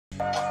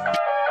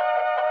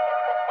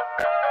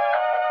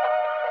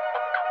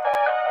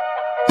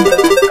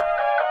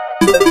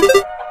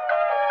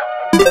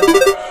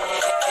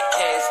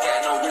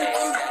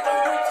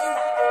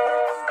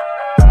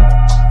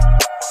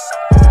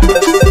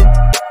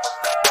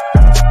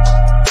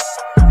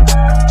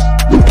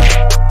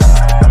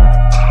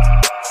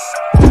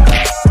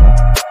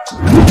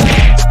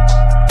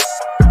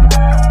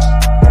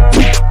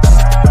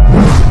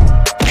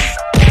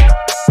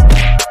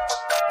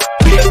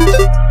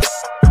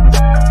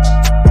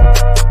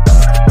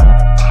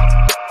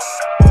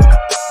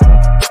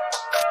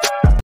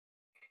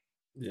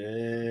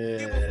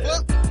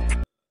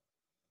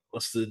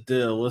What's the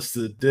deal? What's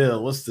the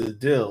deal? What's the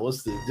deal?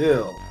 What's the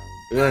deal?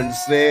 You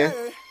understand?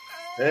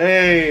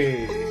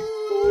 Hey.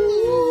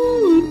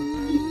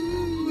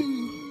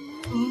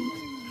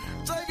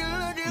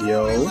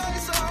 Yo.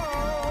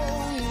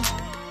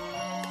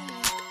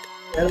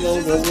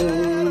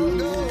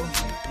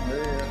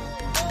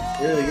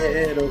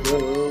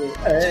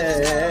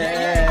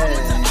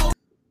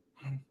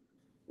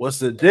 What's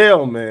the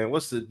deal, man?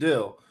 What's the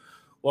deal?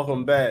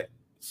 Welcome back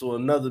to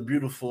another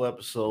beautiful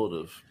episode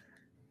of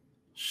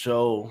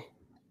Show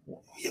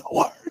Your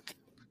Work.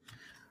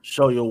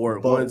 Show Your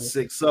Work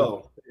 160.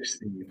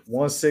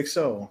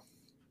 160.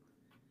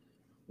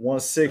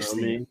 160. I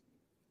mean,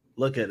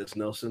 look at us,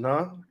 Nelson,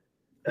 huh?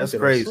 That's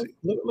look crazy.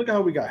 Look at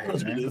how we got here,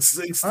 man.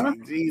 60, huh?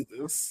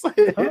 Jesus. Huh?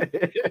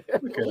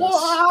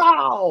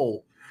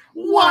 Wow.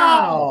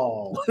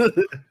 Wow. You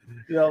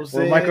know what I'm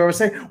saying? What Mike was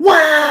saying? Wow.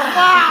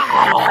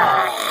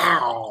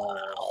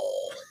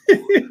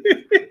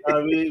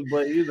 I mean,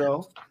 but you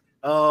know,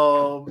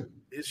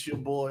 it's your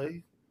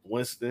boy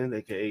Winston,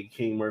 aka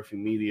King Murphy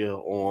Media,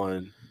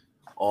 on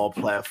all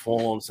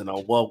platforms, and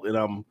I'm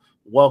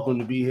welcome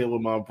to be here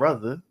with my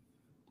brother.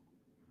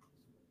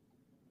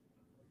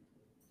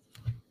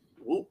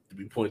 Ooh, to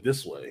be pointed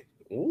this way.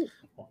 Ooh.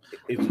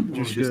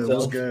 Introduce yourself.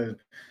 What's good?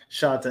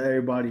 Shout out to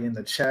everybody in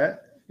the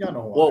chat. Y'all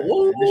know who I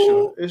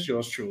am. It's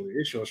yours truly.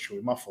 It's yours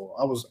truly. My fault.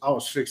 I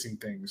was fixing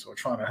things or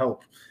trying to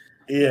help.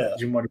 Yeah.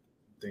 Do money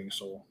things.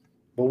 So,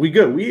 but we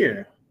good. We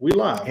here. We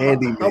live.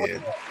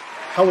 Handyman.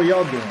 How are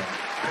y'all doing?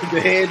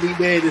 The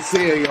handyman is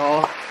here,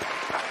 y'all.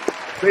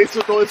 Thanks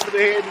for going to the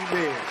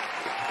handyman.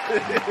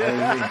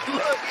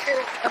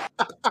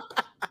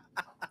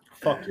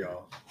 Fuck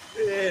y'all.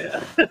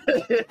 Yeah.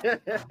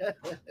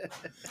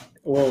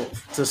 Well,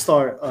 to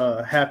start,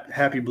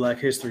 happy Black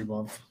History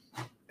Month.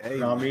 Hey, you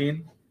know what I mean? You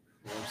know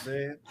what I'm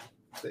saying?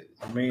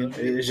 I mean,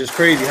 it's just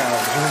crazy how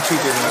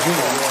Juneteenth is in June,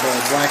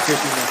 but Black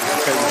History Month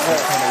is crazy.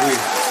 That's kind of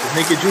weird. Just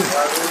make it June.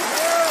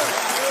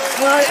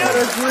 I got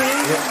a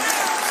dream. Yeah.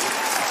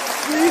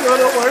 We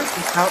gonna work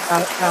it out.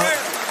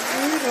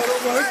 We gonna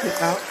work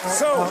it out.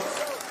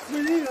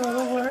 We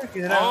gonna work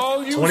it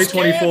out.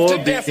 2024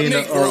 being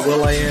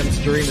Will I Am's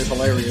dream is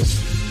hilarious.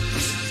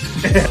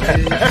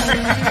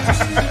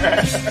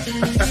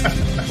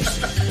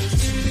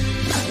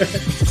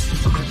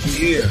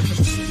 Yeah.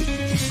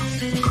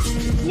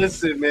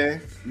 Listen,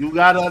 man, you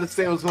gotta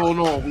understand what's going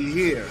on. We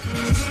here. You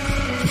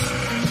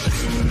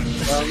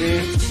know what I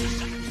mean?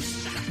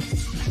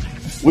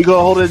 We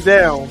gonna hold it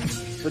down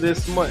for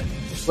this month.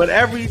 But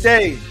every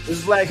day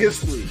is Black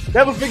History.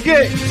 Never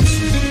forget.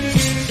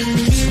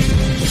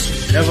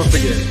 Never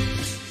forget.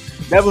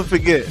 Never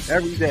forget.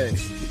 Every day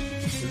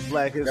is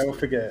Black History. Never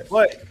forget.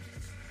 But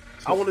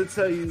I want to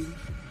tell you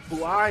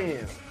who I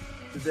am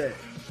today.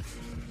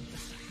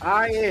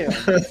 I am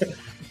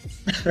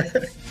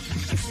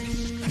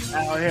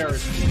Al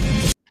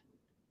Harrington.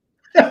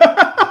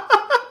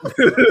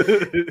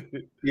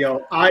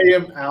 Yo, I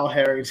am Al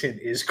Harrington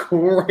is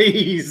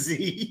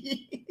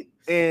crazy.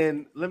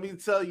 And let me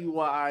tell you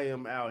why I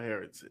am Al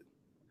Harrington.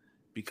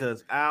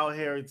 Because Al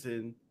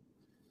Harrington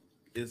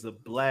is a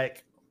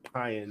Black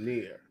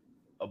pioneer,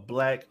 a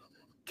Black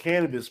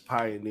cannabis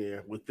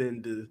pioneer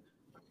within the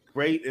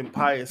great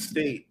Empire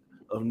State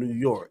of New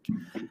York.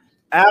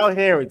 Al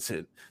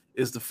Harrington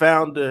is the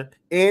founder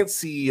and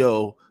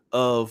CEO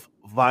of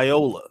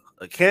Viola,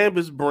 a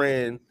cannabis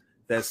brand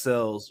that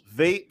sells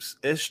vapes,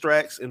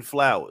 extracts, and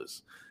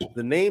flowers.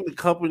 The name of the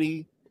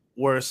company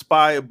were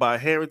inspired by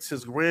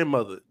Harrington's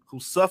grandmother, who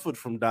suffered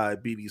from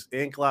diabetes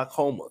and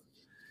glaucoma.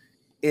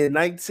 In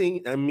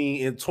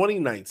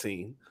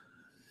 2019,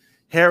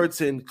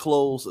 Harrington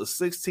closed a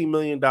 $16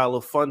 million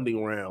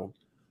funding round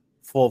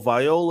for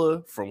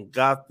Viola from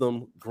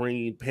Gotham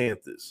Green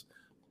Panthers,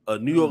 a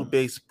New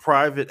York-based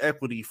private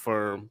equity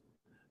firm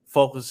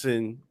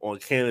focusing on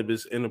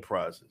cannabis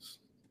enterprises.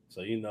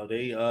 So, you know,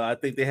 I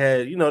think they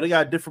had, they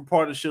got different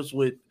partnerships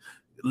with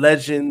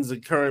legends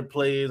and current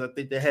players. I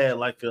think they had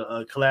like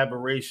a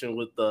collaboration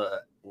with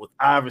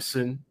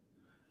Iverson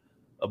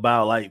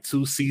about like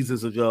 2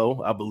 seasons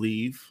ago, I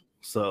believe.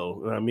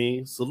 So, I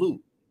mean,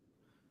 salute.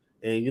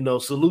 And,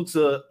 salute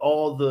to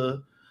all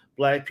the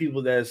Black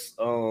people that's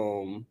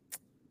trying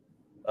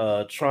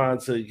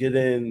to get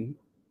in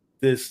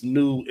this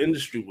new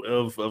industry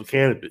of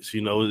cannabis.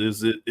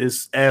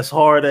 It's as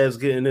hard as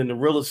getting into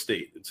real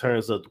estate in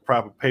terms of the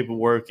proper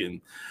paperwork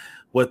and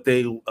what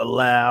they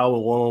allow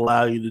and won't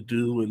allow you to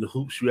do and the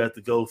hoops you have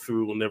to go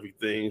through and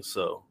everything.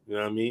 So, you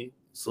know what I mean?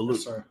 Salute.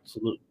 Yes, sir.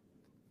 Salute.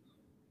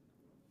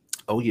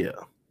 Oh yeah.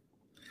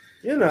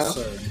 You know. Yes,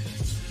 sir.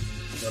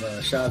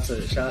 But shout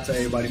out to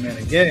everybody, man.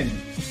 Again,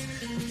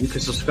 you can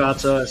subscribe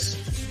to us.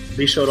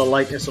 Be sure to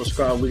like and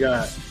subscribe. We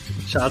got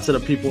shout out to the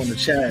people in the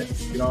chat.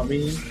 You know what I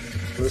mean?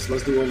 Let's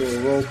do a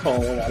little roll call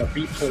while the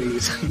beat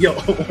plays. Yo,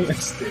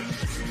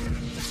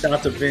 shout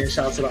out to Vin.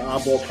 Shout out to the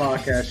Oddball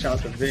Podcast. Shout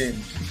out to Vin.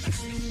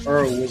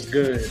 Earl was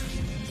good.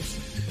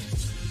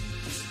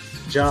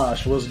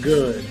 Josh was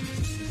good.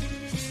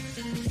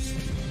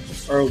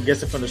 Earl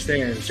gets it from the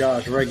stands.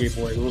 Josh, Reggae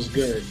Boy, was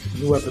good.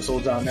 New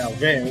episodes out now.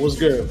 Van, was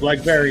good. Black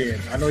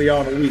Variant, I know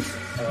y'all in a week.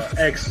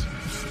 X,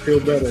 Feel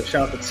Better.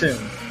 Shout out to Tim.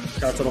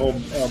 Shout out to the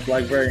whole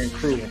Black Variant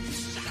crew.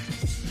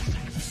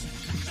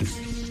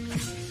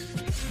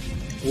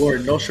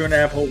 Word, no sure and a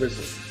half hold is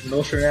it.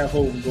 No sure and a half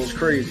hold goes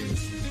crazy.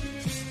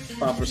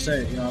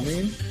 5%, you know what I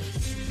mean?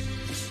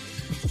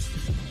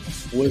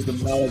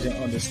 Wisdom, knowledge, and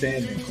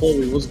understanding.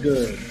 Chloe, what's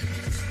good?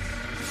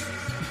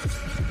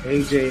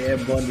 AJ,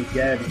 M. Bundy,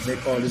 Gabby, they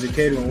call it. Is it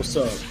catering? What's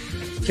up?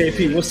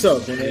 KP, what's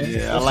up, man?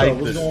 Yeah, what's I like up?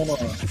 this. What's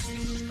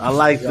going on? I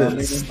like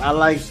this. I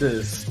like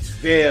this.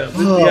 Yeah.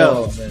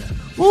 Oh, man.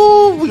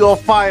 Woo, we on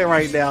fire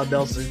right now,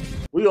 Nelson.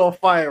 We on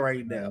fire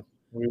right now.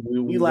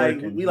 We like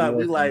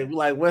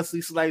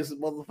Wesley Snipes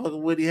and motherfucking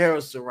Woody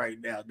Harrelson right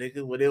now,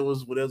 nigga. When it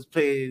was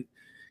playing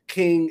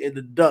King and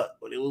the Duck,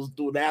 when it was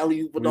doing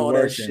alley-oop and all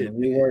that shit.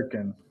 We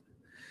working.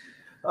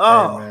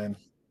 Oh, hey, man.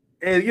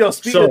 And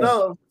speaking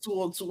of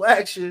 2-on-2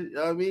 action, you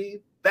know what I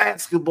mean?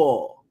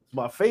 Basketball is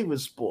my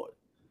favorite sport.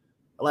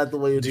 I like the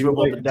way you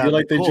dribble up and down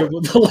the court.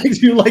 Do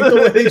you like the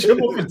way they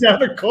dribble up and down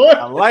the court?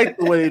 I like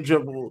the way they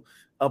dribble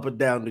up and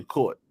down the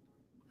court.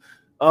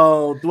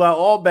 Throughout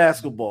all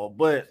basketball.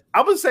 But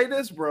I'm gonna say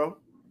this, bro.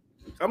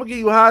 I'm gonna give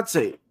you a hot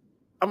take.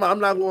 I'm not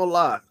gonna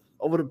lie.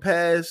 Over the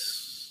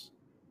past,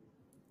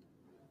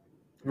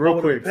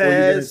 real quick,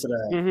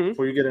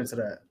 before you get into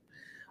that,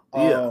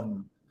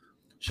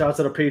 shout out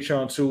to the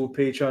Patreon too,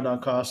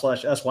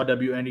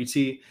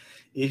 patreon.com/SYWNET.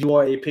 If you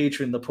are a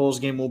patron, the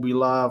post game will be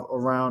live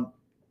around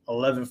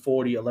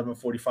 11:40,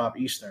 11:45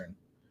 Eastern.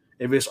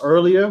 If it's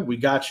earlier, we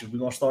got you. We're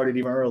gonna start it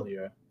even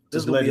earlier.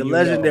 This will be a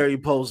legendary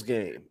post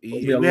game.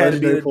 We had to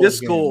be in the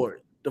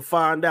Discord to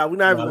find out. We're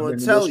not even going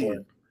to tell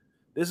you.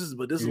 This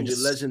will be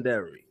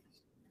legendary.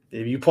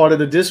 If you part of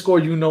the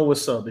Discord, you know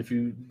what's up. If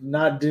you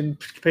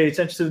didn't pay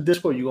attention to the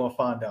Discord, you're gonna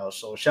find out.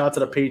 So shout out to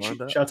the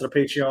Patreon. Shout out to the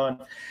Patreon.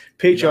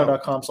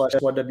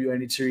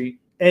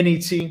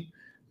 Patreon.com/SYWNET.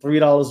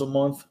 $3 a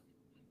month.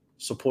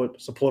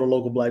 Support a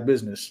local black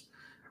business.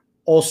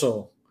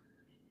 Also,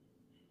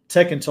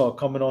 Tech and Talk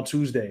coming on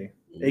Tuesday,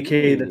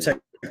 aka the Tech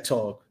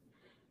Talk.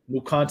 New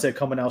content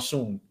coming out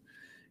soon,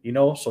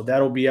 so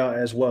that'll be out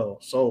as well.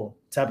 So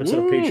tap into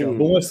the Patreon.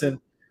 But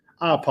Winston,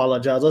 I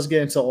apologize. Let's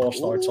get into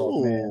All-Star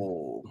Talk,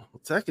 man.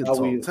 Tech and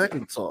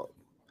Talk.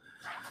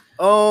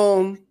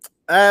 I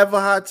have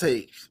a hot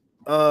take.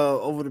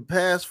 Over the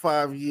past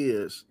 5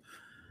 years,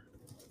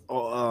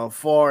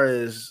 far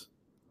as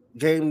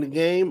game to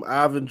game,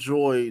 I've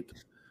enjoyed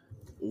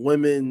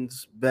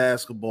women's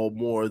basketball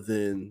more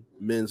than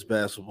men's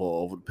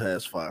basketball over the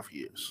past 5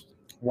 years.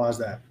 Why is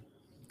that?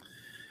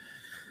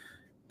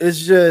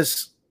 It's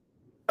just,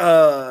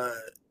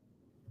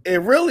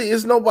 it really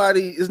is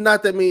it's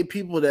not that many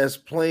people that's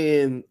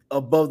playing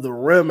above the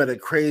rim at a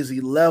crazy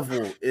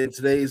level in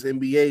today's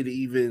NBA to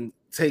even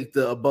take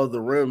the above the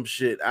rim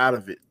shit out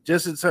of it.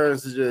 Just in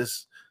terms of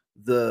just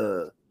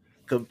the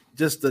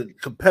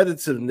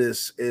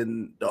competitiveness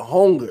and the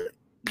hunger,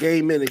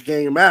 game in and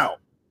game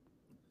out.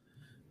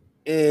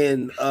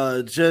 And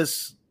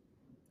just,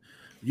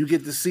 you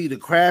get to see the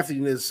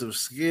craftiness of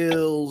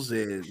skills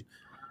and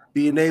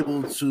being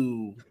able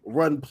to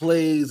run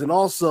plays, and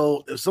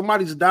also if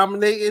somebody's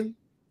dominating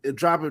and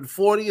dropping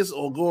 40s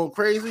or going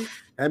crazy,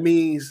 that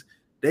means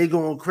they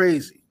going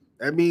crazy.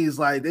 That means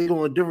like they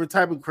going a different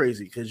type of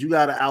crazy because you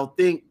got to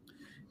outthink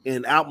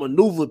and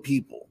outmaneuver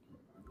people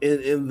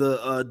in the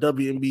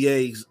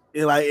WNBA's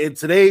in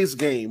today's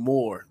game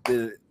more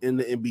than in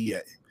the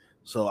NBA.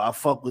 So I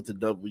fuck with the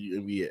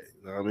WNBA. You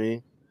know what I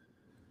mean?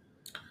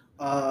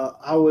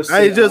 I would say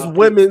I ain't just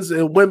women's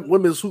and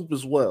women's hoop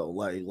as well,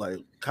 like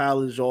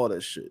college, all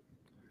that shit.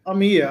 I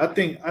mean, yeah, I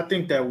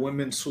think that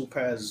women's hoop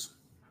has,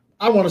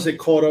 I want to say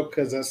caught up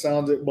because that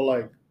sounded, but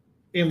like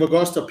in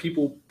regards to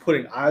people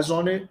putting eyes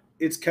on it,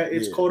 it's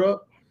caught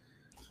up.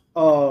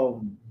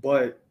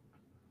 But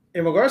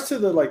in regards to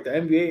the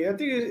NBA, I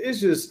think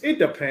it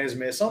depends,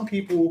 man. Some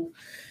people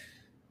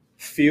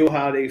feel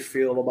how they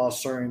feel about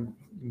certain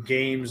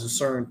games and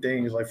certain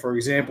things. Like, for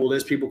example,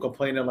 there's people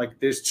complaining like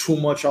there's too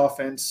much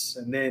offense,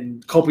 and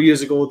then a couple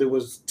years ago there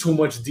was too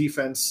much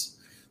defense.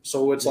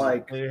 So it's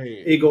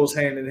it goes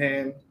hand in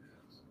hand.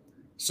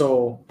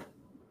 So,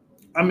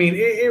 I mean,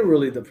 it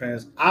really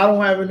depends. I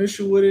don't have an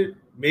issue with it.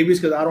 Maybe it's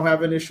because I don't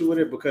have an issue with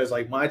it because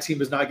my team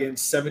is not getting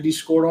 70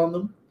 scored on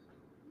them,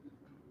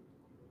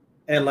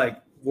 and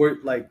we're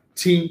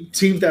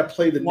teams that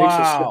play the Knicks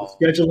are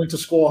scheduling to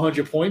score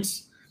 100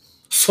 points.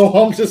 So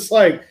I'm just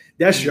like,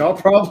 that's your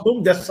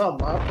problem. That's not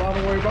my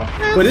problem to worry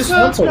about. But it's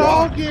fun to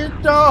watch.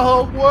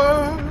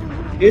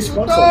 It's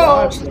fun to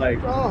watch.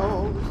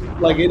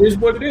 Like it is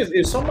what it is.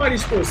 If somebody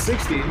scores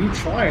 60 and you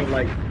trying,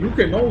 like you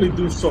can only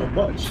do so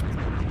much.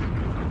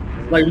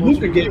 Like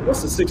Luka gave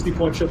us a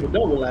 60-point triple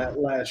double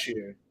last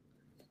year,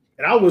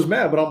 and I was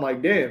mad, but I'm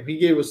like, damn, he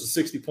gave us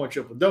a 60-point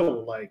triple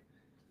double. Like,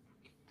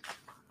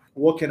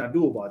 what can I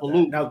do about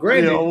that? Now,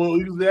 granted,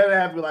 that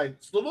happened. Like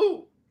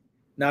salute.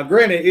 Now,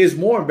 granted, it's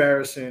more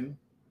embarrassing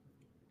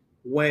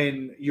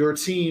when your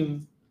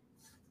team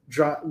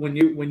when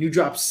you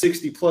drop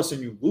 60 plus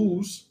and you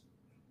lose.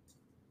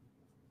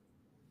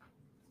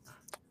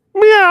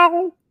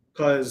 Meow.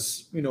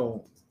 Because,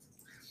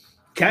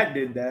 Cat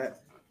did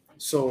that.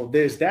 So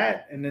there's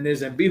that. And then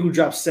there's Embiid who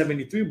dropped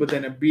 73, but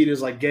then Embiid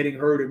is like getting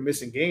hurt and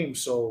missing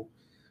games. So,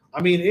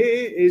 I mean,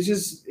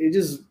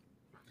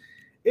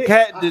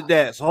 Cat did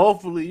that. So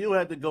hopefully you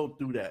had to go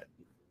through that.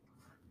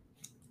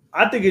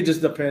 I think it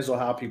just depends on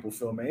how people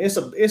feel, man. It's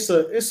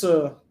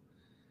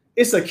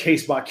a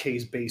case by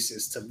case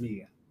basis to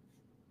me.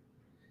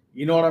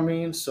 You know what I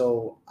mean?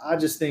 So I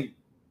just think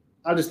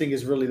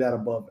it's really that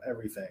above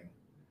everything.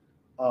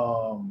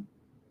 I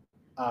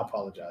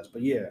apologize,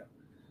 but yeah.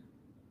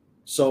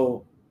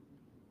 So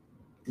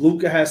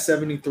Luka has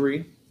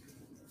 73.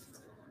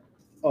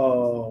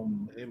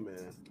 Amen.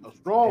 A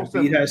strong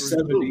Embiid has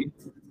 70.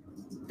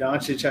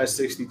 Doncic has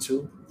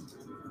 62.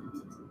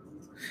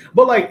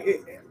 But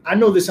I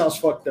know this sounds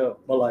fucked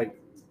up, but like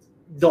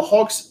the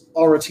Hawks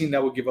are a team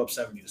that would give up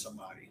 70 to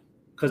somebody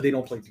because they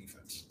don't play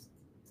defense.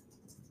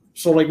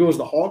 So like it was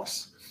the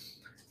Hawks.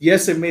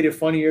 Yes, it made it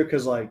funnier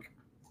because like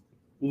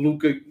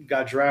Luka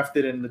got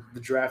drafted in the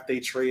draft day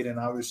trade, and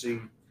obviously,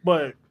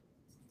 but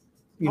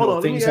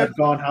things have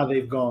gone how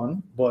they've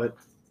gone. But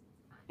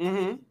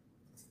no,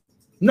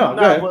 go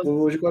ahead. What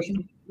was your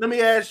question? Let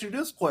me ask you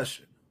this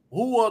question: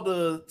 who are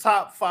the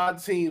top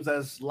 5 teams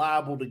that's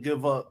liable to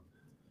give up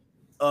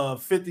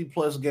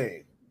 50-plus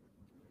game?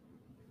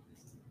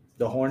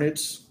 The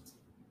Hornets,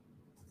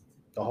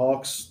 the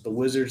Hawks, the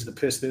Wizards, the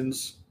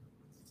Pistons.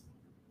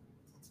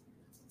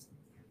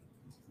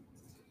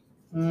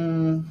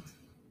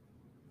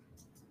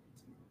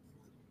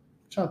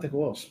 Trying to think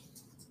who else.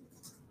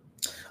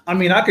 I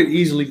mean, I could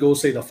easily go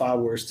say the 5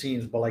 worst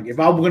teams, but like if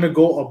I'm gonna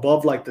go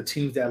above like the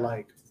teams that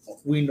like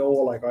we know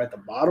like are at the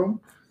bottom.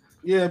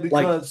 Yeah,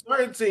 because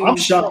certain teams. I'm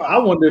shocked.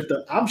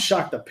 I'm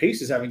shocked the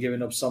Pacers haven't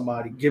given up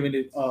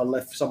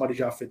left somebody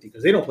drop 50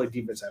 because they don't play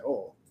defense at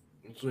all.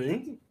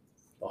 See?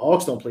 The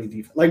Hawks don't play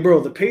defense. Like,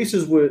 bro, the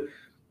Pacers are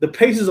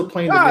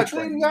playing the Knicks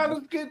right now.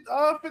 Giannis get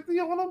 50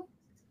 on them?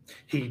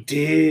 He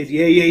did.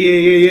 Yeah.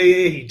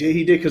 He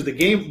did because the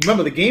game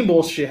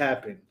ball shit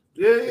happened.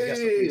 Yeah.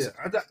 He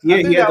had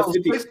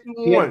the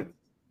 51.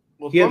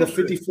 He had the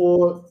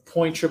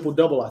 54-point triple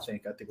double, I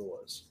think it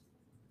was.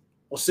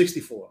 Or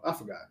 64. I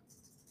forgot.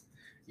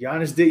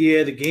 Giannis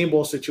did, the game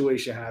ball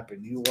situation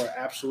happened. You are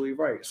absolutely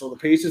right. So the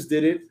Pacers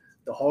did it.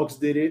 The Hawks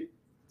did it. I'm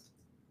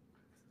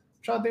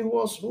trying to think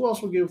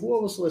who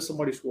else let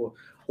somebody score.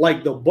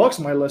 Like the Bucks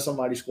might let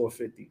somebody score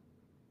 50.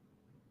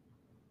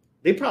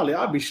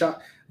 I'd be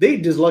shocked. They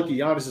just lucky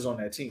Giannis is on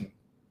that team.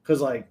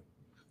 Because like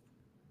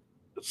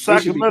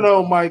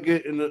Sacramento might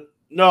get in the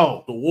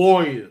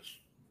Warriors.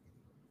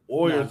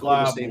 Warriors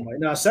liable.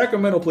 Now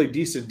Sacramento play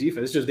decent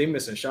defense. It's just they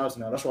missing shots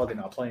now. That's why they're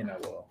not playing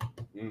that well.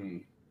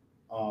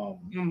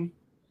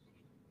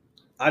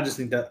 I just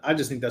think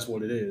that's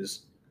what it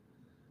is.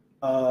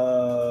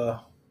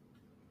 Those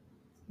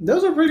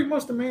are pretty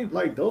much the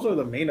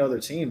main other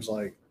teams.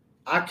 Like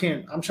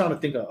I'm trying to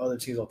think of other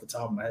teams off the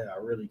top of my head. I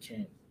really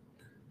can't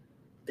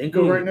think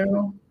of right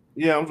now.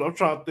 Yeah, I'm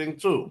trying to think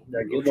too.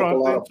 That give up a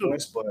lot of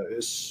points, but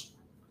it's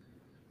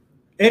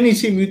any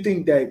team you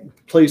think that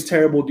plays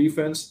terrible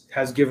defense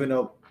has given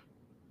up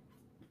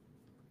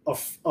a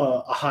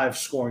high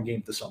scoring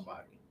game to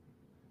somebody.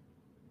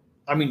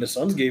 I mean, the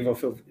Suns gave up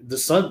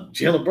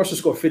Jalen Brunson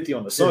scored 50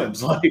 on the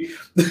Suns. Yeah.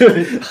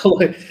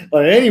 Like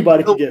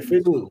anybody could get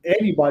 50.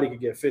 Anybody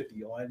could get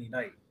 50 on any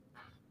night.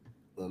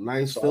 A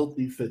nice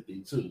filthy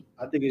 50 too.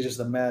 I think it's just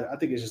a matter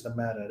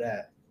of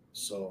that.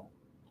 So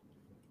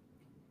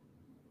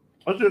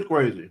that's just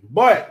crazy.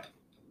 But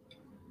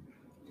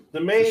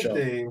the main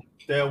thing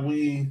that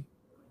we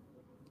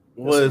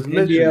was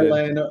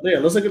mentioning. Yeah,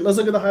 let's look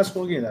at the high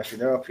school game. Actually,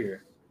 they're up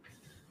here.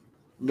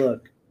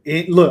 Look,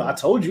 I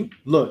told you.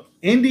 Look,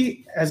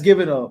 Indy has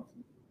given up.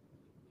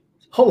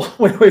 Hold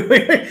on,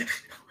 wait.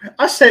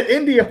 I said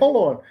Indy. Hold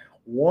on.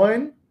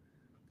 1,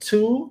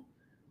 2,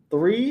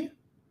 3,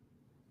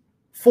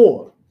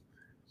 4.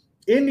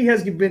 Indy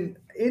has been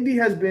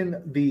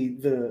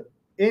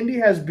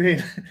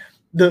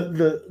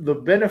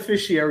the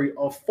beneficiary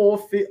of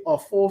 4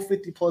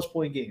 50-plus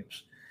point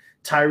games.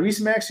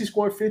 Tyrese Maxey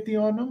scored 50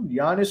 on them.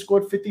 Giannis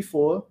scored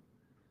 54.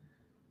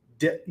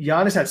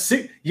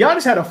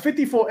 Giannis had a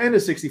 54 and a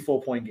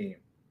 64-point game.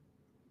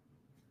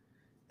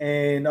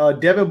 And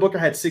Devin Booker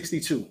had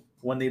 62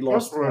 when they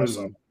lost.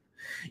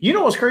 You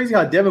know what's crazy?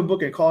 How Devin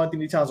Booker and Karl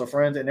Anthony Towns are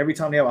friends, and every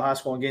time they have a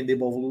high-scoring game, they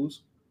both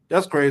lose?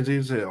 That's crazy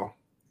as hell.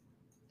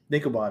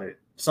 Think about it.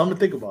 Something to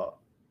think about.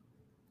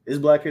 It's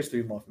Black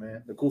History Month,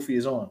 man. The kufi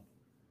is on.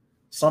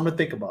 Something to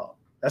think about.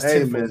 That's Hey,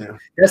 tinfoil. man.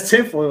 That's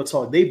tinfoil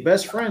talk. They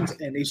best friends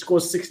and they score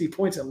 60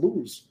 points and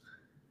lose.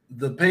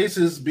 The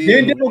Pacers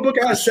Didn't being Devin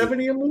Booker have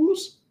 70 and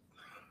lose?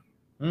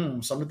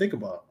 Something to think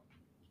about.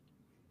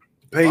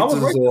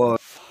 Pacers right. are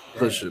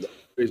pushing.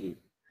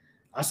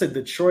 I said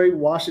Detroit,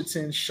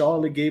 Washington,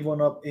 Charlotte gave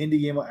one up,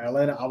 Indiana,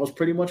 Atlanta. I was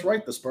pretty much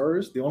right. The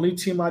Spurs. The only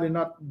team I did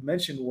not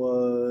mention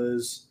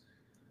was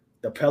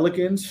the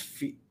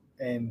Pelicans.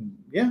 And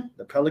yeah,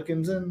 the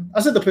Pelicans. And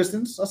I said the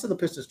Pistons. I said the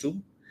Pistons too.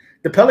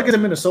 The Pelicans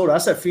in Minnesota. I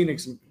said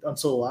Phoenix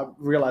until I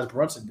realized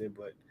Brunson did,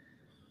 but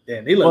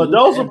damn, they Well,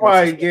 those are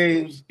probably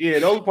games. Yeah,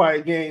 those are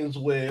probably games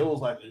where it was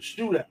like a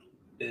shootout,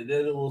 and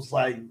then it was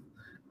like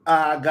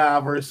our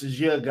guy versus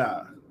your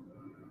guy,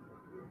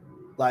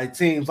 like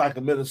teams like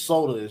a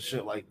Minnesota and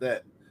shit like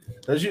that.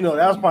 Because that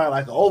was probably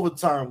like an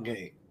overtime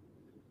game.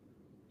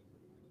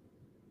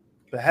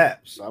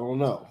 Perhaps I don't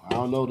know. I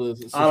don't know the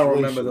situation. I don't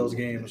remember those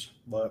games,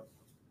 but.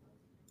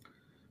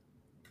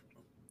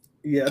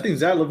 Yeah, I think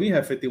Zach LaVine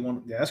had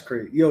 51. Yeah, that's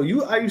crazy. Yo,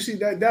 you see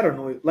that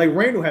annoyed. Like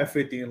Randall had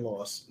 50 and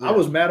lost. Yeah. I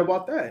was mad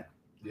about that.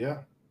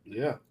 Yeah.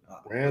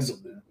 Randall.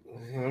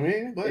 I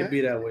mean, but it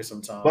be that way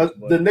sometimes. But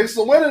the Knicks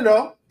are winning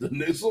though.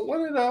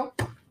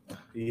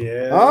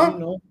 Yeah,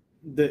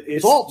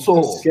 it's Salt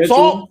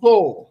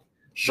Soul.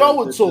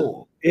 Show it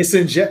to. It's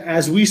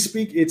as we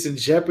speak, it's in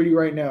jeopardy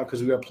right now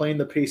because we are playing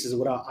the Pacers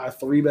without our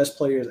 3 best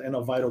players and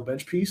a vital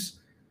bench piece.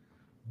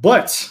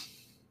 But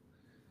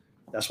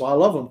that's why I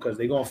love them because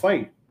they're gonna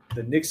fight.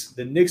 The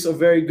Knicks are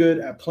very good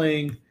at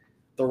playing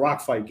the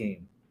rock fight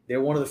game. They're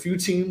one of the few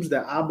teams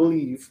that I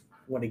believe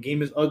when the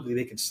game is ugly,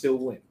 they can still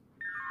win.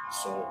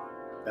 So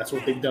that's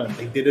what they've done.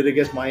 They did it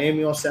against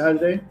Miami on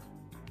Saturday.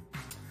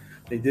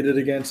 They did it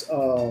against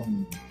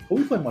who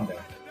we play Monday?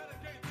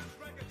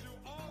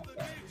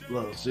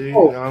 Look, see,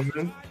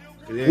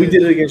 we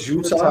did it against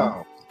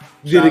Utah.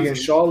 We did it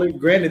against Charlotte.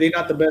 Granted, they're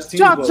not the best team.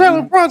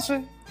 Taylor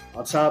Brunson.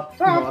 Our top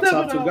 2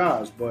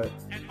 guys, but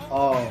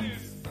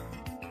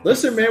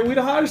listen, man, we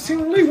the hottest team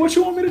in the league. What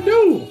you want me to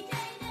do?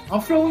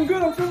 I'm feeling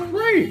good. I'm feeling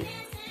great.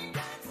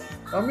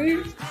 I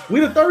mean, we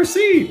the 3rd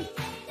seed.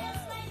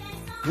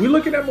 We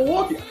looking at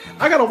Milwaukee.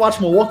 I gotta watch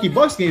Milwaukee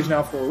Bucks games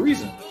now for a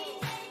reason.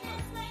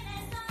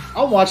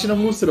 I'm watching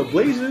them lose to the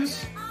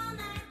Blazers.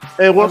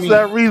 Hey, what's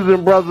that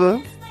reason,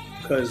 brother?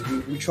 Because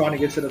we trying to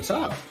get to the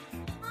top.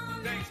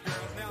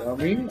 You know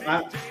what I mean?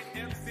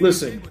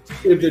 Listen,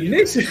 if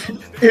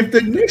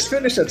the Knicks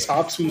finish a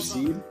top 2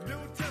 seed,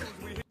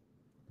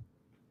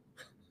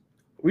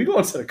 we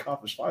going to the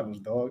conference finals,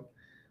 dog.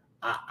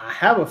 I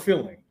have a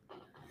feeling.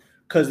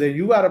 Because then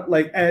you got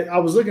to, I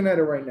was looking at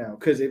it right now.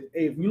 Because if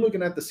you're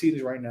looking at the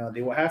seedings right now,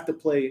 they will have to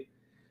play,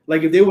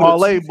 like if they were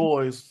Parlay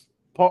boys.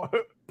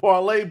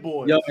 Parlay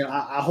boys. Yeah, man,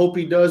 I hope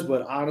he does,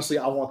 but honestly,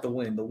 I want the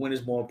win. The win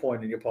is more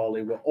important than your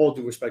parlay. With all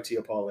due respect to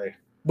your parlay,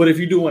 but if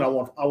you do win, I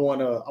want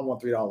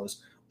 $3.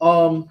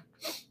 What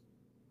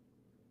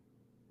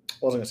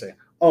was I gonna say?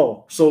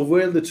 Oh, so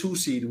we're the 2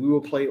 seed. We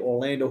will play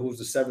Orlando, who's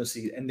the 7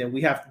 seed, and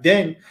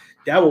then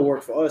that will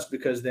work for us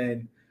because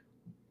then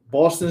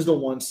Boston's the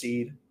 1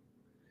 seed.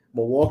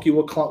 Milwaukee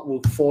will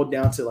fall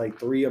down to like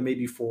 3 or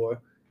maybe 4,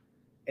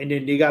 and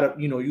then you gotta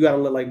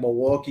let like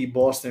Milwaukee,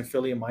 Boston,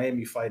 Philly, and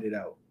Miami fight it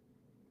out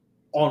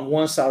on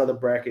one side of the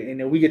bracket, and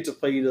then we get to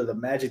play either the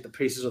Magic, the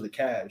Pacers, or the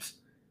Cavs,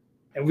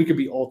 and we could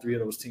beat all 3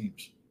 of those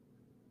teams.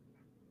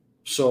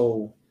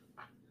 So,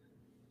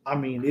 I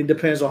mean, it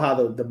depends on how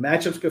the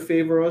matchups could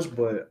favor us,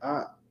 but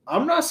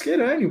I'm not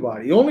scared of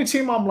anybody. The only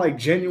team I'm like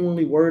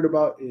genuinely worried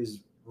about is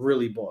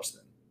really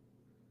Boston.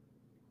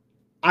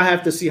 I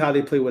have to see how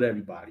they play with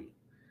everybody,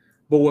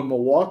 but with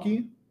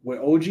Milwaukee, with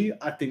OG,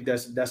 I think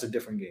that's a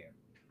different game.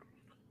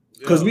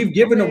 Because we've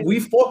given them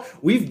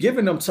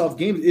tough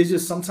games. It's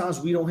just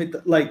sometimes we don't hit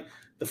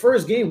the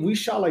first game we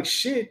shot like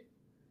shit,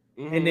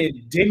 and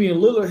then Damian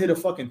Lillard hit a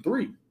fucking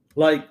 3.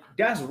 Like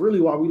that's really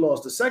why we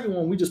lost. The second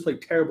one we just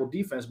played terrible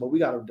defense, but we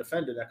got a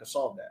defender that could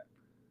solve that.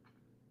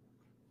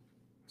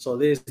 So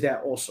there's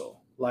that also.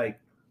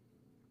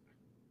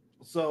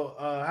 So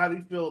how do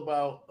you feel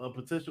about a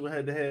potential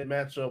head-to-head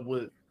matchup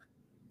with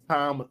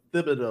Tom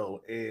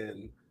Thibodeau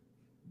and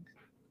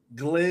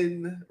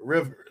Glenn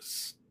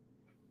Rivers?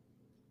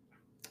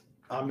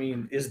 I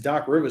mean, it's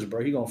Doc Rivers,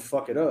 bro. He gonna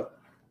fuck it up.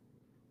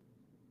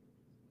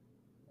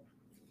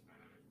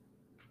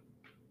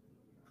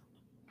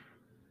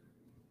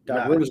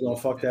 Doc Rivers gonna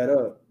fuck that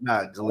up.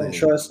 Not Glenn.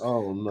 Trust.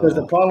 Oh no. Because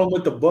the problem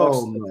with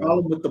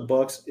the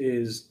Bucks,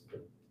 is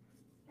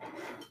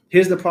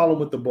here's the problem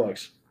with the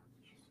Bucks.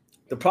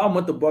 The problem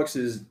with the Bucks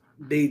is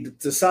they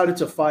decided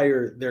to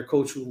fire their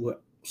coach who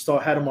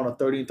had him on a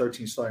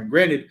 30-13 starting.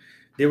 Granted,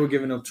 they were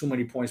giving them too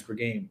many points per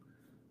game,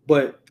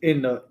 but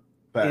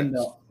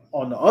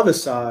on the other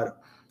side,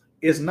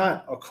 it's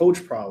not a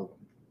coach problem.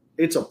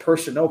 It's a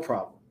personnel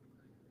problem.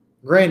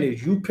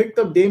 Granted, you picked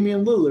up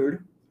Damian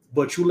Lillard,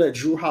 but you let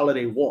Drew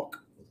Holiday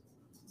walk.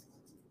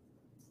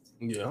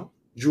 Yeah.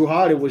 Drew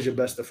Holiday was your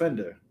best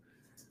defender.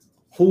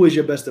 Who is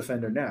your best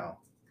defender now?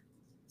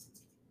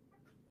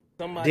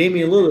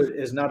 Damian Lillard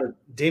is not a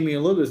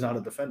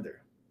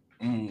defender.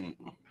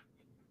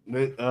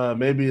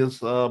 Maybe it's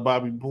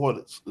Bobby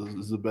Portis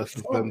is the best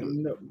defender.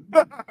 No.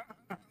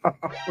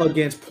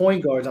 Against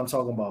point guards, I'm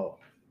talking about.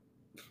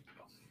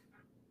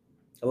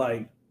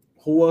 Like,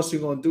 who else you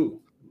gonna do?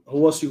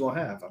 Who else you gonna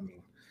have? I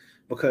mean,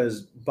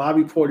 because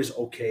Bobby Portis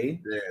okay.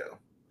 Yeah.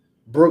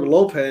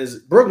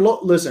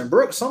 Listen,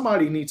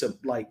 somebody needs to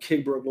like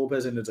kick Brooke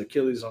Lopez in his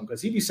Achilles on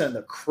because he be sending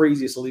the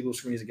craziest illegal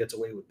screens and gets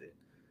away with it.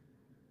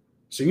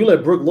 So you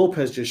let Brooke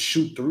Lopez just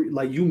shoot three,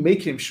 like you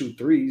make him shoot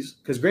threes.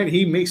 Because granted,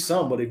 he makes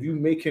some, but if you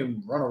make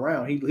him run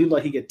around, he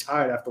get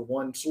tired after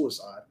one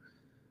suicide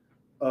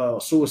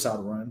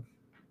run,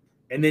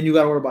 and then you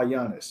got to worry about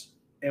Giannis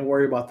and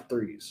worry about the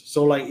threes.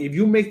 So like if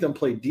you make them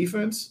play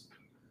defense,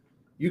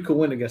 you could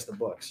win against the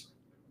Bucks.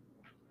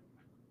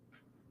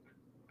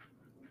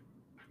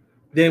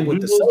 Then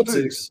with the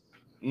Celtics,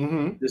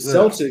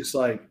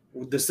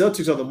 the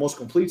Celtics are the most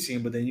complete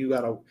team, but then you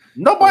gotta.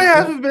 Nobody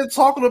hasn't been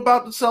talking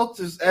about the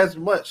Celtics as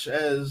much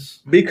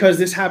as because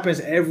this happens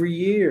every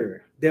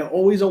year. They're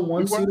always a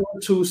 1 seed or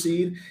a 2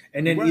 seed,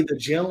 and then either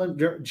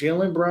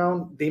Jaylen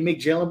Brown, they make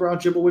Jaylen Brown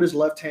dribble with his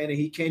left hand and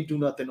he can't do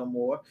nothing no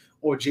more,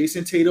 or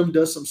Jason Tatum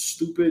does some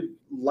stupid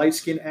light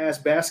skin ass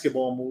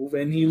basketball move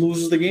and he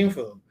loses the game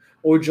for them,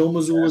 or Joe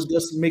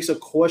Mazzulla makes a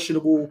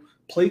questionable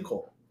play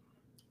call.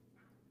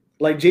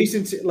 Like the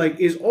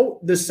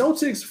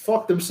Celtics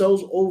fucked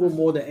themselves over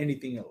more than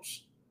anything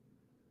else.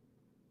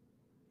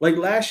 Like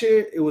last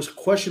year, it was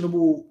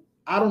questionable.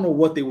 I don't know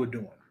what they were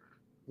doing.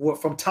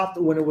 From top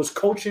to when it was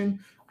coaching,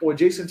 or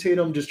Jason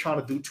Tatum just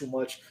trying to do too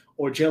much,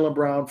 or Jaylen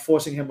Brown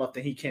forcing him up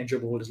that he can't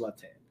dribble with his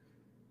left hand.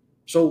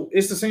 So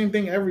it's the same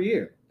thing every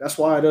year. That's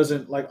why it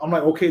doesn't like. I'm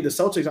like, okay, the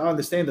Celtics. I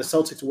understand the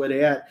Celtics where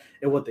they at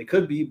and what they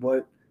could be,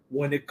 but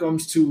when it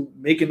comes to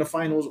making the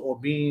finals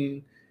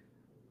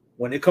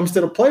when it comes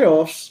to the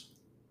playoffs.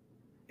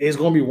 It's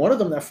going to be one of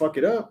them that fuck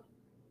it up.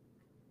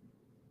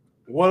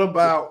 What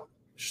about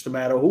just a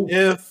matter of who?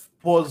 If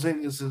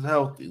Porzingis is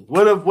healthy,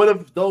 what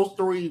if those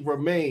three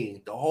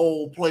remain the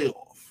whole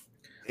playoff?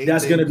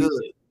 That's going to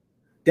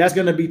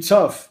be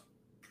tough.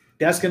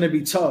 That's going to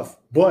be tough.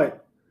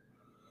 But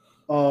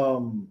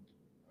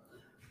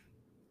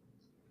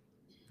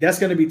that's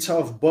going to be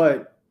tough.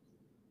 But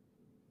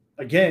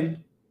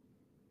again,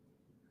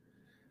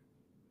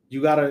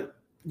 you gotta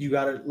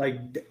like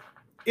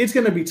it's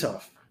going to be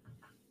tough.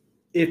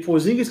 If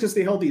Porzingis can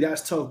stay healthy,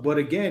 that's tough. But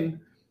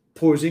again,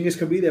 Porzingis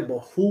can be there, but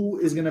who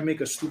is going to make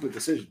a stupid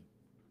decision?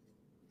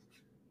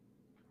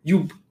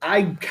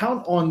 I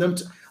count on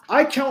the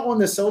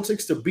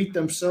Celtics to beat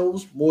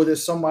themselves more than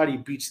somebody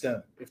beats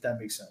them, if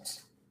that makes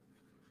sense.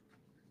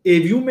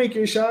 If you make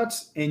your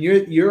shots and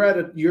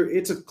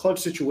it's a clutch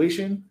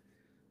situation,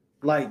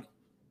 like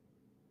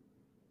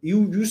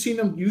you see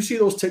those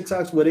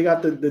TikToks where they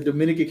got the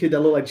Dominican kid that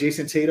look like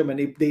Jason Tatum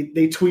and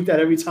they tweet that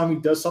every time he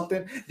does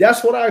something.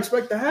 That's what I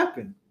expect to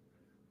happen.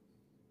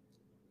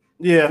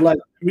 Yeah, like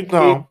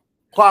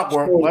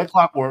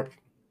clockwork.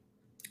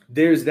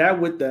 There's that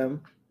with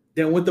them.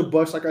 Then with the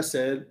Bucks, like I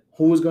said,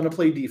 who is going to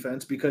play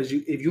defense? Because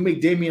if you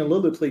make Damian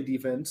Lillard play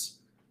defense,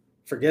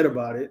 forget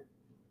about it.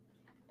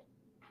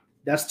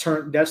 That's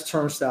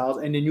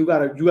turnstiles, and then you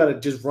gotta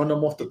just run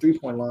them off the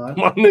 3-point line.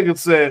 My nigga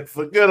said,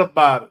 forget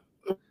about it.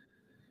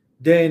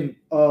 Then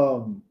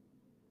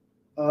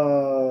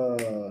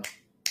the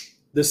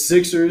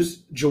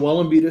Sixers,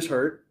 Joel Embiid is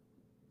hurt.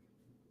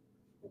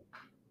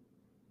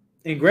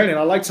 And granted,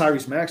 I like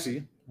Tyrese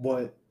Maxey,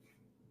 but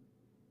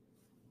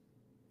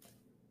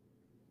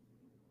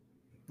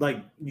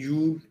like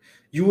you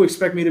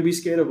expect me to be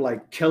scared of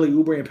like Kelly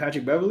Oubre and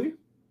Patrick Beverley?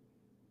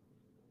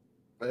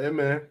 Hey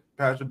man,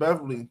 Patrick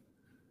Beverley,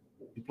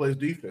 he plays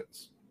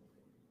defense.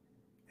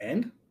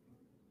 And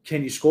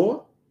can you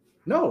score?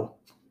 No.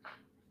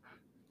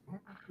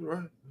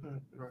 Right.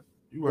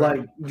 You right.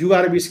 Like you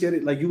got to be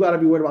scared. Like you got to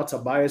be worried about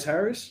Tobias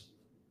Harris.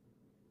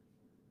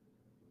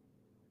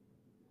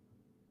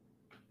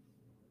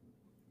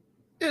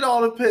 It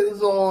all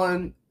depends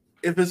on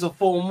if it's a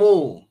full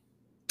moon.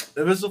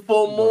 If it's a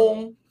full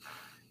moon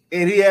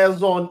and he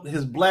has on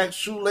his black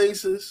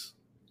shoelaces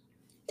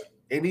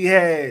and he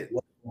had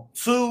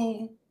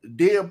 2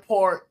 Deer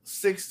Park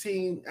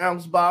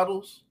 16-ounce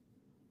bottles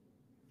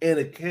and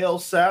a kale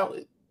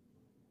salad.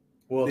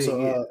 Well,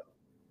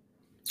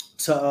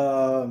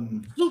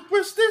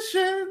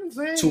 superstitions.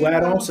 To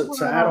add on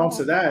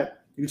to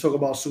that, you talk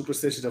about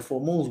superstitions and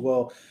full moons.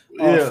 Well,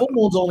 full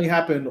moons only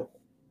happen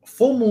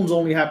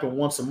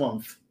once a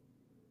month,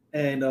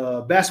 and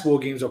basketball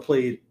games are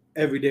played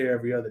every day,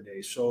 every other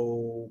day.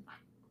 So,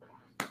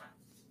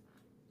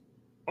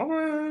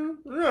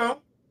 yeah.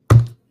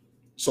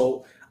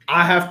 So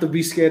I have to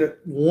be scared of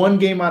 1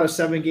 game out of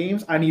 7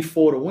 games. I need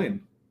 4 to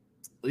win.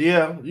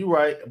 Yeah, you're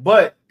right.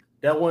 But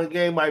that 1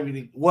 game might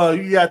be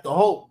you got to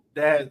hope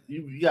that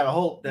you gotta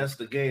hope that's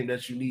the game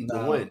that you need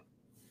to win.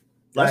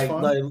 Like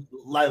a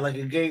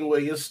game where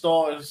your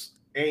stars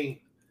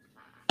ain't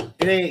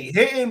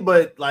hitting,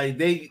 but like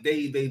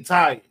they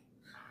tired.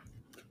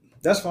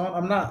 That's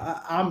fine.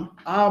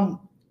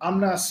 I'm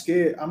not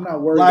scared. I'm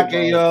not worried. Like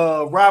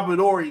a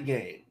Robert Ory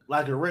game,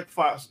 like a Rick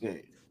Fox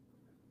game.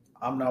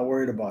 I'm not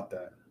worried about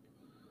that.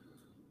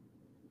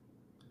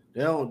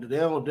 They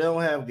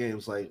don't have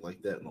games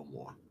like that no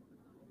more.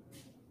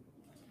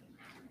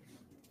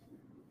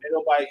 Ain't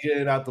nobody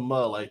getting out the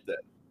mud like that.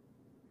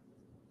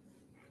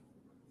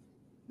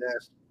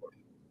 That's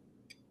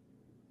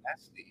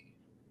the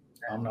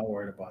I'm not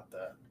worried about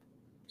that.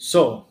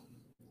 So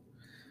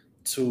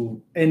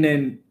and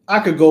then I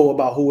could go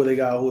about who they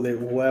got,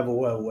 whoever,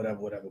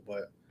 whatever.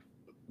 But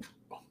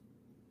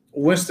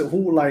Winston,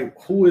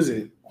 who is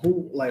it?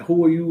 Who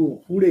are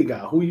you? Who they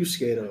got? Who are you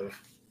scared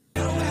of?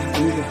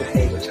 Who you think the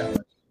Polar challenge?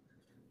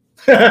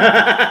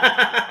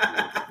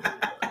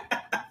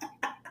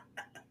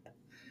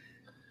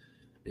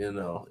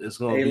 It's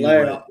gonna Hey, be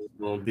Larry, what it's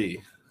gonna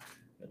be.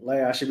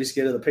 Larry, I should be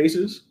scared of the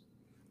Pacers.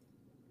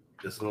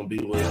 It's gonna be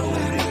what it's gonna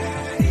be.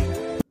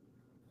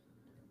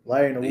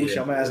 Larry Nawushi,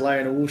 I'm gonna ask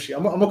Larry Nawushi.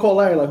 I'm gonna call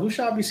Larry. Like, who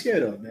should I be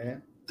scared of,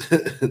 man? He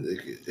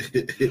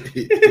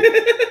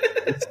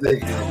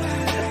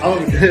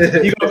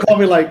gonna call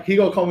me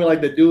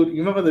like the dude.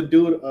 You remember the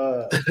dude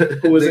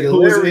who was in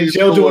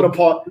jail doing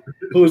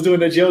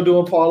the jail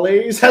doing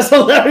parlays? That's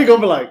what Larry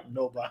gonna be like.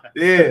 Nobody.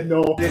 Yeah.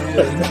 No.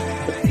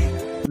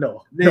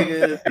 No.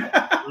 Nigga.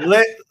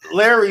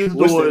 Larry's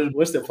doing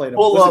what's the play?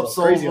 pull-ups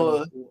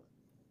over.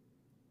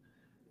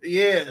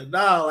 Yeah,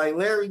 like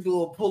Larry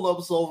doing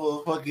pull-ups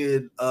over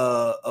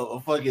a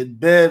fucking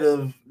bed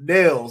of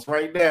nails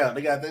right now.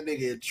 They got that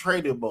nigga in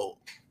training mode.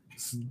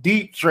 It's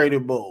deep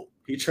training mode.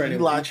 He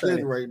locked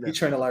in right now. He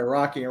training like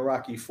Rocky and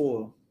Rocky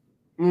 4.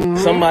 Mm-hmm.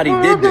 Somebody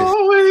did this.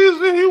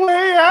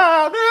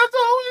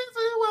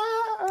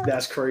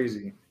 That's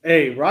crazy.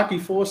 Hey, Rocky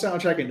 4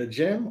 soundtrack in the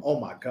gym. Oh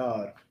my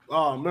god.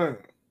 Oh man.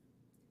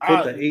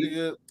 I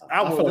feel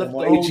like I'm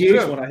on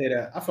HGH when I hear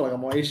that. I feel like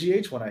I'm on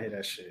HGH when I hear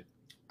that shit.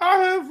 I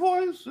have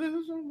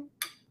voices.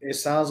 It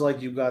sounds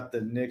like you got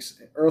the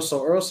Knicks.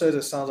 Earl says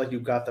it sounds like you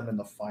got them in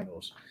the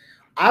finals.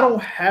 I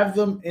don't have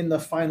them in the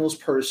finals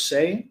per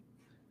se,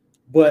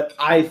 but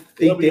I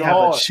think they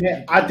have a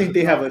chance. I think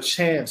they have a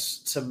chance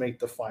to make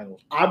the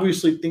finals.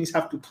 Obviously, things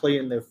have to play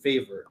in their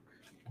favor,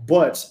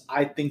 but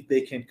I think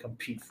they can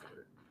compete for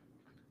it.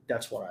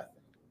 That's what I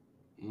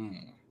think.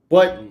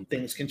 But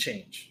things can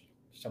change.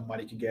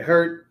 Somebody can get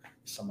hurt.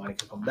 Somebody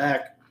can come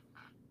back.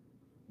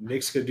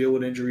 Knicks could deal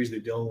with injuries. They're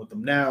dealing with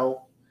them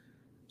now.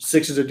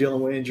 Sixers are dealing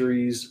with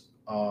injuries.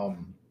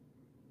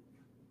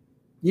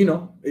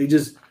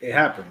 It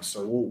happens.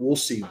 So we'll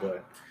see.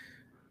 But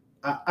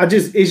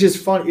it's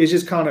just fun. It's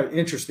just kind of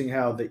interesting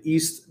how the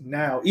East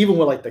now, even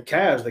with like the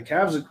Cavs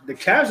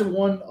have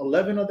won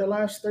 11 of their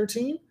last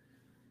 13,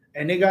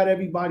 and they got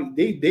everybody.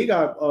 They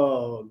got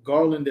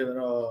Garland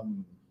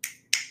and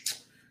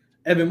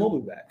Evan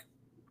Mobley back.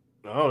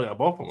 Oh yeah,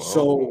 both of them.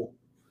 So.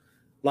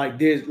 Like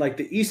there's like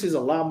the East is a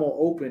lot more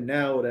open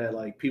now that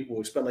like people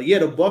expect. Like, yeah,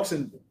 the Bucks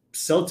and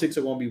Celtics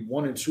are going to be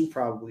 1 and 2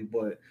 probably,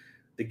 but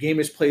the game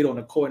is played on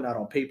the court, not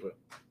on paper.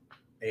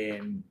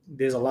 And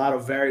there's a lot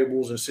of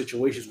variables and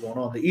situations going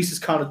on. The East is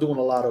kind of doing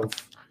a lot of.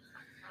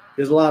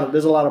 There's a lot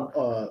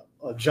of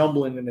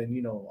jumbling, and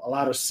then a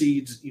lot of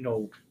seeds.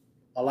 A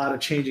lot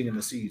of changing in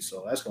the seeds.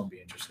 So that's going to be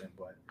interesting.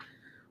 But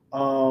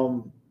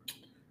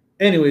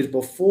anyways,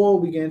 before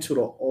we get into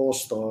the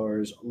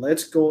All-Stars,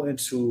 let's go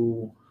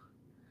into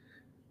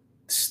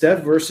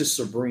Steph versus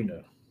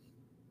Sabrina.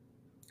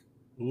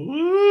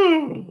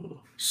 Ooh.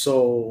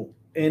 So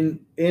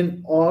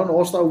on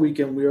All-Star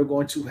Weekend, we are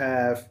going to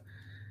have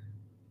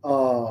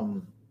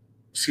we're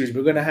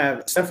going to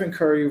have Stephen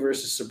Curry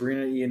versus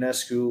Sabrina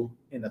Ionescu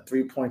in a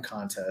 3-point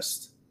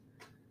contest.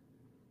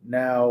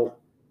 Now,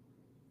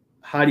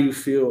 how do you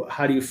feel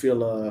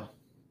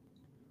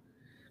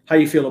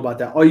about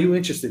that? Are you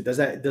interested? Does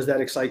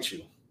that excite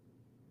you?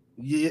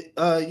 Yeah,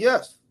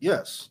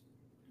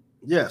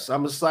 yes,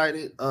 I'm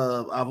excited.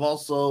 I've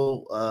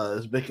also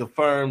it's been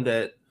confirmed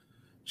that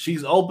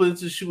she's open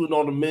to shooting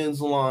on the men's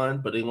line,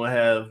 but they're gonna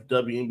have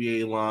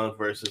WNBA line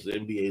versus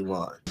NBA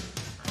line.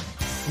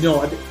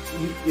 No,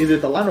 is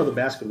it the line or the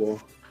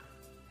basketball?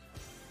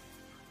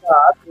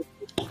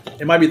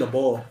 It might be the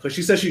ball because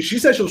she said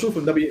she'll shoot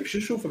from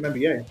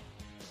NBA.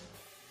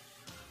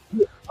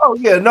 Oh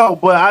yeah, no,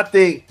 but I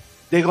think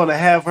they're gonna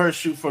have her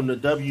shoot from the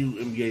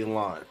WNBA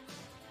line.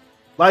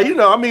 Like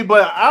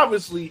but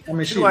obviously,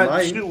 she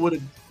might shoot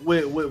with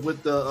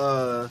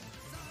the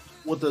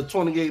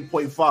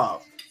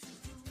 28.5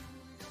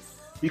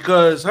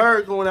 because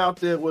her going out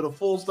there with a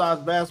full size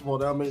basketball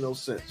that make no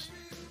sense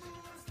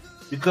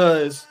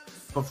because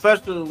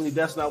professionally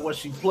that's not what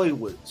she played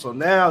with. So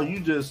now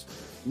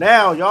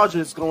y'all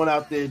just going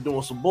out there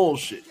doing some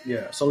bullshit.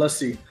 Yeah. So let's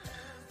see.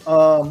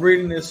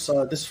 Reading this.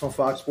 This is from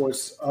Fox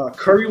Sports.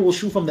 Curry will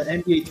shoot from the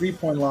NBA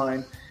 3-point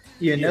line.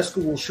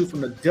 Ionescu will shoot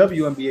from the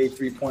WNBA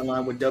 3-point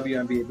line with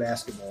WNBA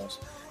basketballs.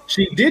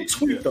 She did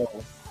tweet,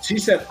 though. She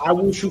said, I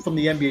will shoot from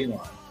the NBA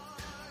line.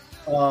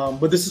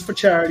 But this is for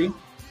charity,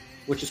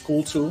 which is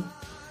cool, too.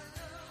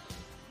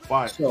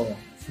 Why? So,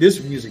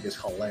 this music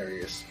is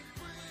hilarious.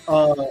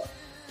 Now,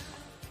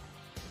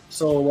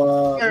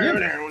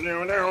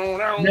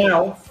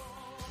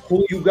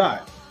 who you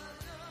got?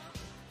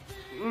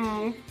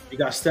 You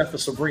got Steph or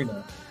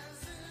Sabrina.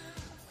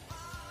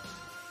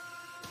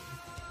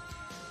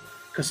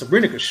 Because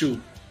Sabrina could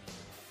shoot.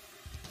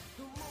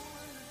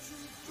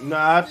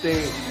 Nah, I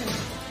think.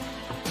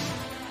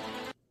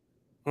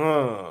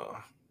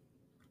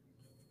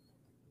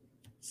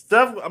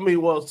 Steph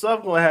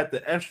gonna have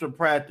to extra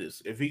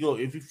practice if you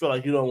feel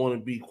like you don't want to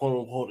be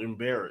quote unquote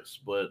embarrassed.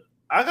 But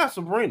I got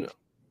Sabrina.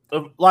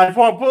 Like, if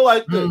I put it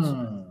like this,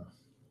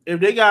 if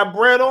they got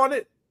bread on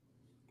it,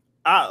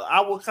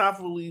 I would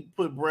confidently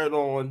put bread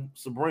on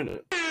Sabrina.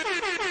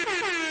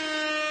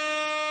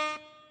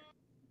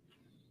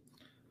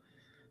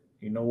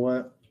 You know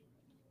what,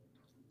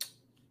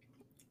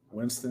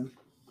 Winston?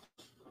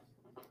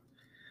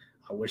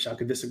 I wish I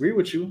could disagree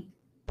with you.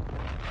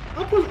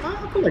 I put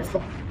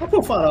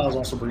 $5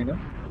 on Sabrina.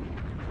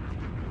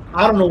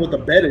 I don't know what the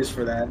bet is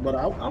for that, but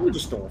I would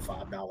just throw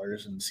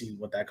 $5 and see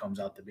what that comes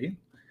out to be.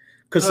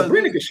 Because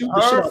Sabrina can shoot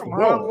the shit from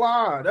her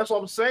line. That's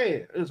what I'm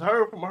saying. It's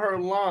her from her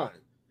line,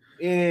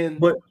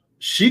 but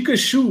she could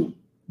shoot.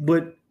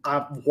 But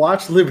I've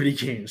watched Liberty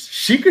games.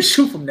 She could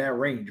shoot from that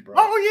range, bro.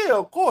 Oh yeah,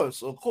 of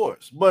course.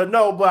 But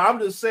I'm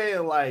just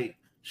saying, like,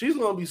 she's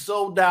gonna be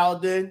so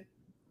dialed in.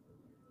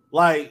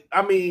 Like,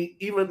 I mean,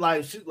 even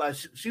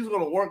she's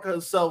gonna work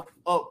herself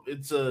up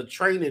into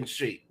training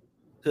shape,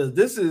 because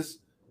this is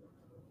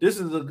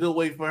a good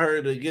way for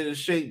her to get in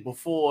shape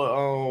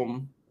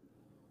before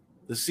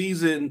the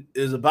season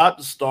is about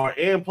to start,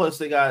 and plus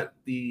they got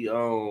the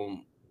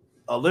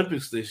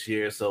Olympics this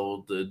year,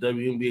 so the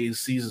WNBA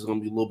season is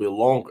gonna be a little bit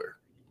longer,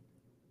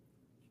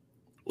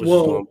 which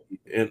is gonna be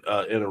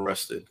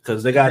interesting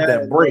because they got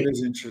that break.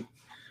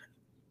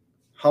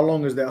 How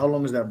long is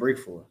that break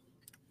for?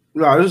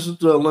 No, this is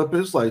the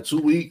Olympics, like 2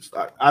 weeks.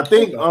 I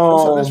think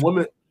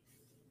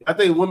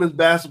women's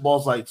basketball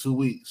is like 2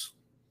 weeks.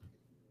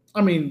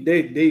 I mean,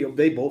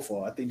 they both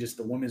are. I think just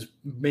the women's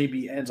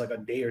maybe ends like a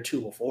day or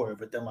two before it,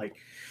 but then like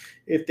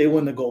if they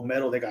win the gold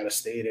medal, they got to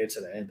stay there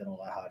to the end and all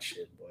that hot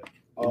shit. But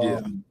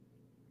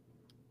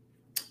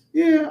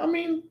yeah. I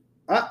mean,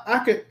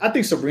 I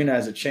think Sabrina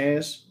has a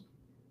chance.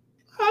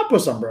 I'll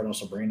put some bread on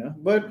Sabrina,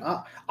 but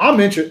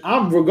I'm interested.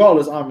 I'm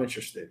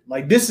interested.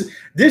 Like this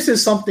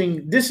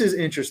is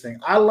interesting.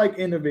 I like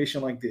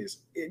innovation like this.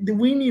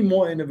 We need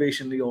more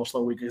innovation in the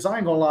All-Star Weekend. Because I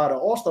ain't gonna lie, the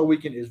All-Star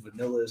Weekend is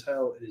vanilla as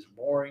hell. It is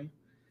boring.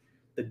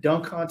 The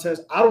dunk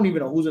contest, I don't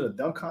even know who's in the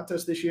dunk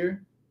contest this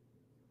year.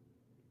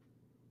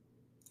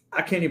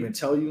 I can't even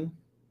tell you.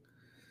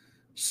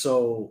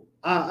 So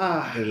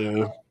like,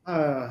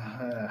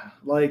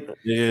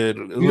 you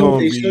know what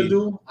they should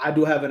do? I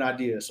do have an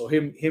idea. So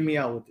hear me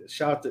out with this.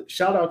 Shout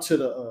out to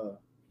the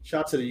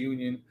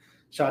union.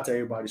 Shout out to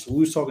everybody. So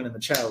we was talking in the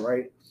chat,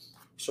 right?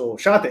 So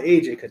shout out to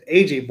AJ because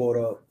AJ brought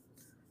up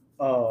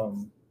a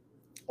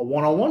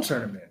one-on-one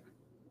tournament.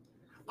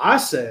 I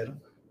said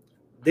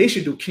they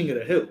should do King of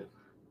the Hill.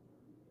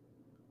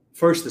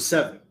 1st to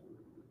 7th.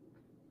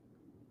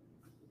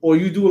 Or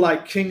you do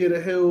like King of the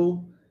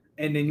Hill,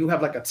 and then you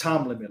have like a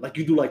time limit. Like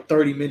you do like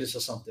 30 minutes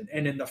or something.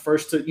 And then the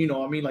first to, you know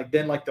what I mean? Like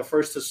then like the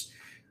first to,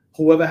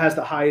 whoever has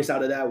the highest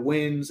out of that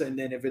wins. And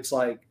then if it's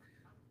like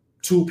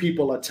 2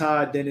 people are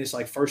tied, then it's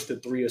like 1st to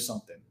 3 or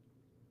something.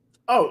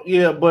 Oh,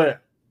 yeah,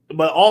 but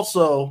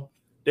also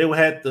they would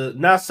have to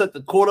not set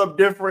the court up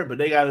different, but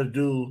they got to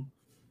do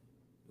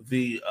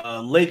the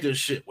Lakers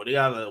shit where they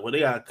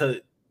gotta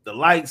cut the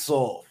lights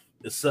off.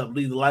 Except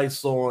leave the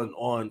lights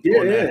on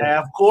that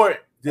half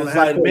court. Just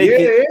like make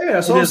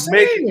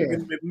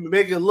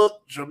it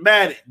look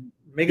dramatic.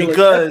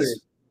 Because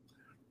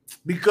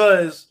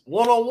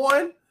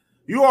one-on-one,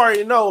 you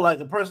already know, like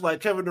a person like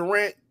Kevin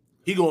Durant,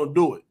 he gonna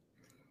do it.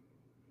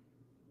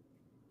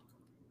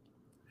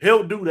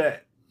 He'll do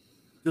that.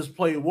 Just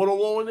play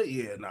one-on-one with it.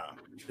 Yeah, nah.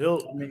 He'll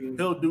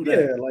do that.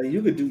 Yeah, like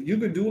you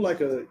could do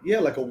like a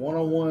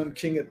one-on-one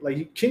King of the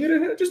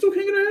Hill. Just do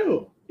King of the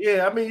Hill.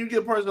 Yeah, I mean, you get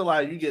a person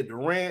like you get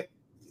Durant,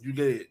 you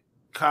get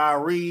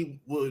Kyrie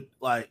would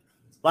like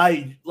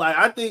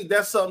I think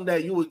that's something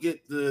that you would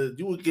get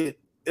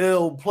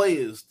ill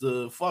players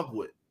to fuck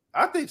with.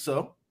 I think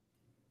so.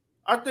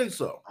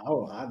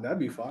 Oh, that'd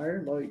be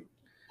fire. Like,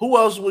 who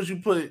else would you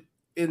put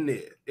in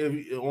there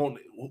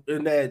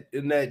in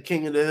that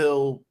King of the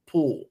Hill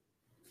pool?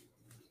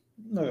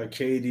 Like a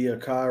KD, a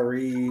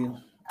Kyrie.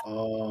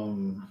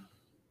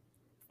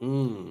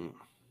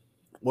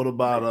 What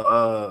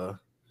about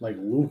like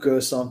Luka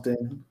or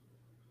something?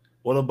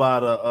 What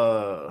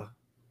about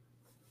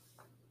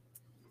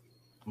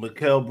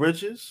Mikal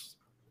Bridges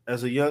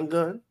as a young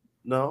gun?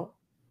 No.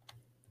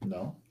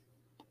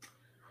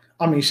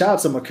 I mean, shout out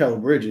to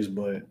Mikal Bridges,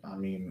 but I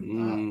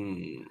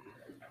mean,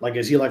 like,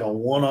 is he like a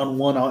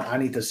one-on-one? I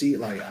need to see.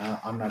 Like,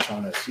 I'm not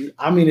trying to see.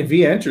 I mean, if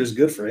he enters,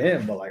 good for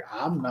him. But like,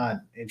 I'm not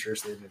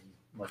interested in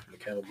much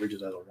Mikal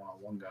Bridges as a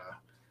one-on-one guy.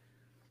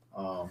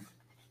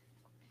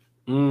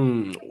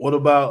 What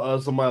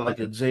about somebody like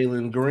a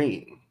Jalen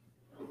Green?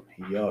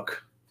 Yuck.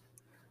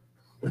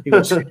 He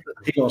gonna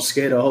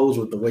scare the hoes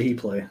with the way he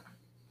play.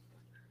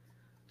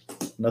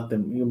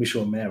 Nothing. You gonna be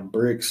showing man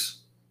bricks.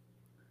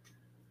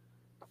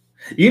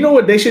 You know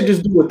what they should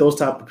just do with those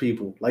type of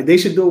people? Like they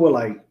should do it with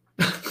like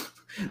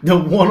the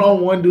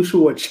one-on-one dudes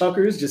who are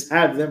chuckers. Just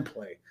have them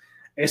play,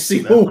 and see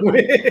who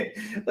wins.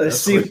 Let's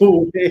see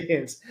who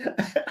wins.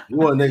 You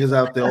want niggas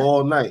out there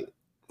all night.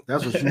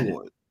 That's what you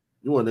want.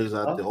 You want niggas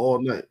out there all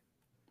night.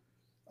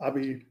 I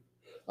mean,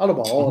 I don't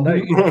know about all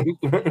night.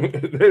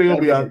 They're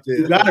gonna be out there.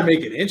 You gotta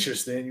make it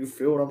interesting. You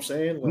feel what I'm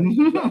saying? Like,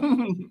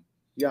 you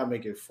gotta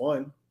make it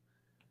fun.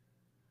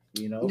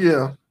 You know?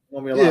 Yeah.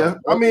 I mean, like,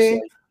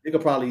 they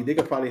could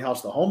probably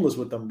house the homeless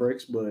with them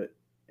bricks, but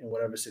in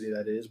whatever city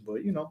that is.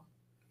 But you know.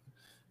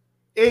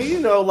 And you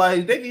know,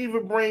 like they can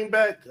even bring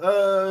back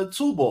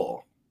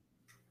 2-ball.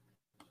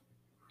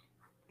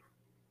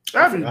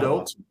 That'd be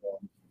dope.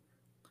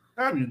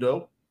 That'd be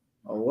dope.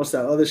 Oh, what's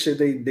that other shit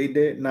they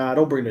did? Nah,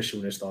 don't bring the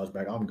shooting stars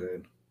back. I'm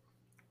good.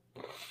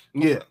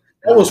 Yeah.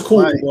 That was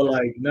cool, but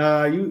like,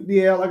 nah,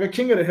 like a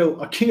King of the Hill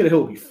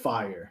would be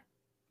fire.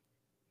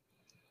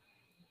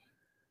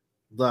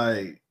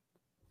 Like,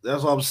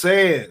 that's what I'm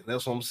saying.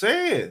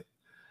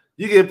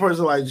 You get a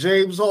person like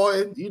James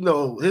Harden, you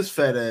know, his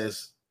fat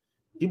ass,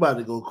 he about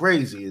to go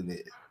crazy in there.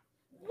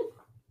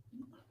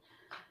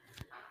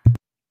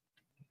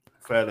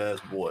 Fat ass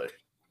boy.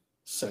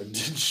 So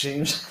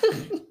James,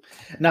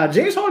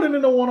 James Harden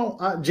in the one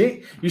on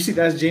you see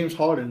that's James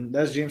Harden.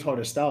 That's James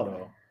Harden style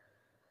though.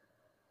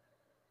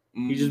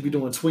 He just be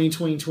doing tween,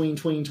 crossover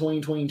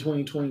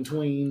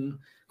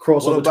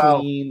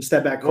tween,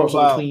 step back,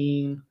 crossover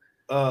tween.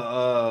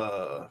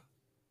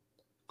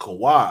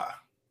 Kawhi.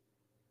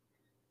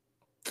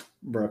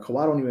 Bro,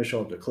 Kawhi don't even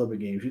show up to Clipper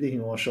games. You think he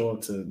gonna show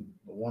up to the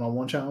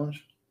one-on-one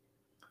challenge?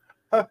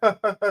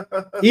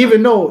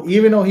 even though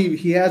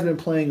he has been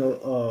playing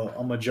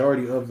a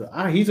majority of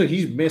the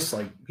he's missed,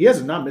 like, he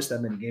has not missed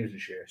that many games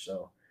this year,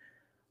 so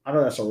I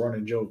know that's a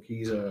running joke.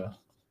 He's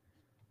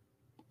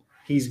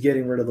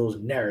getting rid of those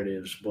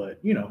narratives, but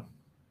you know.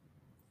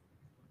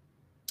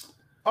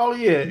 Oh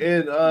yeah,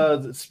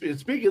 and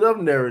speaking of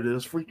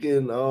narratives,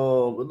 freaking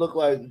it looked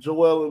like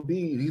Joel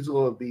Embiid, he's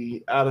gonna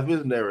be out of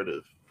his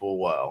narrative for a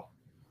while.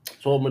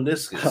 Torn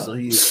meniscus, so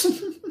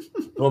he's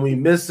gonna be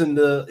missing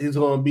he's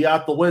gonna be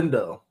out the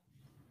window.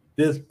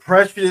 This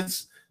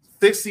precious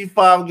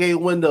 65-game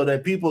window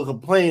that people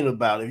complain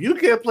about. If you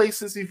can't play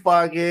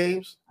 65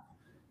 games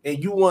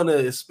and you want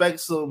to expect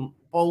some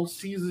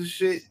postseason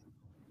shit,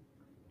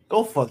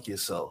 go fuck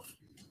yourself.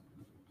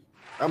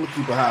 I'm gonna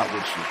keep it hot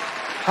with you.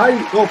 How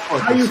you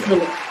feel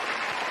about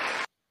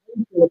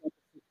the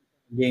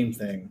game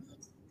thing?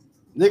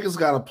 Niggas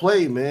gotta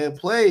play, man.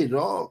 Play,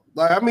 dog.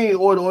 Like, I mean,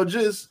 or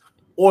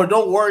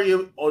don't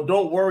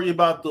worry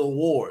about the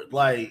award.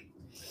 Like,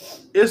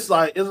 it's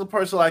a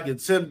person like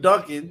Tim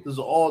Duncan is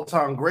an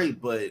all-time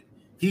great, but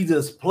he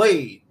just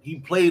played. He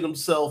played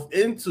himself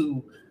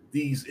into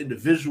these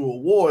individual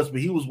awards,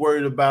 but he was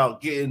worried about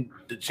getting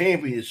the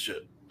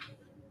championship.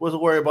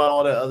 Wasn't worried about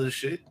all that other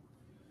shit.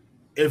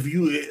 If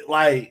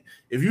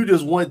you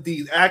just want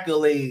these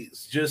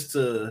accolades just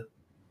to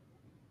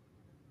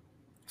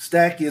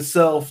stack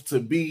yourself to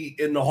be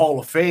in the Hall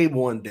of Fame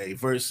one day,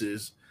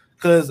 versus,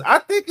 because I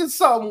think it's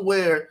something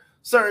where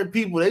certain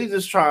people, they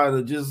just trying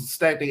to just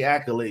stack their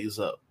accolades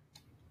up.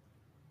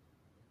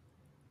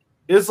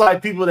 It's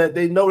like people that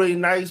they know they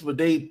nice, but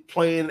they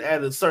playing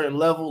at a certain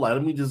level. Like,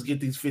 let me just get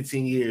these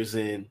 15 years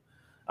in.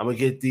 I'm gonna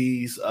get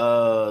these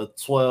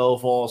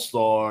 12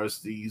 All-Stars,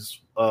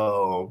 these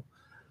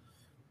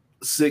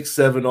 6,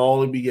 7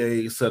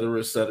 All-NBA, et cetera,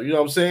 et cetera. You know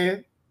what I'm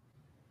saying?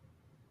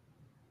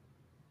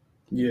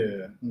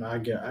 Yeah, no, I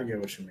get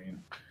what you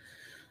mean.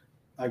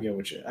 I get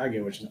what you mean.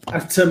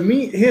 To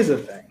me, here's the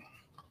thing.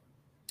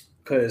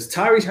 Because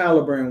Tyrese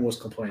Halliburton was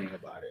complaining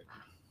about it.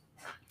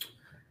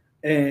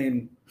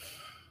 And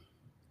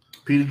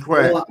Petey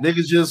Crack.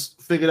 Niggas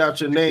just figured out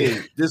your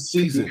name this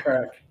season.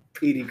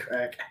 Petey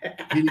Crack.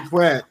 Petey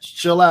Crack.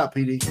 Chill out,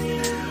 Petey.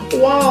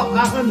 Well,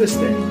 I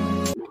understand.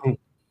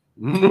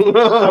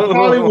 I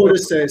probably would have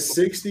said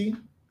 60,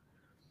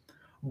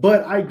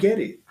 but I get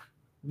it,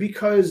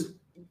 because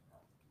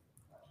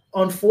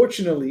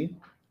unfortunately,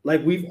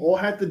 like we've all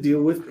had to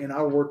deal with in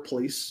our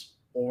workplace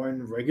or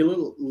in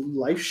regular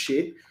life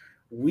shit,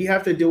 we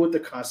have to deal with the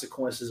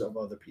consequences of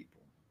other people.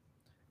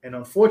 And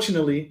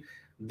unfortunately,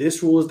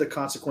 this rule is the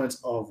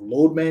consequence of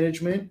load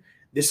management.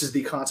 This is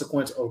the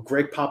consequence of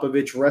Greg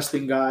Popovich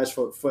resting guys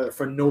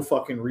for no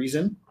fucking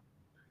reason.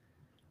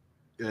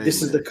 Yeah,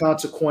 this is the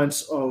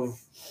consequence of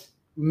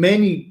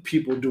many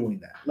people doing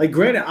that. Like,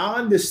 granted, I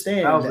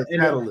understand that was the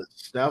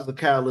catalyst. That was the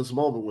catalyst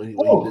moment when he.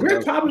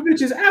 Greg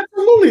Popovich is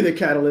absolutely the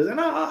catalyst,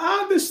 and I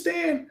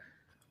understand.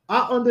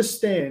 I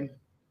understand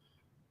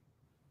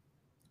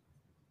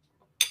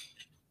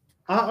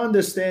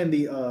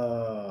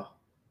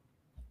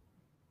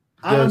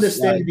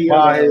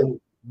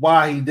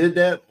why he did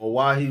that, or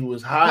why he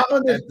was hot.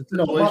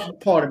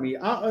 Pardon me.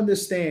 I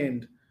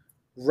understand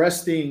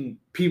resting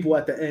people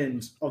at the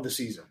end of the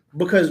season,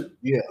 because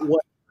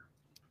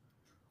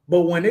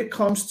but when it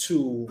comes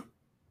to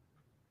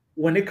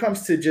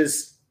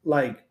just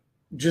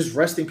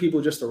resting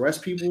people just to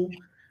rest people,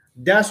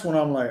 that's when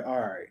I'm like, all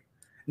right.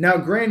 Now,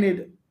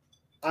 granted,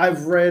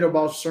 I've read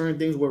about certain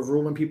things where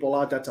ruling people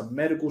out, that's a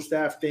medical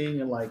staff thing,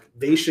 and like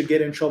they should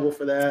get in trouble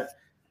for that.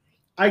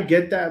 I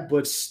get that,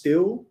 but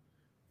still,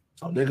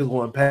 So niggas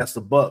going past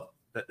the buck.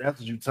 That's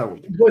what you telling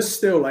me. But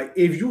still, like,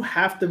 if you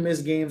have to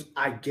miss games,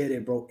 I get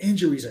it, bro.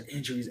 Injuries are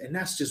injuries, and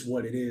that's just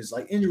what it is.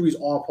 Like, injuries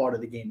are part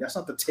of the game. That's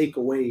not to take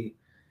away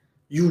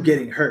you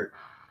getting hurt.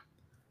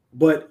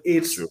 But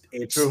it's true.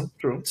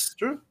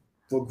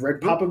 what Greg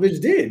Popovich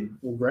did.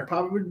 Well, Greg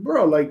Popovich,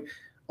 bro, like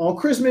on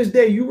Christmas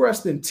Day, you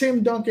resting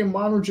Tim Duncan,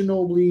 Manu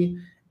Ginobili,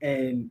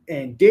 and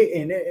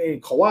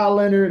Kawhi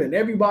Leonard and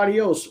everybody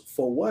else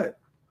for what?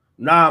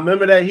 Nah,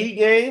 remember that Heat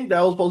game that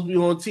was supposed to be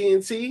on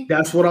TNT?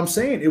 That's what I'm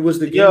saying. It was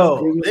the game. Yo,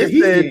 it was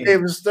said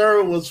David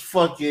Stern was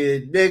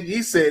fucking nigga.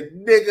 He said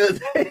nigga.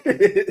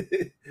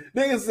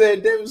 Nigga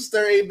said David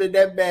Stern ain't been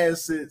that bad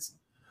since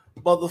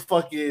the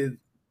fucking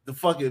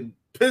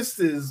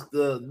Pistons,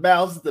 the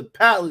Mouse, the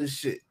Palace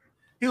shit.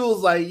 He was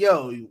like,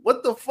 yo,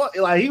 what the fuck?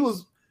 Like,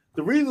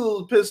 the reason he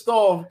was pissed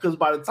off because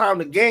by the time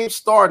the game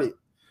started,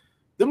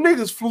 them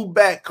niggas flew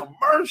back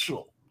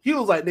commercial. He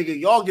was like, nigga,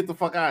 y'all get the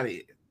fuck out of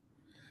here.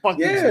 Fuck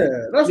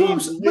that's what I'm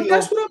saying. But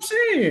that's what I'm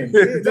saying.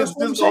 That's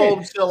what I'm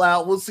saying. Chill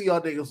out. We'll see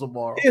y'all niggas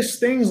tomorrow. It's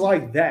things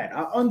like that.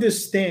 I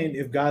understand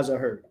if guys are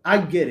hurt. I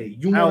get it.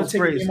 You want to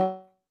take a game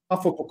out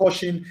for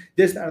precaution,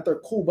 this, that, and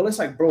third, cool. But it's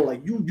like, bro,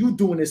 like you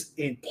doing this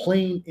in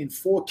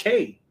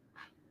 4K.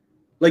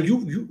 Like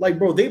you like,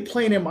 bro, they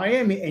playing in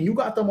Miami and you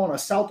got them on a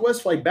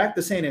Southwest flight back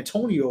to San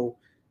Antonio,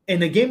 and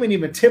the game ain't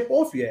even tip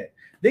off yet.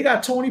 They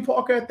got Tony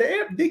Parker at the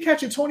airport. They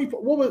catching Tony.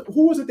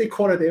 Who was it they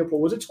caught at the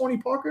airport? Was it Tony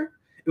Parker?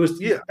 It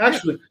was It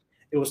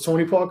was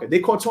Tony Parker. They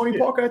caught Tony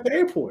Parker at the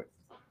airport.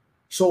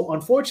 So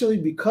unfortunately,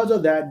 because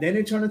of that, then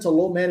it turned into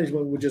load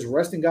management with just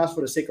resting guys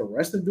for the sake of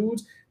resting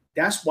dudes.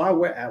 That's why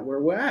we're at where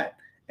we're at.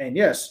 And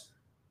yes,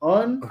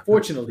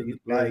 unfortunately,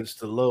 like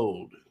to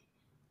load.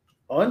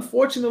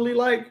 Unfortunately,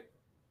 like,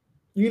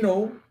 you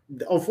know,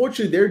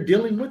 unfortunately, they're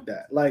dealing with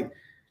that. Like,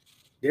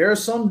 there are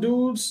some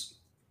dudes,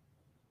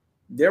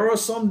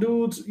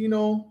 you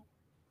know,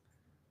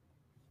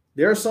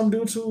 there are some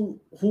dudes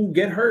who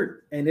get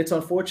hurt, and it's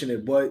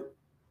unfortunate, but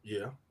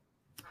yeah,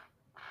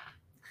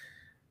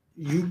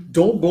 you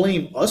don't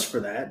blame us for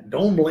that.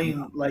 Don't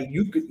blame And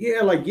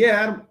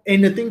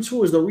the thing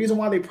too is the reason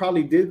why they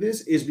probably did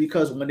this is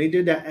because when they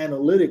did that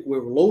analytic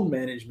with load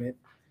management,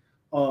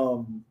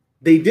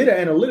 they did an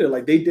analytic,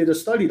 like they did a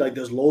study, like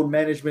does load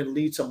management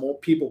lead to more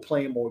people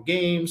playing more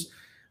games,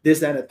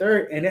 this, that, and the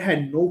third, and it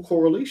had no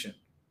correlation.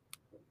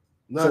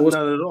 Not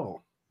at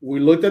all. We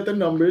looked at the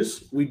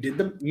numbers, we did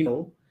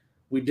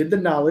the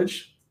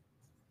knowledge,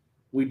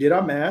 we did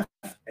our math,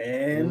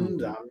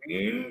 and I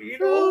mean, you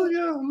know,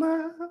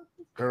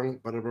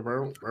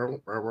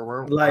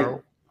 like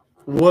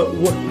what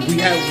we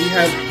have.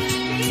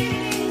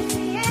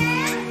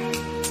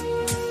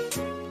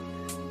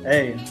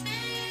 Hey,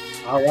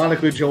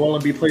 ironically, Joel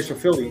Embiid plays for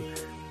Philly,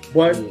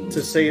 but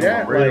to say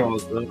that, like,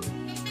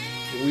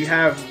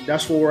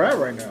 that's where we're at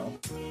right now,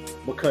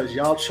 because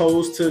y'all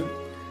chose to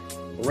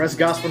rest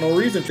guys for no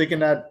reason, thinking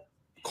that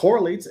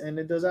correlates, and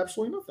it does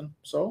absolutely nothing.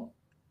 So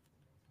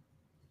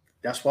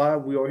that's why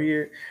we are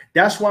here.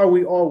 That's why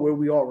we are where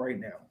we are right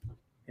now,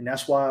 and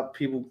that's why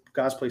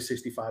guys play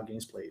 65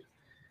 games played.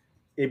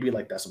 It'd be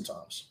like that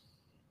sometimes.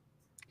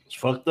 It's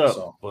fucked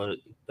up, but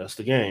that's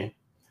the game.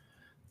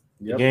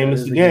 The game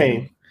is the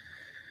game.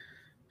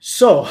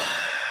 So,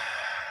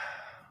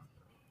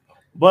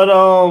 but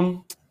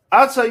I'll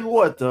tell you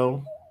what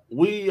though,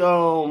 we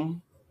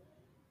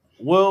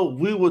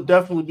would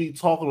definitely be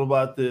talking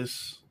about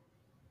this,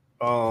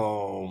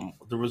 the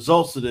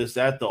results of this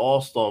at the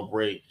All-Star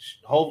break.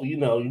 Hopefully, you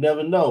know, you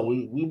never know.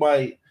 We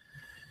might,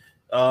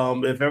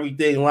 if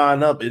everything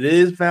line up, it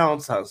is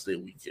Valentine's Day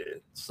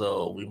weekend,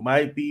 so we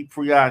might be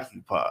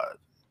preoccupied.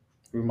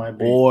 We might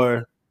be,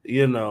 or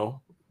you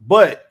know,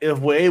 but if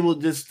we're able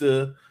just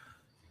to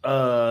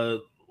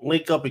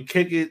link up and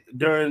kick it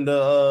during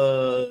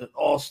the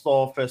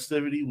All-Star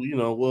festivity, you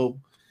know, we'll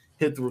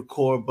hit the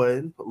record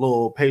button. A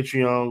little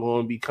Patreon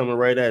going to be coming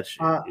right at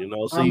you, you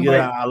know, so you get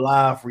a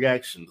live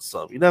reaction to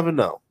something. You never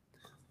know.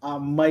 I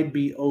might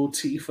be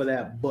OT for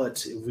that,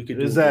 but if we could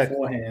do it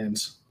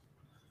beforehand,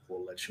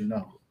 we'll let you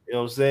know. You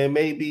know what I'm saying?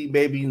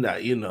 Maybe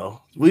not. You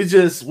know, we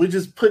just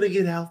putting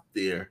it out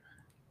there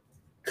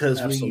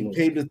because when you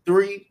pay the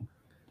 3, you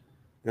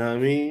know what I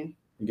mean?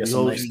 You get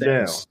some nice things.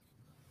 Down.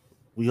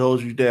 We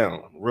hold you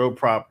down, real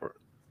proper.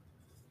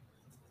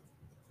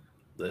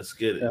 Let's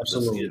get it.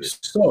 Absolutely. Let's get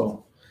it.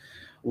 So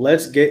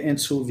let's get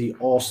into the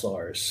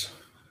All-Stars.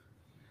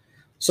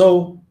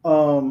 So,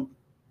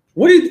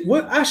 we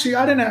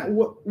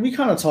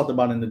kind of talked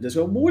about it in the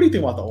Discord, but what do you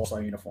think about the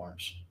All-Star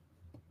uniforms?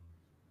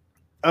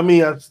 I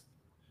mean, I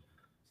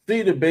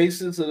see the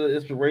basis of the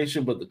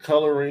inspiration, but the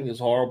coloring is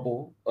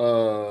horrible.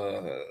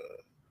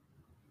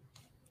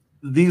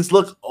 These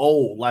look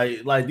old,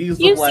 like these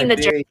look like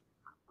they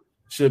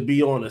should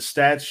be on a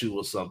statue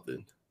or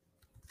something.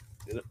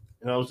 You know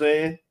what I'm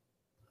saying?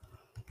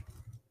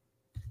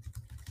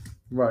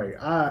 Right.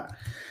 I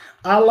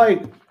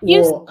like.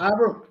 Well, I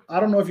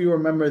don't know if you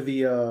remember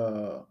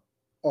the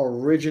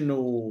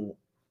original,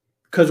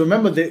 because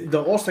remember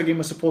the All-Star game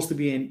was supposed to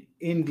be in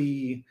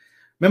Indy.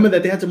 Remember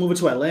that they had to move it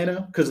to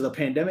Atlanta because of the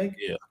pandemic.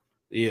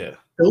 Yeah.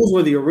 those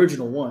were the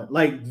original one.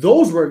 Like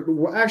those were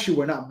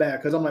not bad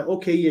because I'm like,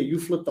 okay, yeah, you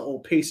flipped the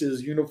old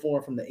Pacers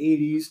uniform from the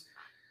 80s.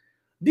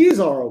 These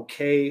are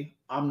okay.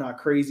 I'm not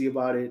crazy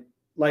about it.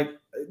 Like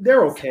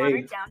they're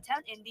okay.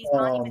 Downtown Indy's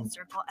Monument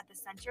Circle at the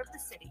center of the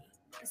city.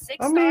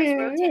 I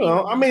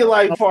mean,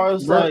 like far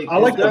as like I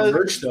like the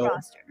merch though.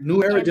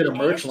 New Era did a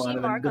merch line,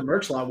 and the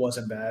merch line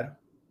wasn't bad.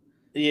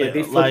 Yeah, like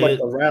they flipped like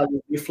the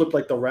rally. They flipped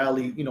like the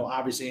rally. You know,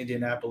 obviously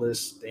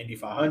Indianapolis, the Indy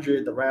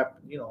 500, the rap.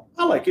 You know,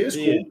 I like it. It's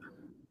cool.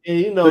 And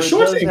you know, the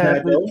shorts ain't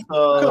bad though.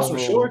 I got some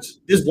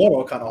shorts. This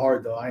one kind of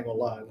hard though. I ain't gonna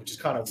lie, which is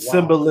kind of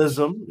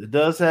symbolism. It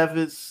does have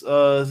its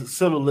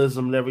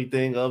symbolism and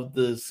everything of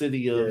the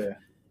city of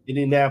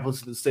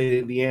Indianapolis and the state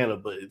of Indiana.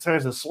 But in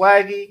terms of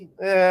swaggy,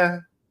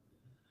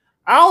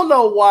 I don't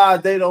know why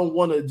they don't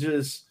want to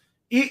just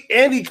eat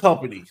any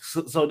company.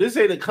 So this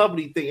ain't a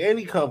company thing.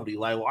 Any company,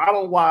 like I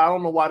don't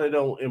know why they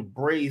don't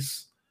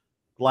embrace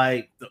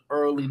like the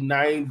early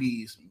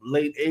 90s,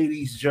 late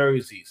 80s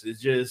jerseys. It's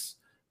just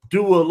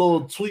do a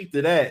little tweak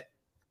to that.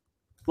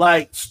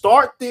 Like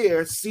start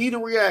there, see the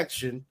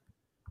reaction,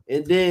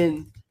 and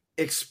then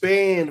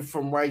expand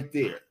from right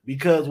there.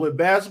 Because with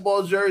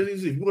basketball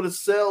jerseys, if you want to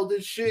sell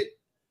this shit,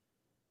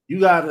 you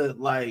gotta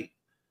like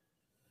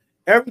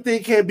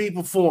everything can't be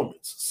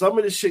performance. Some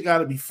of this shit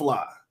gotta be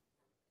fly.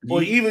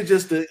 Or even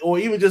just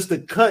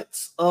the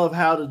cuts of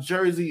how the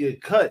jersey is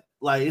cut.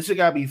 Like it should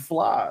gotta be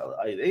fly.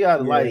 Like they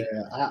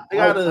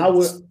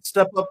gotta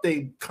step up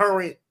their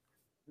current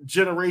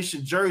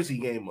generation jersey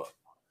game up.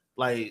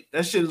 Like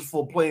that shit is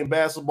for playing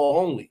basketball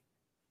only.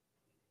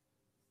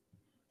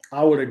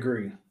 I would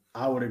agree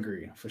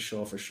for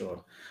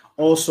sure.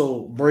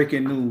 Also,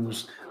 breaking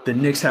news: the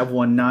Knicks have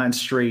won 9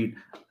 straight,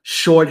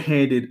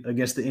 shorthanded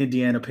against the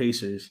Indiana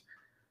Pacers.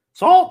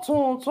 Talk to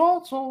him.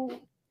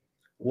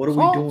 What are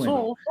we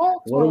doing?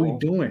 What are we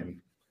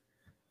doing?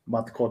 I'm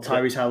about to call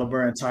Tyrese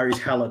Halliburton Tyrese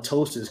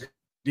Halitosis.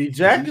 The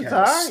jacket's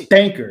alright.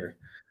 Stanker.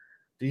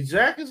 The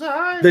jacket's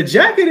alright. The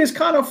jacket is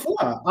kind of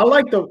fly. I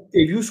like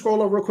if you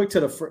scroll up real quick to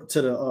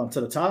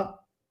the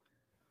top.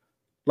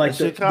 Like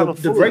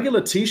the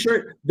regular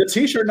t-shirt, the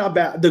t-shirt not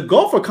bad. The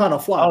golfer kind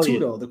of fly too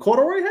though. The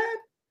corduroy hat,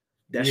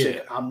 that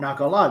shit. I'm not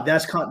gonna lie.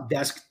 That's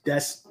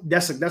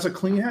a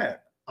clean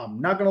hat. I'm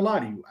not gonna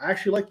lie to you. I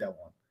actually like that one.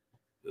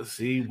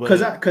 See,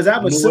 because I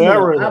have a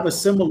similar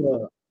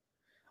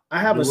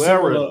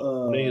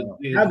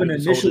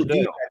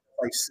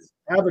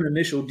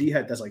initial D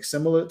hat that's like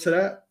similar to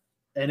that,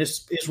 and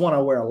it's one I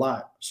wear a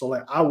lot. So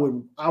like I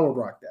would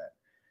rock that.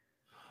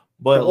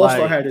 But the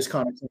All-Star hat is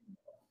kind of clean.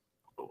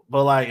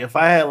 But like if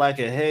I had like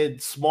a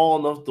head small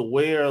enough to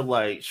wear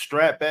like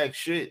strap back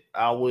shit,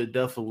 I would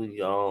definitely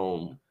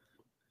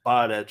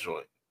buy that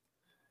joint.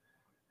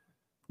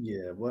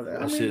 Yeah, but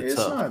I mean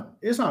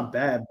it's not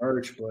bad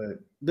merch, but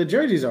the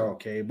jerseys are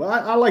okay.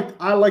 But I like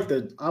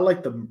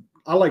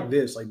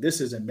this. Like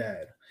this isn't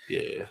bad.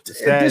 Yeah.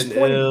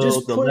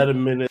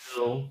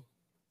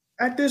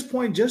 At this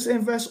point, just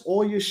invest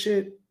all your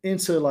shit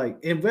into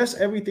invest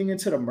everything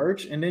into the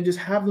merch and then just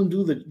have them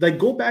do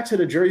go back to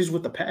the jerseys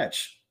with the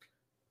patch.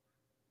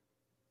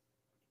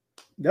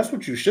 That's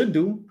what you should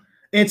do.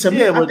 And to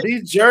me, but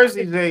these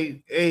jerseys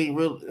ain't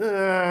real.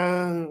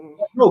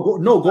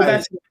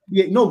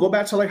 Go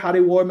back to like how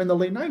they wore them in the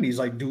late 90s.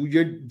 Like do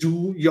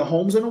your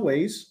homes and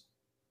aways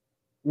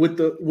with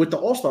the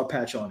All-Star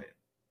patch on it.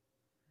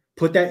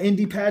 Put that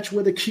Indy patch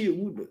with the Kia.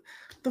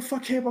 The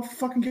fuck care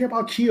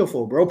about Kia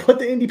for, bro? Put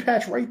the Indy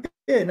patch right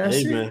there. And that's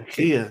it. Man,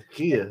 Kia.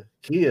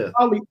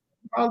 Probably.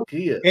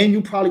 Kia. And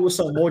you probably with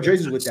some more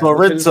jerseys with that.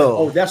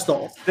 Sorrento. That's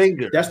the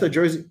finger. That's the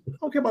jersey. I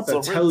don't care about the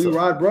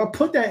Telluride, bro.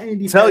 Put that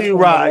Indy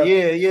Telluride.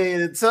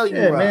 Yeah. Telluride.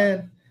 Yeah,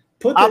 man.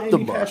 Put the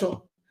Indy patch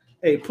on.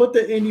 Hey, put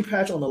the Indy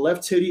patch on the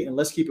left titty and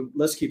let's keep it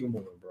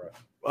moving, bro.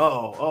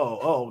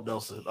 Oh,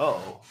 Nelson.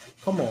 Oh.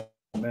 Come on,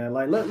 man.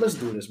 Like let's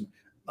do this.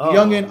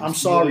 Youngin, I'm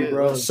sorry,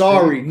 bro.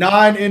 Sorry.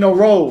 9 in a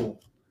row.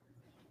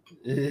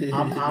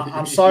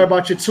 I'm sorry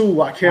about you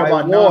too. I care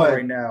about 9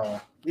 right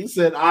now. He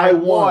said I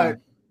won.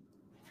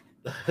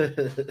 9.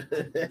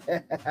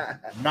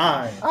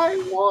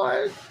 I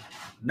won.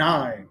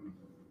 9.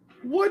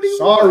 What do you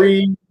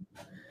Sorry. Want?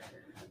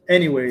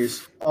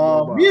 Anyways,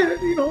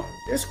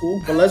 it's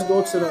cool. But let's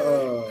go to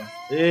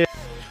the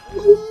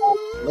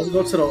let's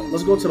go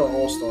to the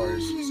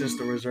All-Stars since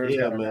the reserves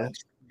got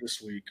announced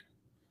this week.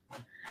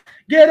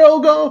 Ghetto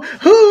go.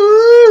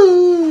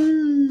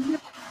 Ooh.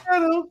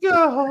 Ghetto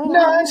go.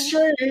 9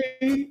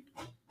 straight.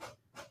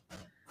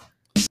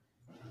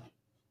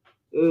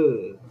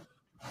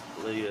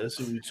 Yeah, that's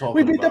what we're talking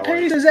we beat about, the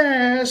Pacers'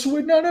 ass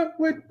with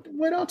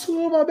our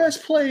 2 of our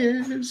best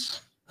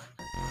players.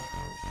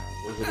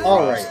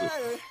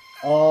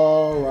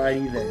 All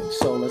righty then.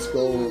 So let's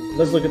go.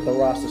 Let's look at the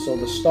roster. So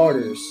the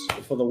starters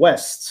for the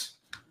West,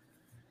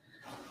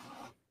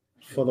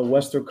 for the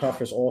Western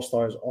Conference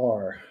All-Stars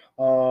are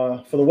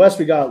for the West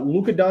we got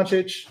Luka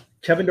Doncic,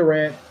 Kevin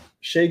Durant,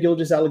 Shai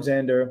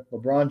Gilgeous-Alexander,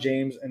 LeBron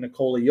James, and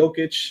Nikola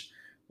Jokic.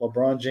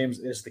 LeBron James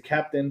is the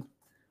captain.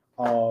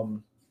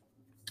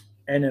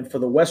 And then for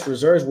the West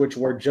reserves, which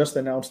were just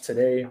announced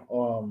today,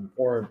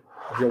 or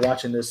if you're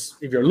watching this,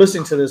 if you're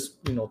listening to this,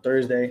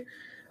 Thursday,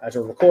 as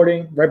we're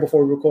recording, right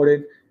before we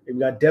recorded, we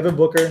got Devin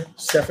Booker,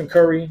 Stephen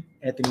Curry,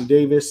 Anthony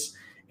Davis,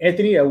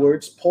 Anthony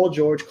Edwards, Paul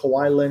George,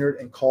 Kawhi Leonard,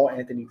 and Karl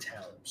Anthony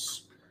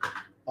Towns.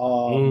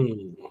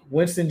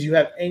 Winston, do you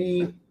have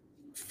any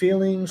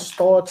feelings,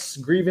 thoughts,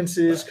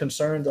 grievances,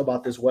 concerns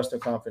about this Western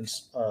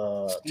Conference?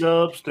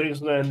 Snubs,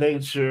 things of that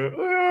nature.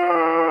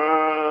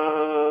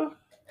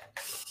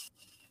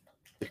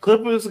 The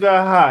Clippers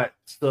got hot,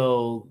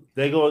 so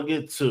they're gonna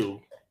get 2.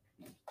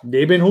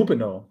 They've been hooping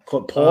though.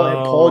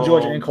 Paul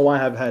George and Kawhi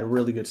have had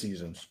really good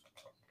seasons.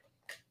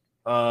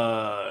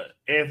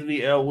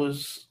 Anthony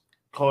Edwards,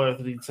 Karl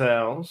Anthony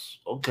Towns,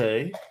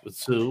 okay, with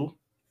 2.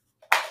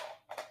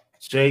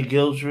 Shai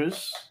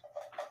Gilgeous,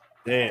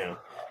 damn.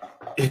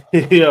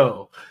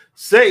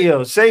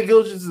 Shai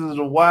Gilgeous is in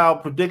a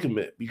wild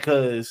predicament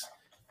because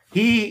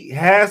he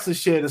has to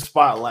share the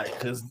spotlight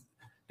because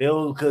they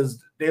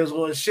was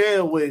going to share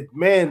it with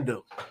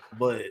Mandem,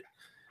 but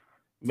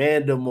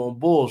Mandem on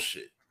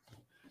bullshit.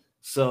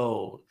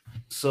 So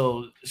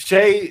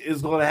Shai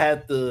is going to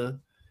have to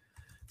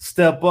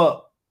step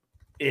up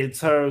in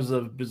terms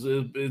of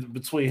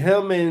between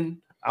him and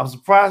I'm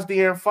surprised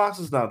De'Aaron Fox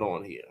is not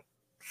on here.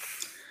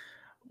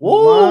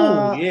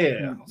 Whoa,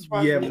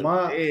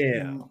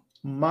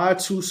 my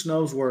 2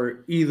 snubs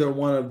were either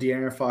one of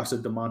De'Aaron Fox or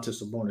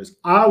Domantas Sabonis.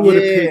 I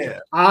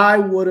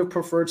would have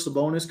preferred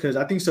Sabonis because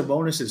I think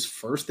Sabonis is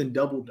first in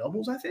double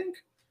doubles. I think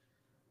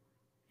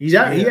his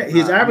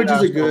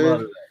averages are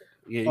good.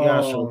 Yeah, you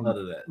gotta show none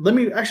of that. Let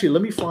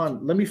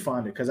me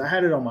find it because I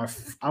had it on my.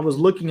 I was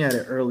looking at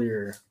it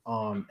earlier,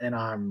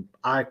 and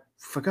I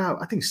forgot.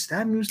 I think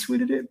StatMuse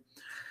tweeted it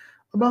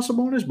about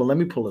Sabonis, but let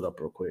me pull it up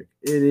real quick.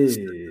 It is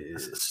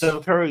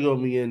Steph Curry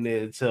gonna be in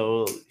there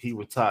until he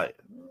retired.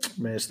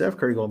 Man, Steph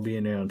Curry gonna be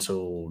in there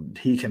until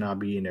he cannot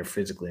be in there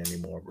physically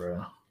anymore,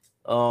 bro.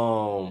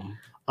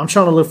 I'm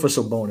trying to look for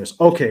Sabonis.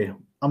 Okay,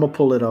 I'm gonna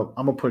pull it up.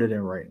 I'm gonna put it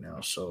in right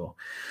now. So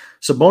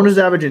Sabonis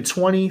averaging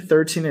 20,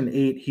 13, and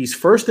 8. He's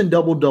first in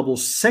double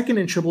doubles, second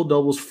in triple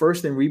doubles,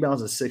 first in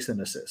rebounds, and sixth in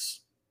assists.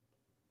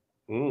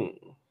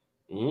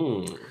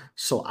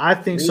 So I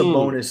think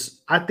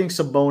Sabonis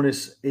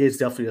is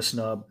definitely a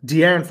snub.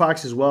 De'Aaron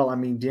Fox as well. I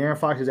mean, De'Aaron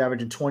Fox is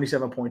averaging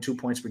 27.2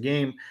 points per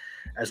game,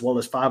 as well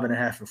as 5.5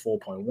 and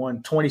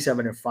 4.1.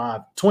 27 and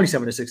 5,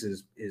 27 and 6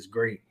 is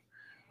great.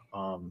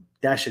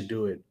 That should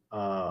do it.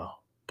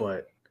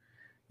 But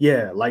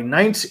yeah, like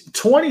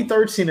 20,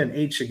 13, and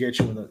 8 should get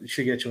you in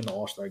the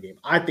All-Star game.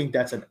 I think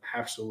that's an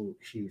absolute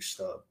huge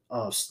snub.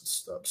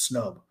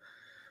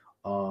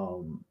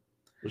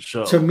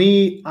 Sure. To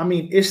me, I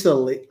mean, it's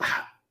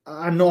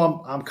I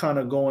know I'm kind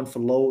of going for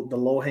the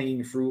low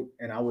hanging fruit,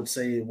 and I would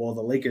say, well,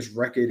 the Lakers'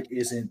 record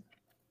isn't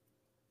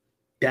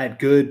that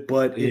good,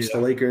 but it's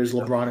the Lakers.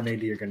 LeBron and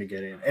AD are going to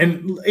get in,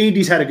 and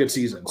AD's had a good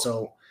season,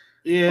 so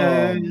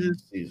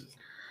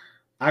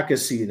I could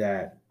see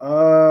that.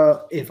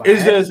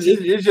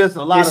 It's just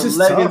a lot of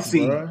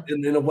legacy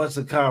in the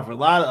Western Conference.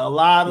 A lot of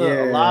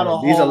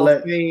Hall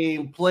of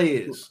Fame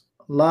players.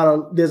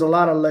 There's a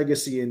lot of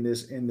legacy in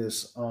this.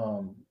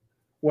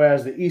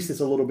 Whereas the East is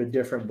a little bit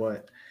different,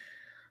 but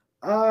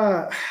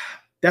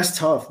that's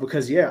tough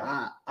because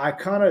I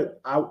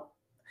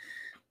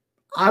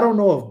don't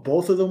know if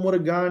both of them would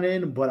have gone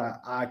in,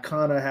 but I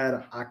kind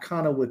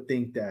of would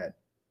think that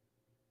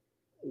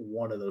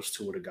one of those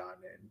two would have gone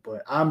in.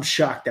 But I'm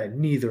shocked that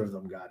neither of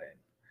them got in.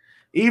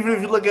 Even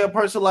if you look at a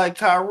person like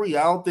Kyrie,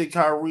 I don't think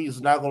Kyrie is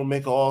not going to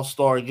make an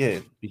All-Star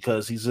again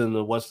because he's in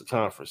the Western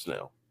Conference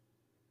now.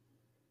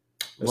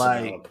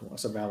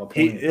 That's a valid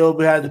point. He'll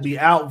have to be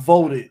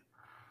outvoted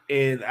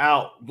and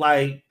out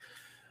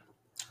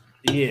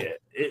it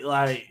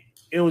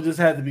would just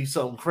have to be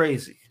something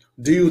crazy.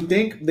 Do you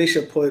think they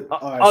should put?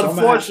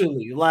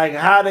 Unfortunately,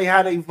 how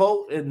they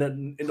vote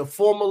in the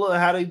formula,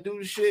 how they do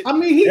the shit. I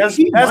mean, that's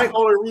the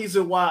only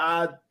reason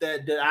why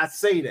I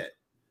say that.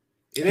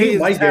 He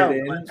might get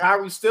in.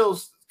 Kyrie's still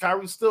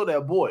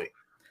that boy.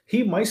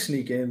 He might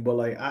sneak in,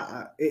 but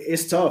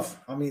it's tough.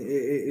 I mean,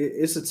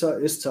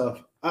 it's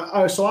tough.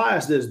 All right, so I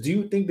ask this: do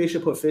you think they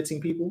should put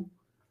 15 people,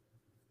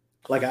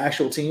 like an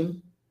actual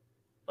team?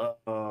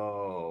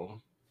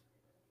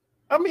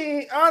 I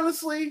mean,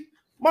 honestly,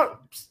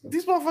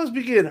 these motherfuckers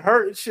be getting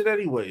hurt and shit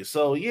anyway.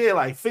 So yeah,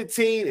 like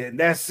 15, and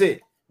that's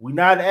it. We're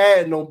not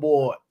adding no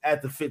more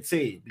at the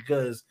 15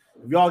 because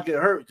if y'all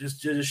get hurt,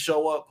 just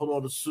show up, put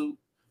on the suit,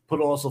 put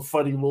on some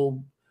funny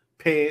little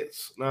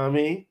pants. You know what I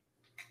mean?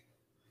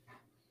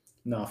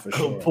 No, for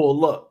sure.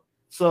 Pull up.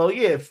 So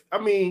yeah, if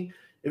you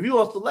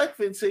want to select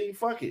 15,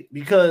 fuck it.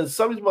 Because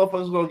some of these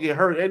motherfuckers are gonna get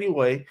hurt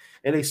anyway,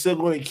 and they still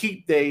gonna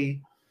keep their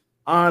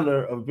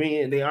honor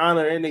and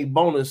their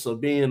bonus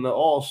of being the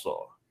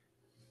All-Star.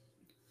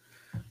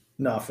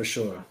 No, for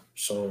sure.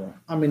 So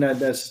I mean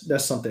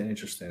that's something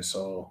interesting.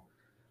 So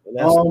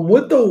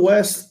with the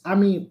West, I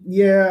mean,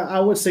 yeah, I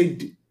would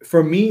say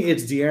for me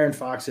it's De'Aaron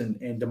Fox and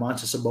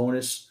Domantas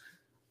Sabonis.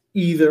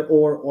 Either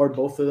or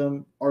both of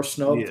them are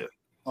snubbed. Yeah.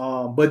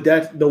 But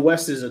the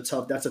West is a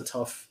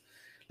tough.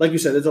 like you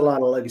said, there's a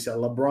lot of legacy.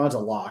 LeBron's a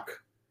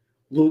lock.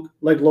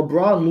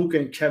 LeBron, Luke,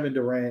 and Kevin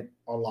Durant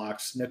are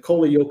locks.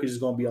 Nikola Jokic is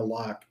going to be a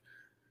lock.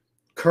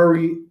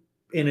 Curry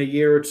in a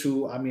year or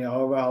two, I mean,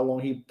 however how long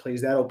he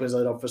plays, that opens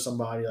it up for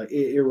somebody. Like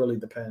it really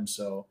depends.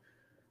 So,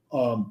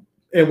 and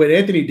with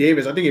Anthony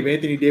Davis, I think if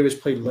Anthony Davis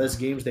played less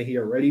games than he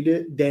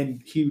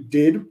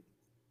did,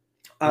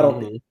 I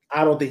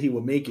don't think he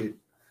would make it.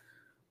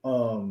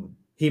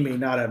 He may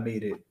not have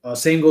made it.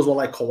 Same goes with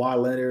like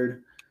Kawhi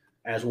Leonard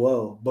as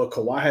well. But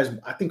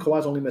I think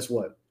Kawhi's only missed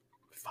what,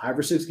 5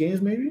 or 6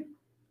 games maybe?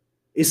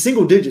 It's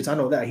single digits. I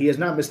know that. He has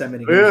not missed that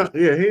many games.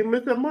 Yeah, he ain't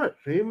missed that much.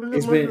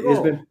 It's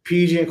been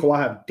PG and Kawhi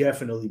have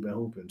definitely been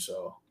hooping.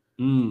 So,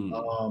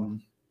 all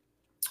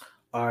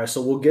right.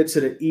 So we'll get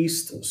to the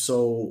East.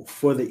 So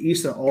for the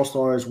Eastern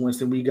All-Stars,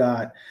 Winston, we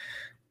got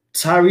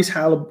Tyrese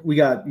Halliburton. We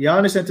got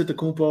Giannis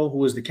Antetokounmpo,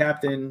 who is the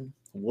captain.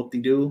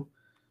 Whoop-de-doo.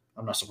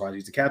 I'm not surprised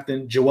he's the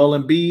captain. Joel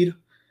Embiid,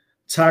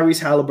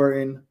 Tyrese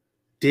Halliburton,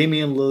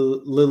 Damian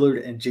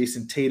Lillard, and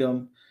Jason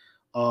Tatum.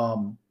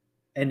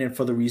 And then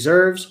for the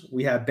reserves,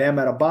 we have Bam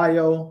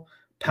Adebayo,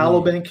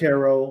 Paolo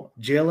Banchero,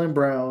 Jaylen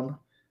Brown,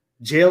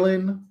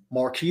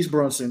 Marquise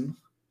Brunson,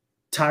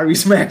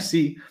 Tyrese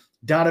Maxey,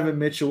 Donovan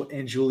Mitchell,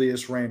 and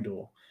Julius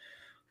Randle.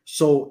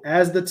 So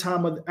at the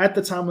time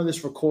of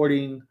this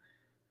recording,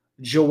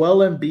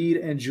 Joel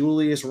Embiid and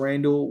Julius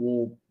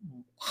Randle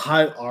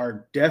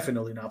are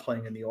definitely not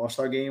playing in the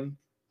All-Star game.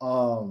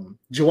 Joel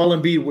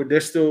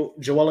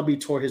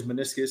Embiid tore his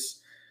meniscus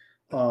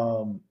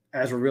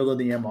as revealed in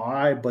the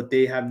MRI, but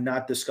they have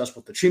not discussed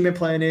what the treatment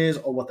plan is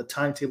or what the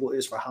timetable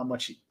is for how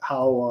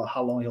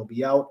long he'll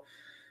be out.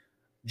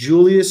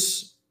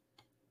 Julius,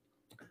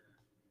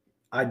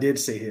 I did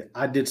say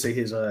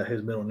his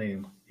middle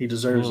name. He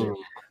deserves it.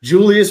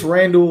 Julius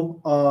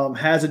Randle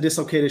has a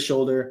dislocated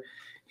shoulder.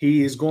 The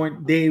Knicks are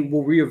going to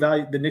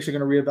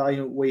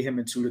reevaluate him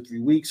in 2 to 3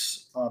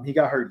 weeks. He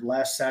got hurt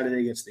last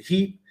Saturday against the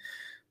Heat.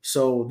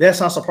 So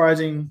that's not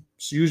surprising.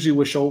 So usually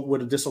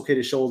with a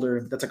dislocated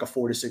shoulder, that's like a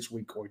 4 to 6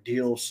 week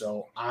ordeal.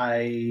 So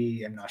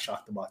I am not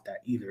shocked about that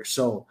either.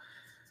 So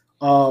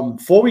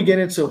before we get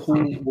into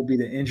who will be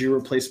the injury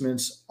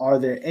replacements,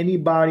 is there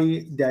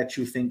anybody that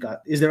you think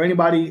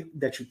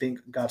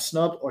got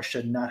snubbed or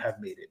should not have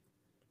made it?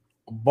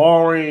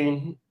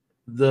 Barring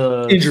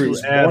the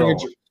injuries.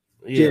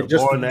 Yeah,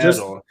 just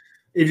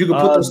if you could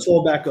put those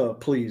 12 back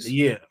up, please.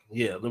 Yeah.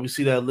 Let me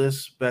see that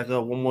list back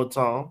up one more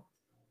time.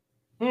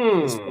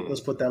 Let's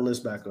put that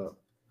list back up.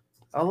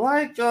 I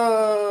like.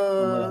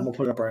 I'm gonna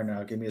put it up right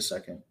now. Give me a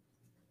second.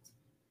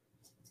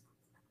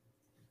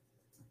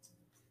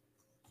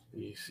 Let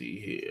me see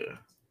here.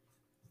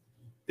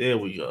 There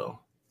we go.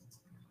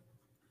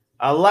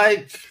 I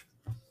like.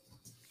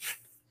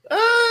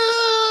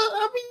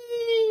 I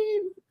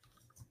mean,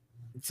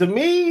 to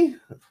me,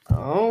 I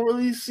don't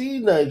really see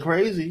nothing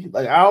crazy.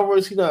 Like I don't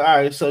really see nothing. All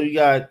right, so you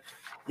got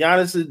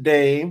Giannis and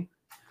Dame.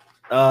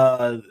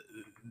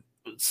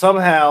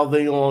 Somehow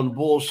they on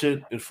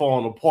bullshit and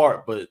falling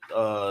apart, but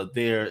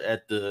they're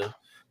at the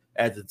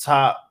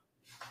top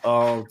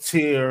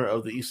tier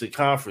of the Eastern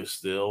Conference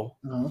still.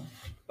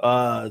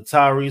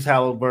 Tyrese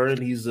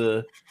Halliburton, he's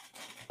a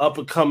up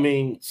and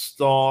coming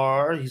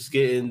star. He's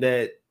getting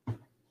that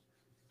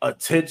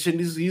attention.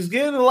 He's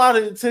getting a lot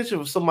of attention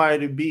for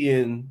somebody to be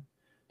in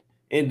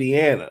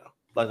Indiana.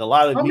 Like a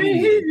lot of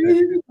media.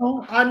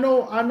 I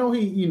know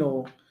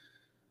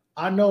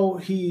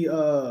he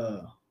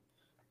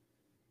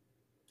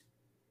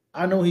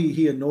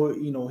annoy,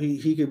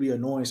 he could be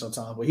annoying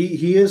sometimes, but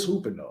he is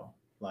hooping though.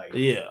 Like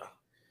yeah,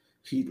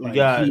 he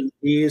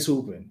is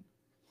hooping.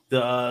 The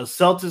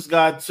Celtics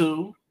got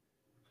 2.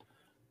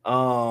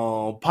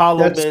 Paolo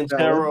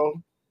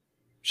Banchero.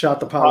 Shout out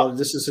to Paolo.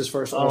 This is his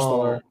first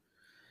All-Star.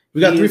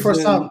 We got 3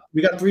 first time.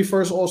 We got 3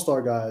 first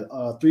All-Star guys.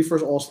 3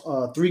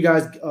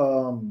 guys.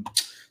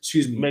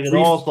 Excuse me. Making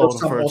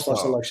All-Star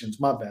selections.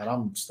 My bad.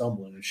 I'm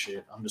stumbling and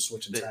shit. I'm just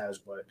switching tabs,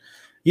 but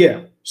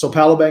yeah. So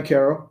Paolo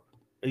Banchero.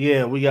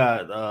 Yeah, we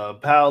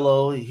got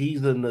Paolo.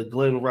 He's in the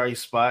Glen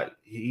Rice spot.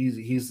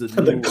 He's the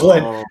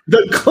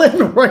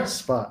Glen Rice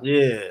spot.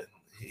 Yeah,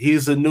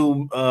 he's the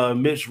new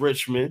Mitch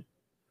Richmond.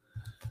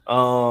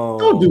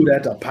 Don't do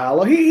that to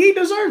Paolo. He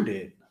deserved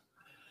it.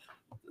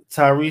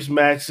 Tyrese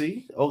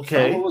Maxey.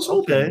 Okay.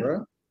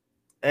 Bro.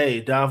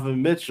 Hey,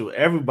 Donovan Mitchell.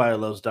 Everybody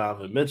loves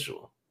Donovan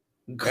Mitchell.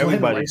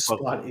 Everybody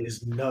spot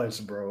is nuts,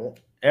 bro.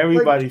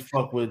 Everybody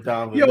fuck with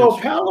Donovan Mitchell.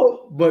 Mitchell.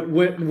 Paolo, but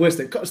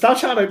Winston, stop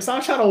trying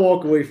to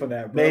walk away from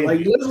that, bro.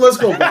 Like let's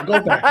go back.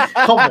 Go back.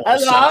 Come on,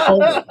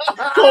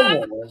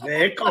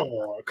 man. Come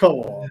on,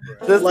 bro.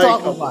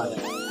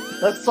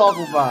 Let's talk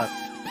about it.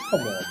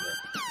 Come on, man.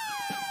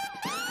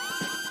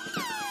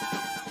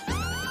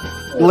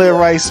 Glen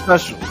Rice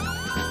special.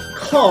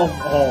 Come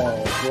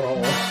on, bro.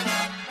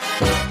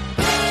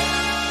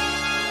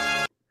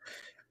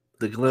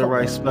 The Glen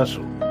Rice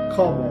special.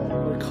 Come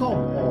on,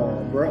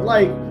 bro.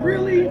 Like,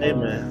 really? Hey,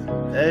 man.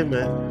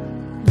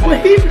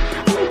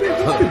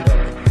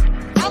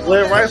 But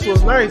Glen Rice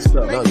was nice,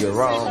 though. No, you're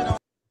wrong.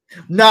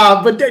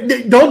 Nah, but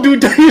don't do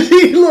that.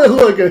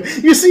 Look.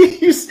 You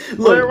see,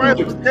 Glen Rice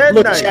was dead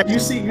nice. Chad, you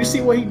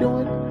see what he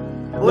doing?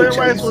 Glen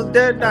Rice was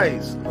dead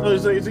nice.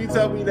 So you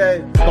tell me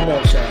that? Come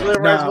on, Chad.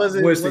 Glen Rice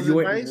wasn't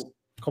Winston, nice.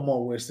 Come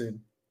on,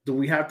 Winston. Do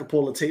we have to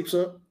pull the tapes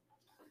up?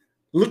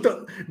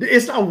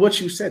 It's not what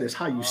you said; it's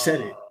how you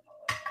said it.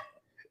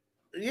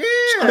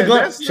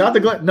 Yeah, shout out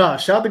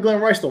to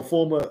Glen Rice though,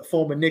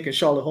 former Nick and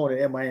Charlotte Hornet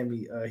at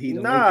Miami Heat.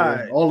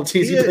 All the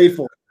teams he played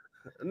for.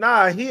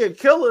 Nah, he a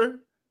killer,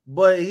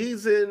 but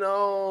he's in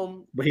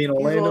But he in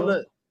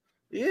Orlando.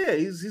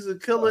 He's a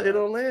killer in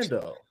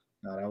Orlando.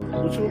 Nah, that was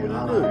what you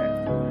want me to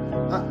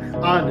do?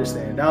 I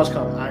understand. That was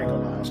kind of. I ain't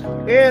gonna lie. That was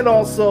kind of. And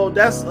also,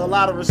 that's a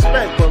lot of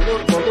respect. But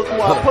look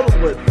who I put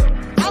him with.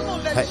 I'm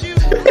gonna let you.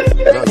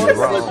 No, you're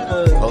wrong.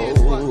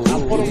 I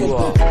put him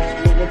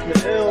with the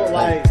ill.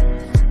 Like,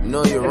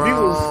 no, you're wrong.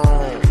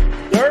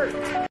 If he was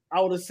dirt,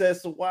 I would have said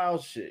some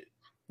wild shit.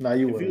 Nah,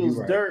 you would. If he was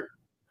dirt,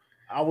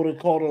 I would have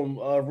called him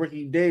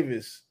Ricky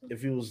Davis.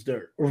 If he was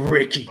dirt,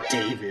 Ricky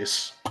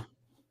Davis.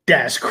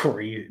 That's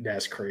crazy.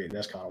 That's kind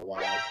of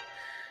wild.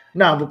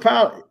 Nah, but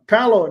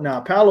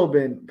Paolo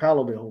been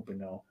hooping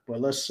though.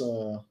 But let's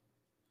Glen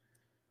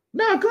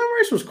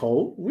Rice was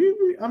cold. We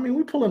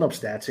pulling up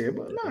stats here,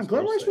 but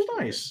Glen Rice was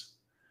nice.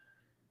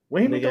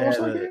 When he made the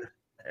All-Star game,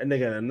 and they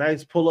got a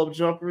nice pull-up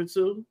jumper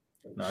too.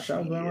 Nah,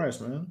 shout out Glen Rice,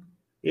 man.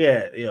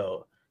 Yeah,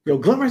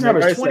 Glen Rice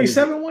averaged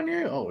 27 1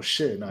 year. Oh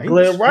shit,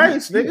 Glen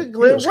Rice.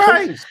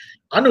 Rice.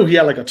 I knew he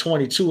had like a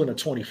 22 and a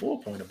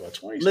 24 pointer, but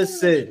 20.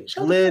 Listen,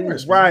 Glen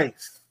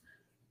Rice.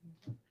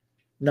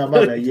 No,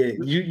 my bad. Yeah,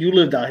 you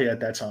lived out here at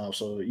that time,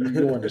 so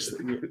you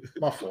understand.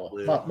 My fault.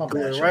 My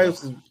bad.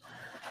 Rice was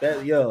that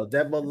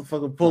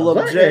motherfucker pull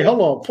up. Hey,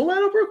 hold on, pull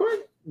that up real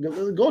quick.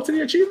 Go to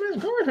the achievements.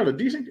 Glen Rice had a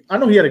decent. I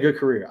know he had a good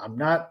career. I'm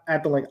not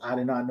acting like I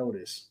did not know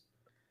this.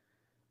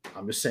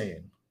 I'm just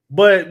saying.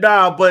 But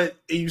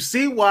you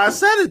see why I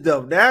said it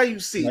though. Now you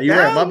see. No, you're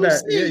right. My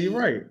bad. Yeah, you're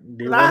right.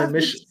 They won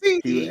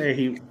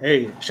in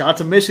Hey, shout out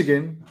to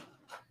Michigan.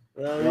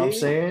 You know what I'm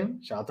saying?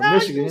 Shout out to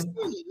Michigan.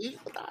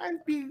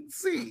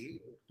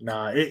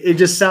 Nah, it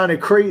just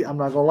sounded crazy. I'm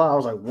not gonna lie. I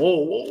was like,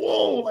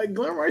 whoa. Like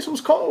Glen Rice was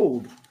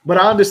cold. But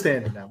I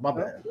understand it now. My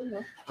bad.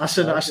 I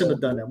shouldn't have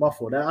done that. My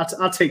fault.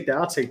 I'll take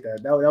that.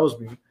 That was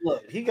me.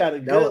 Look, he got a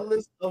good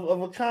list of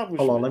accomplishments.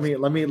 Hold on, let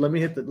me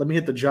hit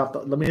the drop.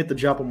 Let me hit the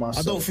drop on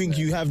myself. I don't think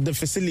you have the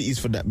facilities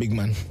for that, big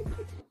man.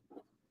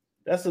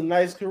 That's a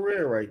nice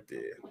career right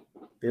there.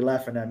 They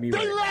laughing at me.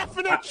 They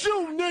laughing at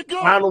you,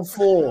 nigga. Final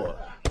Four,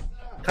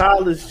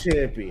 college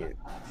champion,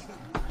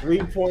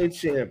 3-point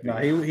champion. Nah,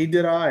 he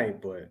did all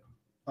right, but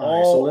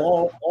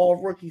all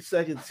rookie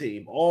second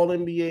team, all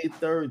NBA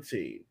third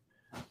team,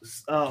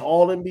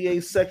 all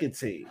NBA second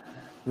team,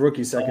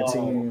 rookie second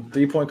team,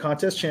 3-point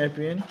contest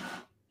champion.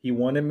 He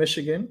won in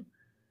Michigan.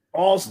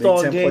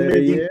 All-Star game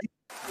MVP.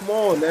 Come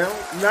on now,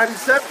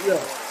 97,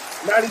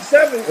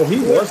 97. Oh, he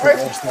was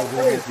the All-Star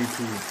game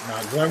MVP.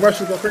 Nah, Glen Rice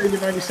was going crazy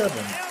in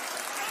 97.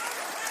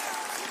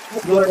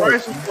 Glen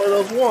Rice was one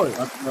of those ones.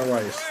 That's Glen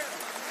Rice.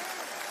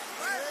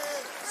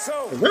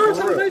 So, Glen Rice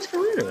had a nice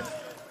career.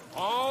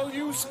 All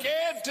you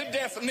scared to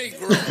death,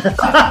 Negro.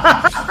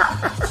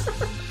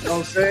 You know what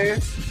I'm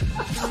saying?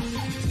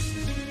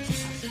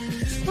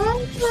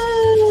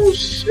 Oh,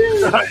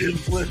 shit.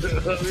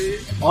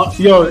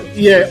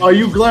 Are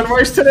you Glen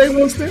Rice today,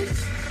 Winston?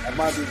 I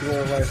might be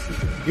Glen Rice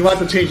today. You might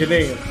have to change your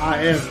name.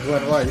 I am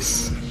Glen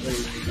Rice.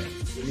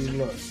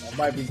 Look, I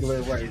might be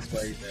Glen Rice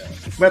right now.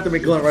 We have to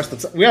make Glen Rice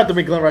we have to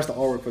make Glen Rice the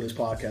artwork for this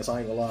podcast. I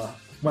ain't gonna lie.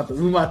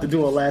 We might have to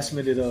do a last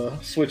minute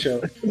switch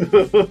up. It's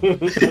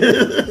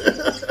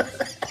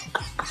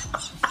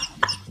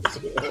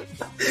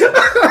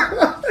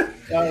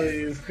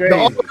crazy. The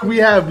artwork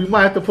we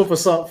might have to put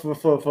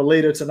for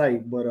later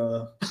tonight, but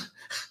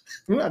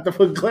we might have to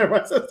put Glen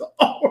Rice as the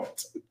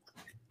artwork.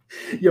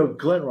 Yo,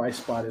 Glen Rice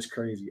spot is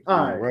crazy.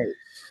 All right.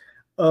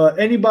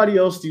 Anybody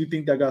else do you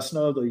think that got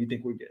snubbed, or you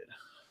think we're good?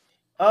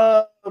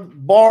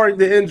 Barring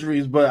the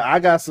injuries, but I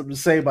got something to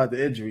say about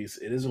the injuries.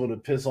 It is going to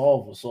piss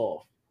all of us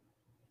off.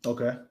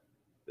 Okay.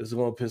 It's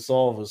going to piss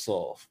all of us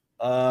off.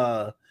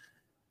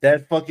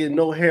 That fucking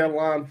no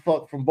hairline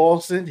fuck from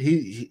Boston,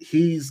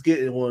 he's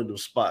getting one of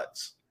those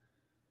spots.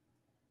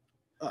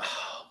 Oh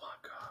my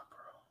god,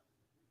 bro.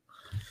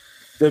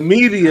 The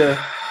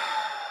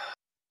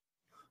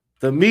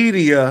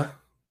media.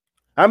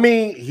 I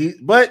mean,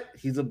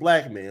 he's a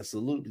black man.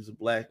 Salute, he's a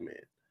black man.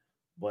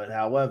 But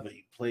however,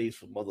 he plays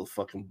for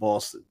motherfucking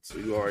Boston, so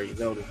you already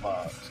know the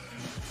vibes.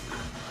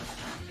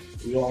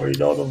 You one of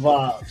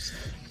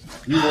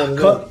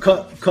them.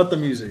 Cut the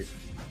music.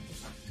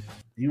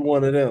 You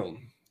one of them.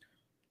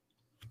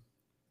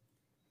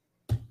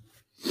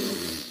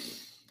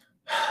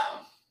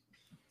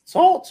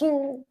 Talk to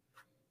him.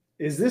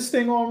 Is this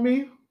thing on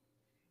me?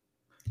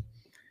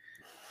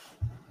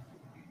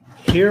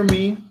 Hear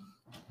me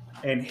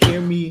and hear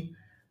me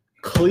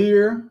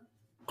clear,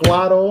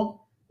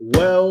 claro,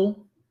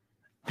 well,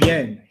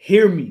 bien.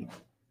 Hear me.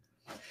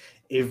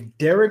 If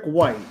Derek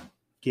White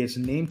gets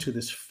named to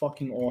this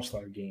fucking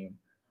All-Star game,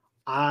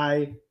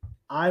 I'm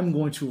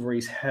going to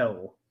raise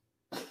hell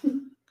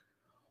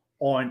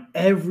I'm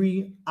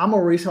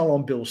gonna race hell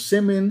on Bill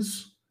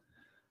Simmons,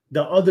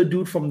 the other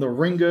dude from The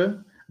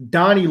Ringer,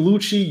 Donnie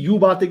Lucci. You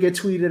about to get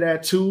tweeted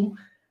at too.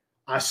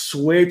 I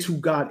swear to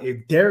God,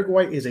 if Derek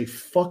White is a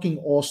fucking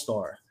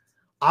all-star,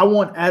 I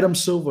want Adam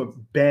Silver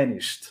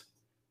banished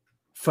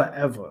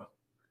forever.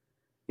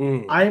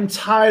 I am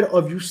tired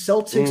of you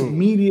Celtics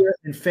media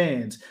and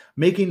fans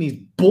making these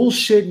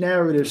bullshit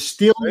narratives,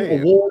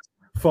 stealing awards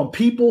from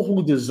people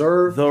who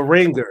deserve The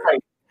Ringer.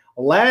 Right.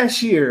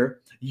 Last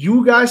year,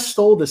 you guys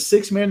stole the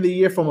Sixth Man of the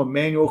Year from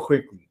Emmanuel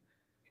Quickly.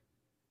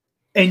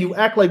 And you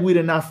act like we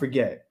did not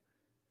forget.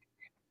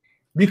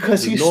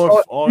 Because he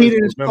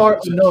didn't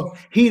start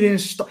enough.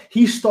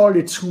 He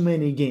started too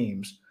many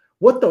games.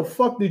 What the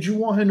fuck did you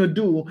want him to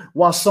do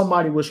while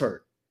somebody was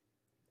hurt?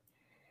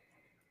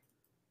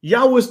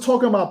 Y'all was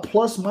talking about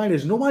plus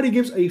minus. Nobody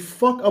gives a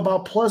fuck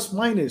about plus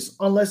minus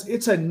unless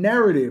it's a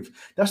narrative.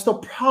 That's the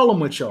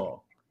problem with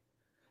y'all.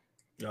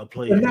 Y'all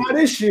play. But now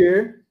this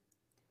year,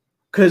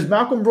 because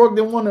Malcolm Brogdon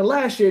didn't win it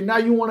last year, now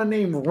you want to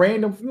name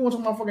random. You want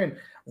to talk about fucking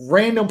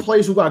random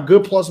players who got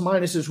good plus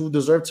minuses who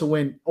deserve to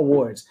win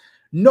awards.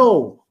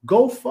 No,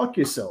 go fuck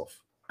yourself.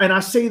 And I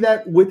say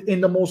that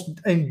in the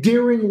most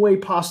endearing way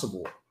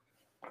possible.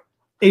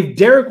 If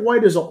Derek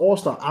White is an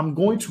all-star, I'm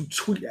going to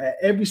tweet at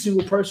every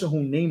single person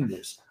who named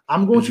this.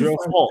 I'm going to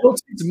find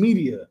Celtics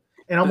media,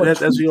 and I'm going to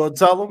that's what you're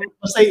tell them.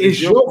 Say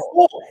it's your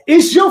fault.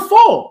 It's your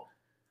fault.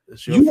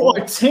 You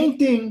are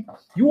tainting.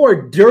 You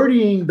are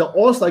dirtying the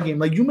All-Star game.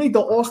 Like you made the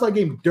All-Star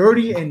game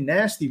dirty and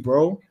nasty,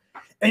 bro.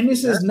 And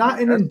this is not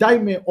an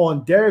indictment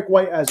on Derek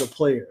White as a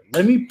player.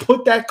 Let me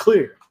put that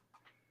clear.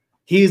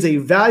 He is a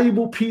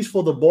valuable piece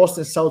for the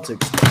Boston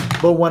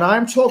Celtics. But when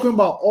I'm talking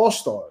about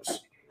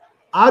All-Stars,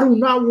 I do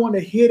not want to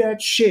hear that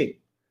shit.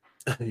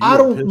 I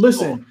don't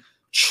listen.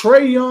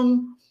 Trae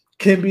Young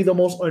can be the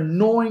most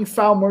annoying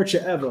foul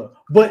merchant ever.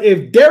 But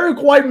if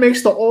Derek White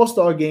makes the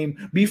All-Star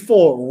game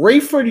before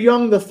Rayford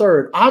Young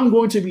III, I'm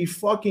going to be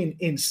fucking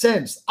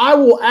incensed. I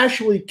will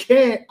actually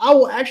cape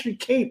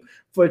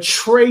for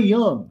Trae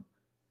Young.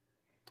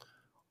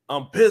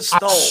 I'm pissed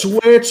off. I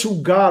swear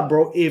to God,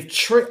 bro.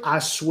 I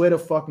swear to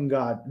fucking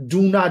God,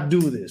 do not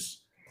do this.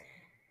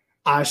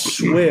 I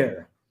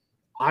swear.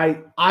 I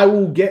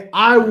will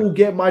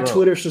get my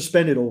Twitter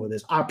suspended over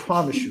this. I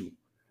promise you.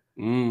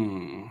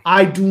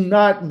 I do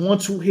not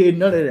want to hear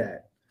none of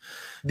that.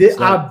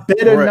 I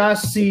better not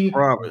see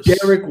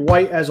Derek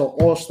White as an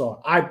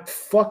all-star.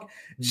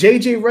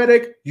 JJ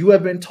Redick. You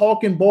have been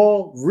talking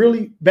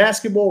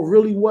basketball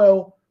really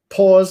well.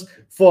 Pause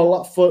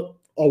for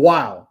a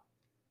while.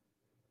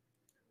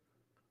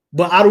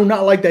 But I do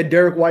not like that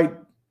Derek White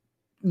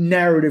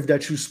narrative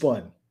that you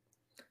spun.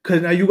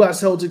 Because now you got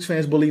Celtics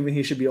fans believing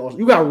he should be all.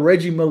 You got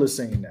Reggie Miller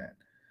saying that.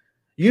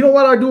 You know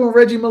what I do when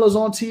Reggie Miller's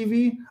on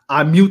TV?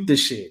 I mute the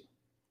shit.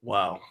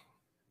 Wow.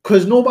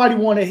 Because nobody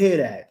want to hear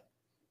that.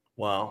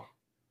 Wow.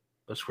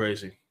 That's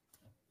crazy.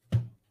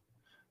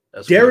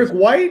 That's Derek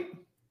crazy. White?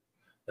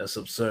 That's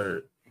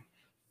absurd.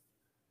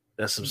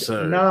 That's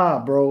absurd. Nah,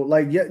 bro.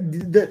 Like, yeah.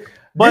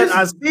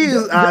 I see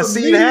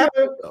that.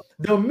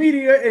 The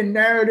media and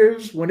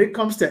narratives when it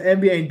comes to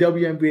NBA and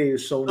WNBA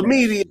is so the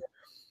media.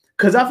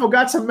 Because I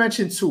forgot to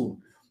mention too,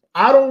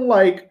 I don't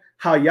like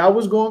how y'all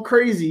was going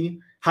crazy,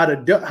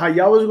 how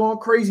y'all was going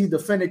crazy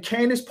defending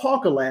Candace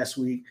Parker last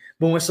week,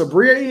 but when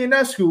Sabrina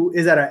Ionescu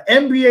is at an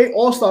NBA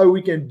All-Star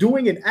Weekend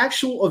doing an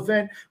actual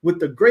event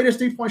with the greatest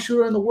three-point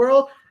shooter in the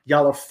world,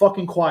 y'all are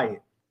fucking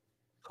quiet.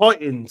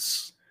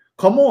 Curtains.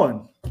 Come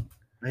on.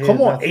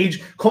 Come on,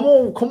 AJ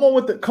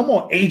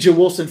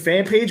Wilson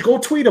fan page. Go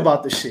tweet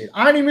about this shit.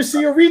 I didn't even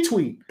see a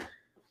retweet.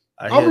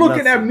 I'm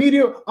looking at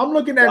media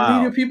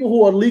people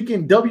who are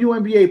leaking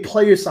WNBA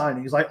player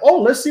signings. Like, oh,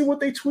 let's see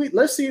what they tweet.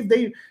 Let's see if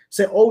they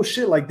say, oh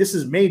shit, like this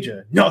is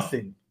major.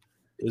 Nothing.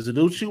 Is it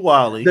Uchi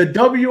Wally? The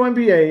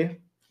WNBA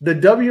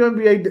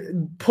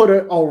put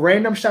a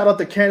random shout out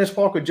to Candace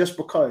Parker just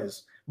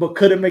because, but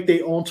couldn't make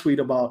their own tweet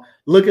about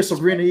look at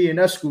Sabrina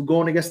Ionescu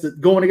going against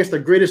the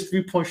greatest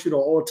 3-point shooter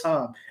of all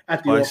time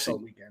at the All-Star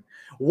Weekend.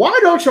 Why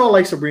don't y'all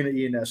like Sabrina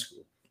Ionescu?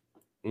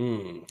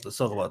 Let's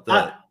talk about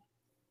that.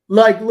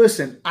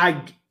 Listen,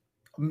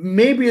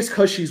 maybe it's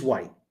because she's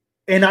white,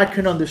 and I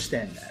can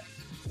understand that.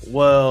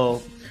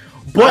 Well,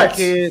 but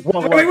wait.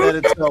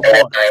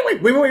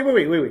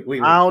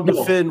 I don't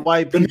defend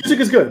white people. The music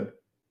is good.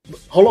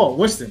 Hold on,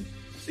 Winston.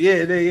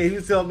 Yeah,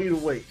 he's telling me to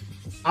wait.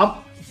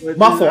 My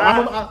fault.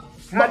 I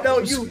know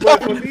you.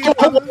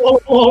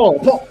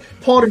 Hold on.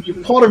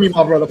 Pardon me,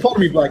 my brother. Pardon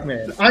me, black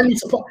man. I need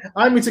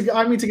to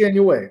get in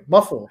your way.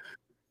 My fault,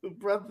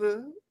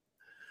 brother.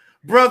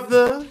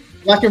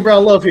 Black and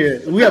brown love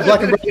here. We have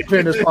black and brown here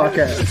in this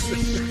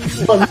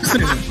podcast. But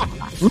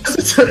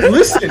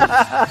listen.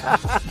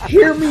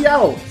 Hear me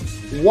out.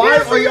 Why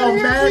are y'all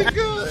mad at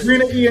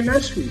Sabrina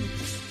Ionescu?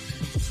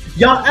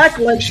 Y'all act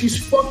like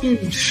she's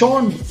fucking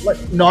Sean.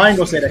 No, I ain't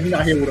gonna say that. He's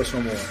not here with us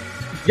no more.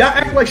 Y'all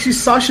act like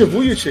she's Sasha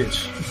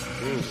Vujacic.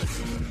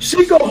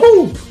 She go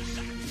hoop.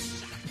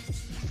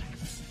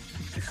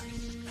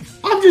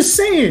 I'm just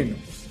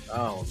saying. I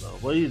don't know.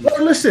 What do you But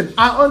listen,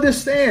 I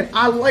understand.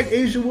 I like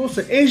Asia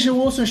Wilson. Asia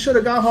Wilson should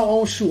have got her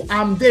own shoe.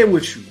 I'm there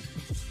with you.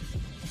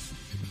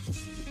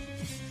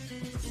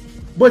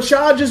 But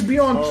y'all just be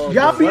on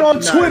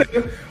on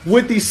Twitter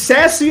with these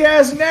sassy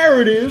ass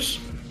narratives,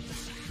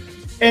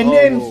 and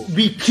then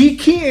be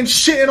kiki and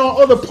shitting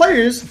on other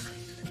players,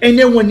 and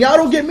then when y'all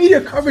don't get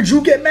media coverage, you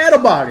get mad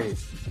about it.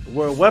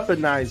 We're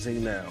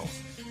weaponizing now.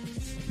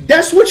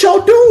 That's what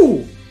y'all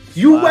do.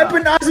 You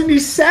weaponizing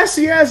these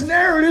sassy ass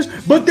narratives,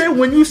 but then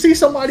when you see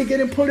somebody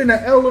getting put in an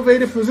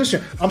elevated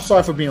position, I'm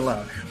sorry for being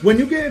loud. When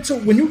you get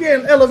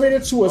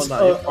elevated to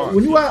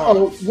when you are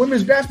a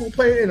women's basketball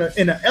player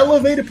in an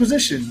elevated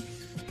position,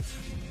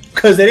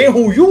 because it ain't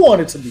who you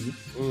want it to be,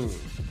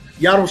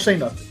 y'all don't say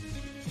nothing.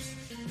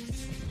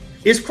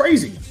 It's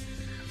crazy.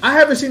 I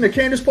haven't seen the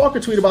Candace Parker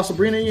tweet about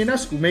Sabrina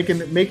Ionescu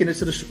making it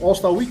to the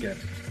All-Star weekend.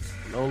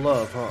 No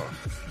love, huh?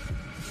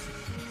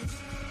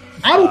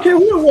 I don't care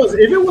who it was.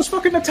 If it was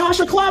fucking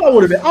Natasha Cloud, I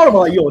would have been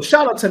like, yo,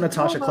 shout out to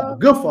Natasha Cloud.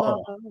 Good for her.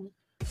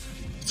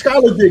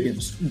 Skylar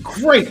Diggins,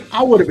 great.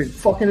 I would have been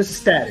fucking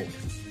ecstatic.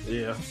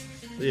 Yeah.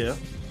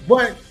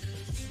 But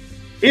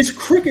it's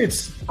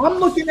crickets. I'm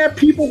looking at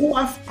people who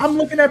are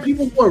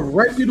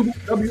reputable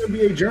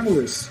WNBA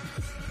journalists.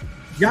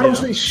 Y'all don't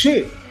say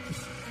shit.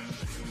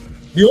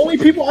 The only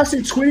people I see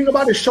tweeting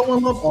about it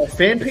showing love are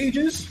fan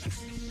pages,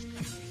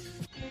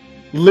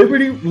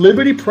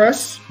 Liberty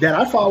Press that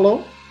I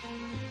follow,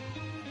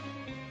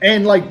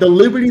 and like the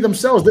Liberty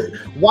themselves.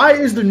 Why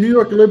is the New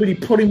York Liberty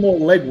putting more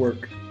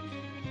legwork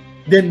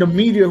than the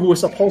media who is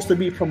supposed to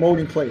be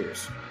promoting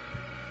players?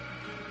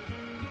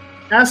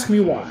 Ask me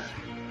why.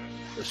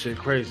 That shit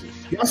crazy.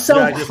 Y'all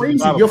sound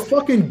crazy. You're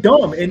fucking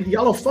dumb, and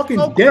y'all are fucking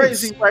dense.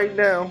 Crazy right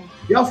now.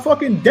 Y'all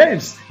fucking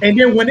dense. And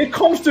then when it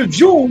comes to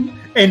June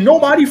and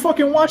nobody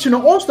fucking watching the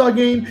All-Star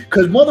game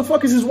because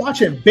motherfuckers is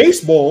watching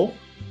baseball,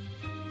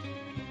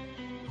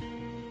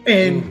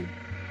 and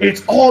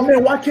it's, oh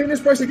man, why can't this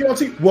person get on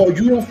TV? Well,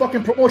 you don't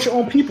fucking promote your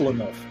own people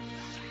enough.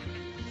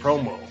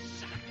 Promo.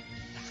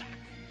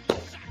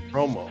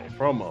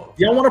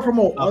 Y'all want to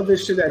promote other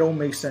shit that don't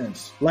make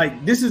sense.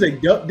 Like this is a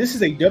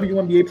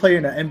WNBA player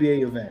in an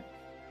NBA event,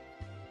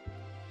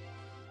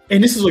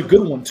 and this is a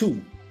good one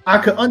too. I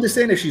could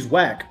understand if she's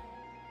whack.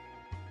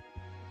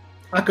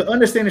 I could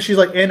understand if she's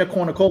like Anna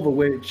Kournikova,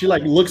 where she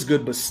like looks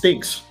good but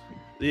stinks.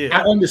 Yeah,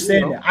 I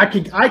understand that. I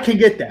can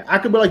get that. I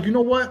could be like, you know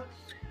what?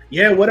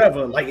 Yeah,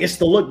 whatever. Like it's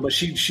the look, but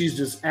she's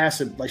just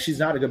acid. Like she's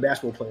not a good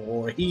basketball player.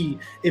 Or he,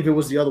 if it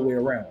was the other way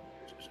around.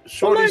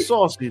 Shorty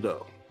saucy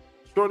though.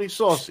 Shorty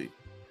saucy.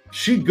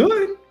 She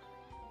good.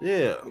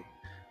 Yeah.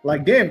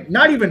 Like damn,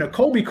 not even a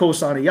Kobe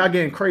co-signer. Y'all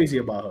getting crazy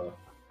about her.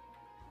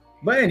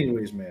 But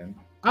anyways, man,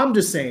 I'm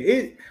just saying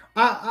it.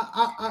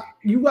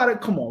 You gotta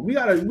come on. We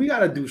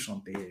gotta do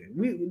something here.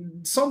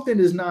 Something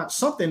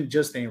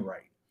just ain't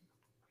right.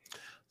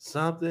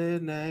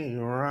 Something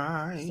ain't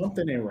right.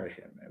 Something ain't right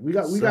here, man. We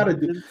gotta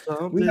do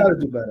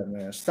better,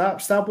 man.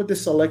 Stop with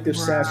this selective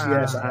sassy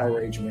ass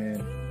outrage,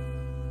 man.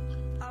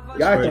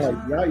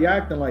 Y'all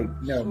acting like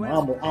no. I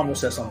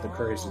almost said something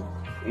crazy.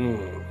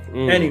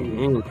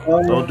 Anyway,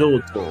 don't do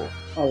it to him.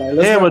 All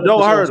right, but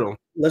don't hurt him.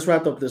 Let's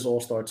wrap up this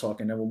All-Star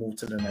talk and then we'll move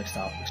to the next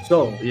topic.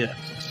 So yeah.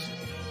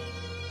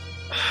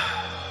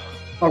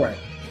 All right.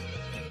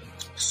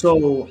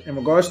 So in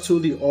regards to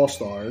the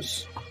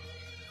All-Stars,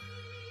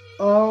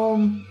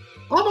 I'm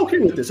okay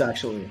with this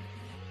actually.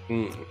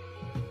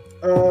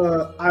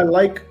 I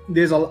like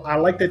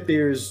that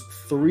there's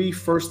 3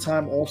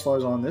 first-time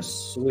All-Stars on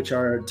this, which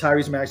are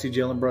Tyrese Maxey,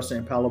 Jalen Brunson,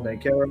 and Paolo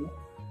Banchero.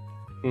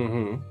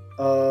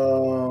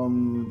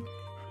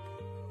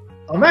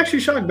 I'm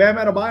actually shocked Bam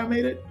Adebayo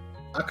made it.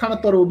 I kind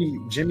of thought it would be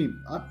Jimmy.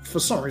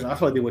 For some reason, I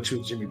feel like they would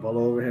choose Jimmy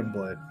Butler over him,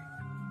 but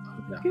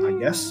I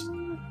guess.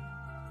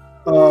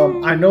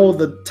 I know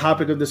the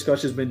topic of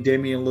discussion has been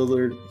Damian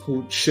Lillard,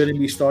 who shouldn't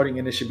be starting,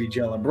 and it should be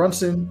Jalen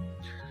Brunson.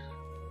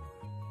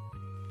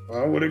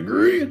 I would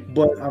agree,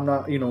 but I'm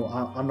not.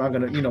 I'm not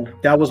gonna.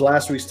 That was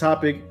last week's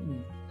topic.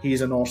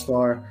 He's an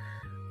all-star.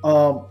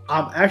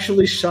 I'm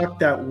actually shocked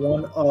that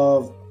one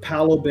of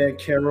Paolo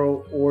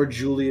Banchero or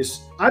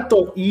Julius. I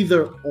thought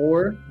either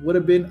or would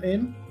have been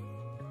in.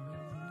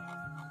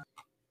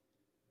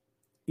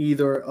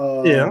 Either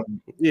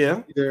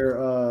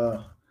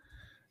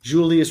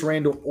Julius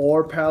Randle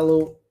or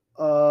Paolo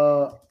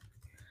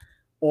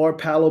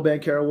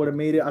Banchero would have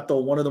made it. I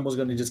thought one of them was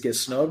going to just get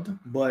snubbed,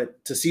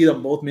 but to see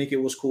them both make it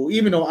was cool.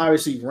 Even though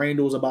obviously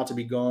Randle was about to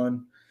be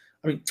gone.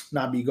 I mean,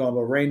 not be gone,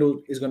 but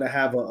Randle is going to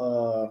have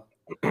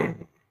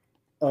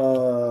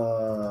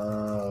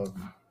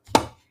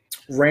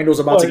Randle's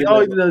about to get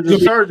the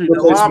surgery,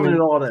 the lineman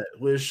and all that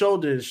with his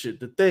shoulder and shit.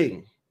 The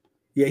thing.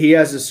 Yeah, he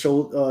has his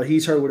shoulder.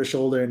 He's hurt with his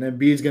shoulder, and then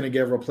B's going to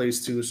get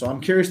replaced too. So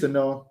I'm curious to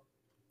know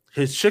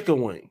his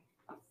chicken wing.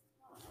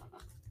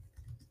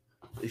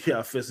 Yeah,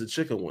 I fixed a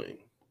chicken wing.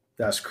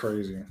 That's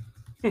crazy.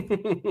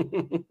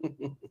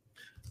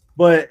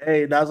 But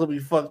hey, that's gonna be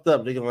fucked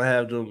up. They're gonna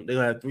have 3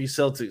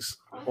 Celtics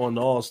on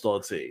the All-Star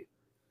team.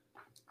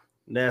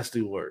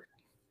 Nasty work.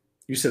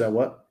 You said that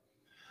what?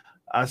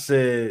 I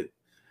said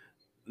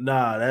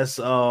Nah, that's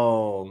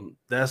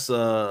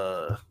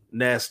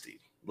nasty.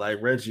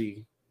 Like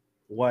Reggie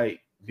White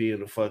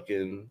being the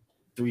fucking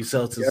 3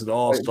 Celtics in the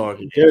All-Star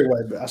game. Derek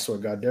White, I swear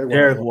to God,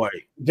 Derek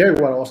White. Derek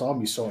White also, I'll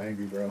be so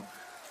angry, bro.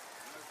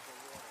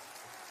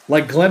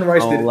 Like Glenn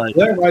Rice did. Like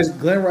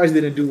Glenn Rice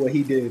didn't do what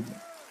he did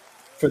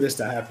for this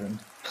to happen.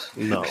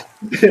 No.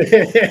 He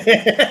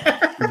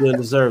He didn't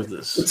deserve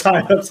this.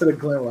 tied up to the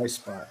Glenn Rice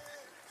spot.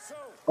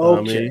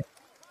 Okay. I mean,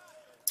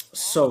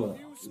 So,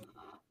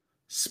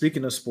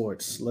 speaking of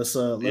sports, let's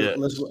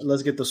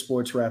get the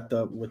sports wrapped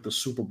up with the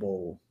Super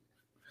Bowl.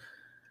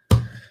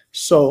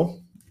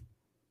 So,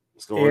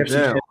 it's going AFC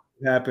down.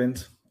 Championship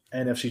happened.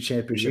 NFC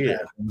Championship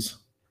happens.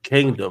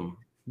 Kingdom.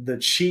 The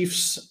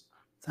Chiefs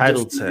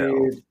Title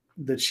town.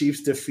 The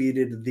Chiefs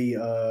defeated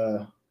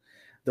the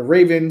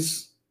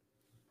Ravens.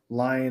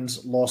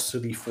 Lions lost to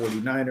the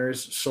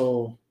 49ers.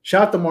 So,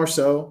 shout out to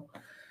Marcel.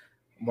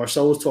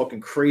 Marcel was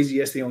talking crazy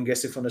yesterday on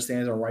Guessing from the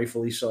Stands, and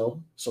rightfully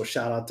so. So,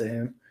 shout out to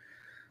him.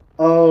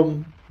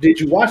 Did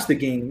you watch the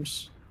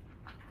games?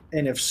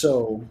 And if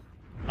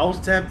I was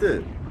tapped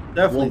in.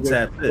 Definitely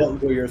tapped in.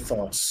 What were your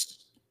thoughts?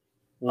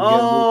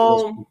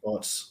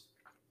 Thoughts.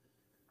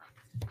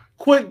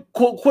 Quick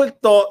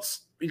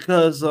thoughts,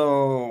 because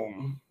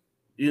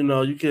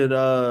you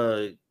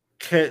could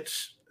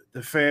catch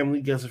the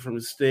family Guessing from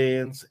the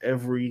Stands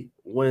every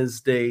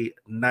Wednesday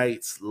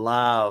nights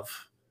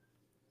live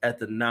at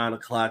the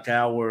 9:00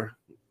 hour.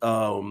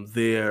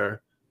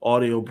 Their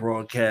audio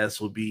broadcast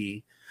will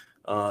be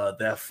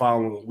that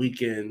following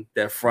weekend,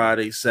 that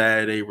Friday,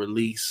 Saturday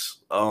release.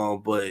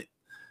 But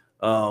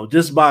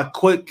just by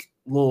quick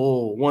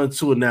little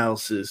 1-2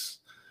 analysis,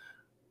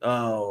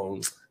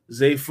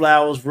 Zay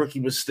Flowers rookie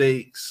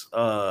mistakes.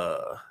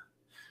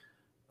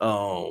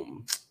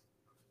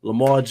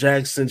 Lamar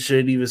Jackson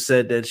shouldn't even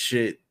said that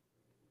shit.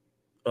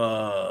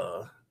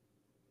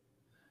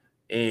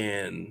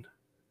 And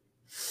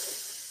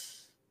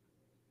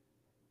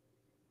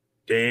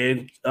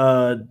Dan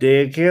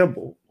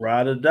Campbell,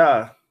 ride or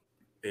die.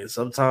 And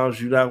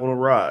sometimes you're not gonna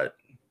ride.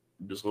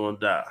 You're just gonna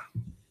die.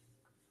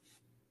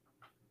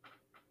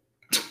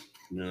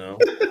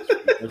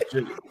 That's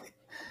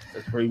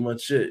pretty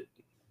much it.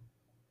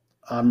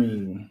 I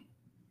mean,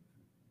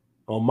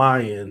 on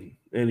my end,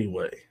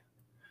 anyway.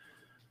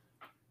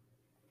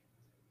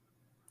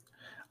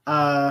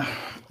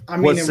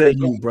 What say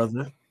you,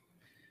 brother?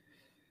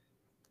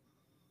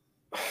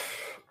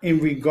 In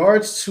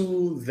regards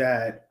to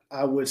that,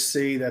 I would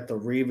say that the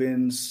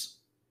Ravens,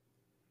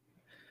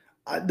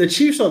 the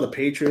Chiefs are the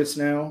Patriots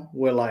now,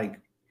 where like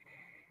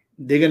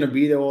they're gonna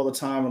be there all the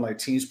time, and like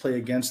teams play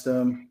against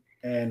them,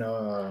 and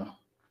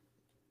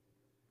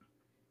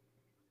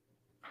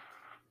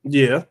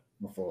yeah.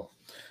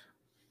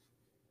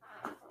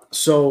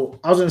 So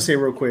I was gonna say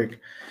real quick,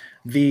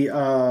 the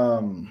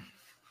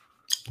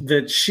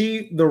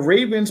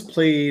Ravens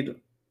played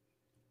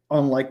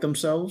unlike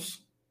themselves.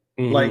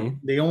 Mm-hmm. Like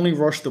they only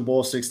rushed the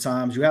ball 6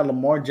 times. You had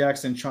Lamar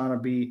Jackson trying to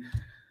be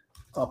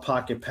a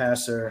pocket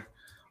passer,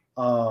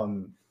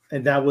 and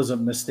that was a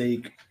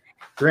mistake.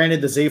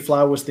 Granted, the Zay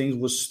Flowers thing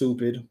was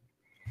stupid.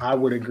 I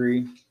would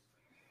agree.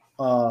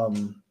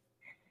 The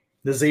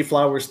Zay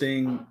Flowers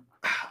thing,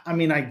 I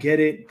mean, I get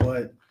it,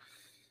 but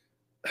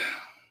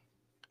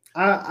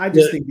I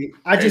just think the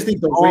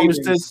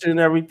Ravens and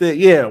everything.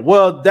 Yeah,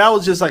 well, that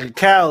was just like a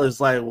callous,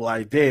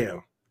 like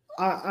damn.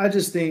 I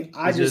just think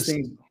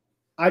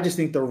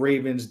the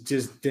Ravens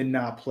just did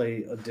not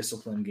play a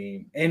disciplined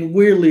game, and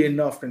weirdly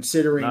enough,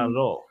 considering not at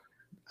all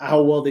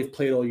how well they've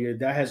played all year,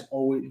 that has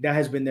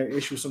been their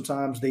issue.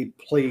 Sometimes they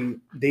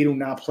do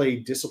not play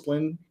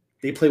discipline.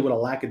 They play with a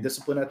lack of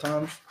discipline at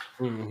times,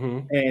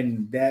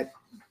 and that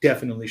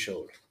definitely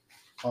showed.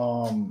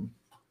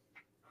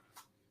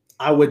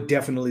 I would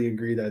definitely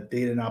agree that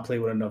they did not play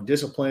with enough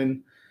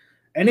discipline,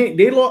 and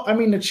they lost. I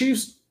mean, the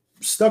Chiefs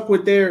stuck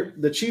with their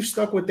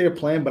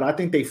plan, but I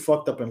think they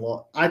fucked up and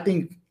lost. I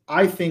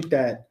think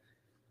that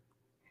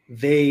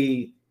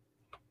the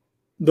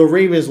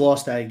Ravens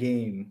lost that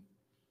game.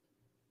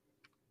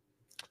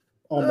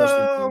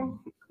 Almost.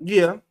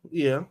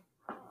 Yeah.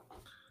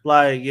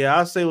 Like,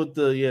 I say with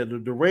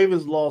the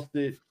Ravens lost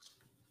it,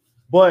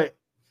 but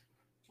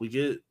we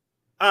get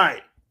all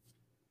right.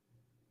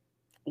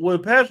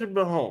 With Patrick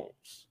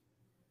Mahomes,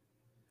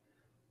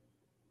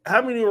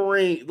 how many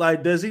rings?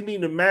 Like, does he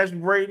need to match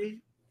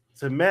Brady?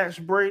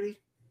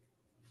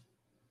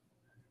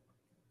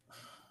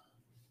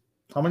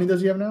 How many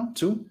does he have now?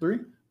 2, 3?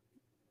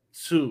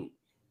 2,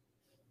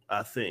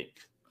 I think.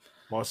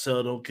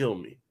 Marcel, don't kill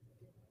me.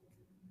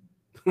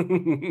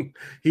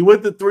 He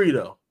went to 3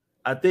 though.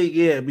 I think,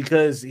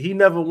 because he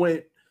never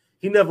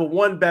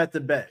won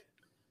back-to-back.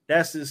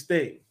 That's his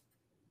thing.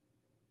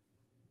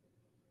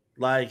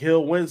 Like,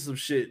 he'll win some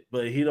shit,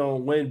 but he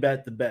don't win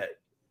back-to-back.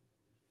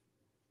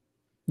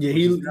 Yeah,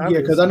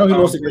 because I know he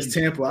lost against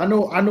Tampa. I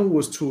know it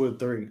was 2 or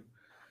 3.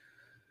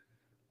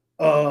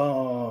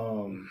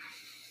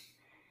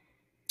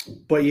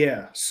 But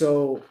yeah,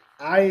 so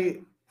I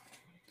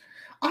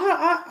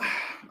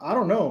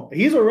don't know.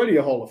 He's already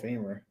a Hall of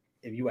Famer,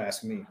 if you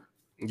ask me.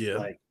 Yeah.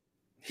 Like,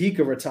 he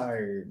could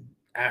retire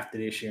after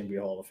this year and be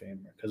a Hall of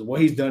Famer because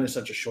what he's done in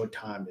such a short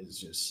time is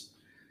just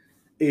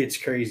it's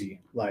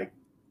crazy. Like,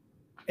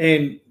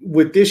 and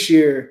with this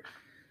year,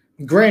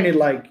 granted,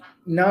 like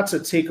not to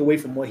take away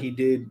from what he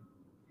did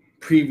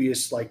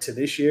previous like to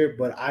this year,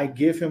 but I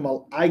give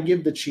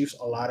the Chiefs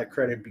a lot of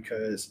credit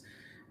because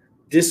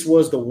this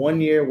was the one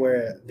year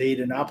where they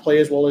did not play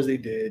as well as they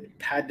did.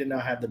 Pat did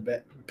not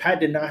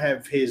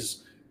have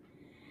his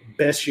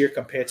best year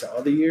compared to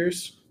other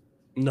years.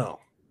 No.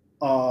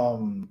 I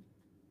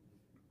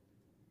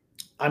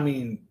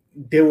mean,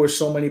 there were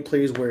so many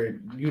plays where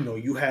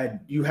you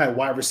had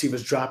wide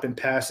receivers dropping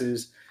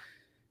passes.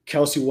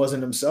 Kelsey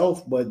wasn't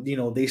himself, but they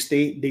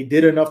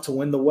did enough to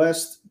win the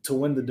West, to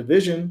win the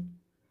division.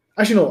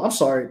 Actually, no, I'm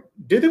sorry.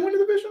 Did they win the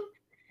division?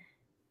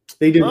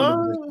 They did win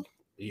the division.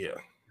 Yeah.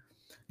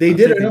 They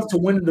did enough to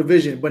win the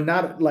division, but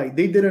not like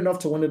they did enough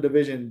to win the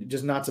division,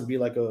 just not to be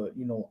like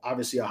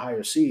obviously a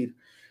higher seed.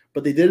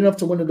 But they did enough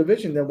to win the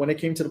division. Then when it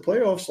came to the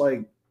playoffs,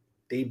 like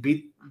they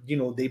beat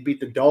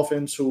the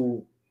Dolphins,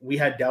 who we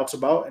had doubts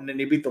about, and then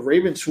they beat the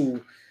Ravens,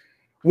 who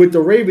with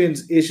the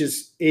Ravens,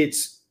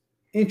 it's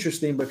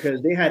interesting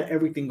because they had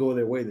everything go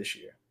their way this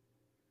year.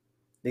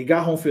 They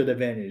got home field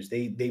advantage.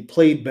 They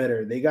played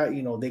better. They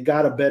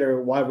got a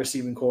better wide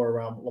receiving core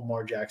around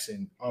Lamar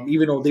Jackson.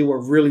 Even though they were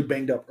really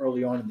banged up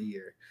early on in the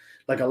year,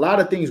 like a lot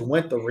of things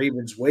went the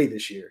Ravens' way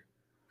this year.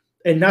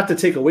 And not to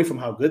take away from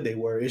how good they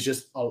were, it's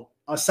just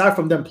aside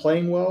from them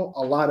playing well,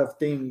 a lot of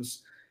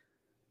things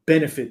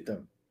benefit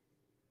them,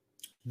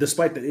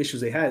 despite the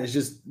issues they had. It's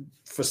just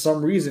for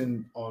some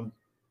reason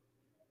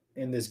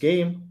in this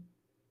game,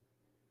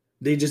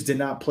 they just did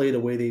not play the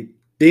way they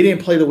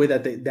didn't play the way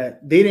that they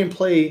didn't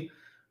play.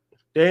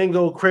 They didn't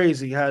go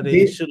crazy how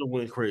they should have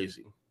went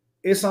crazy.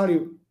 It's not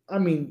even, I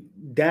mean,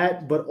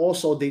 that, but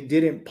also they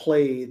didn't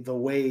play the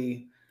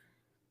way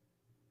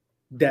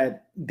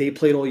that they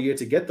played all year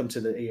to get them to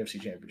the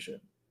AFC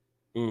Championship.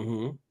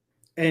 Mm-hmm.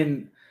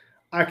 And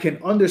I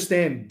can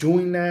understand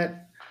doing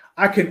that.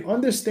 I can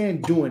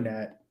understand doing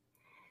that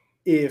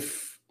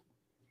if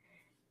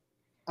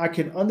I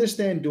can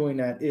understand doing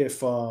that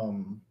if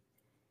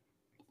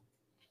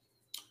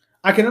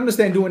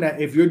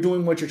you're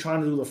doing what you're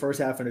trying to do the first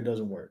half and it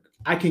doesn't work.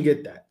 I can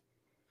get that.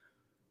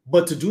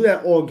 But to do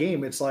that all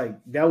game, it's like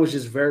that was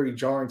just very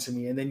jarring to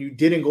me. And then you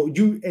didn't go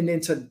and then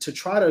to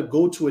try to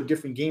go to a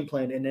different game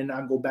plan and then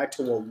not go back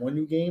to what won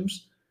you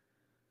games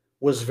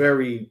was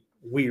very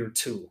weird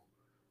too.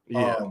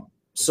 Yeah.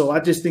 So I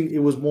just think it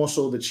was more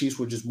so the Chiefs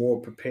were just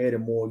more prepared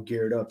and more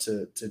geared up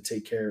to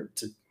take care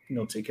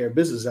of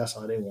business. That's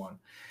how they won.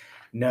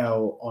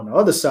 Now on the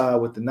other side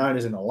with the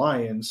Niners and the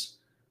Lions,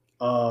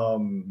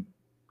 the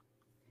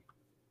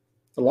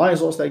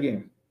Lions lost that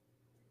game.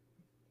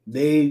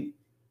 They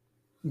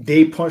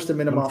punched them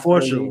in the mouth.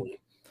 Unfortunately,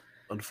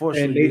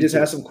 and they just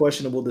had some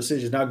questionable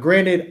decisions. Now,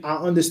 granted, I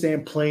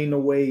understand playing the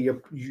way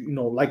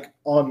like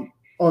on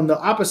the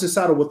opposite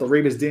side of what the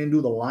Ravens didn't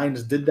do, the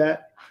Lions did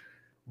that.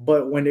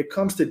 But when it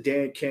comes to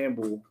Dan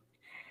Campbell,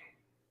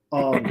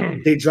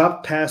 they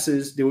dropped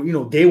passes. They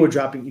were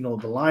dropping.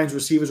 The Lions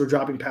receivers were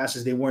dropping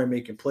passes. They weren't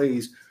making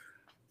plays.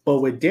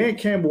 But with Dan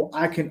Campbell,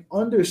 I can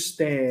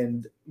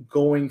understand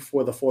going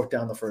for the fourth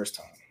down the first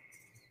time.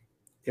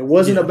 It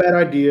wasn't a bad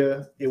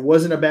idea. It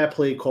wasn't a bad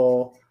play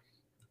call.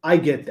 I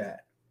get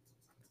that.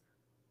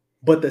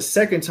 But the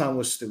second time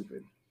was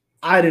stupid.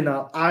 I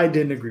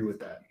didn't agree with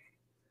that.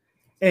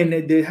 And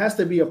there has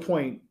to be a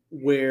point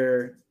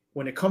where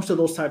when it comes to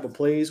those type of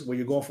plays where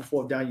you're going for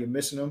fourth down, you're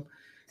missing them,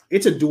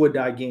 it's a do or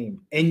die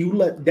game. And you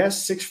let that's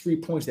 6 free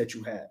points that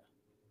you had.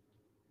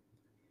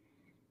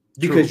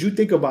 Because you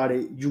think about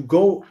it, you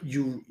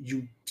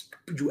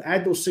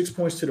add those 6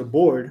 points to the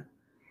board.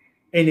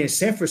 And then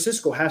San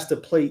Francisco has to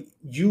play.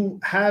 You're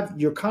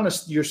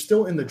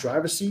still in the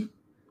driver's seat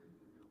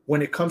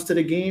when it comes to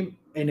the game.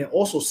 And then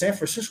also San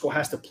Francisco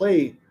has to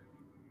play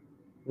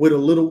with a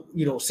little,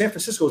 San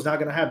Francisco is not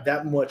going to have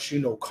that much,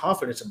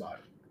 confidence about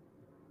it.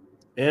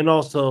 And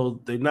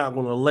also they're not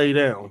going to lay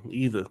down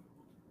either.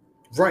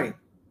 Right.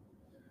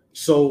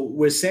 So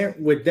with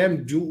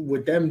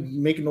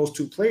them making those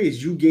 2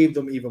 plays, you gave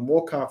them even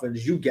more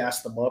confidence. You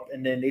gassed them up,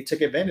 and then they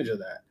took advantage of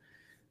that.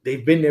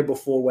 They've been there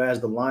before,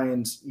 whereas the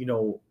Lions,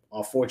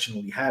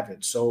 unfortunately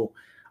haven't. So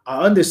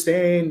I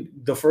understand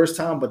the first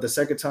time, but the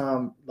second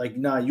time,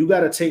 you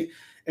got to take,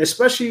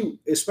 especially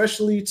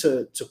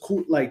to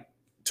cool,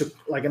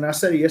 and I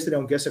said it yesterday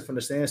on Guess It From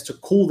the Stands, to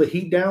cool the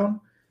heat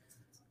down,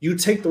 you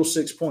take those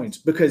 6 points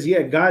because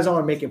guys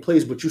aren't making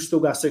plays, but you still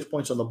got 6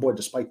 points on the board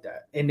despite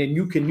that. And then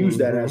you can use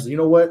that as,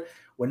 what,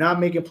 we're not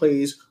making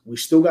plays. We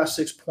still got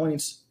 6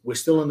 points. We're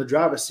still in the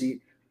driver's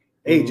seat.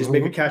 Hey, just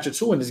make a catch or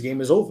 2 and this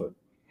game is over.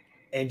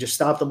 And just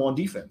stop them on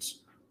defense.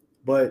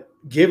 But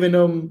giving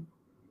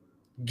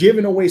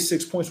away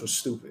 6 points was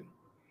stupid.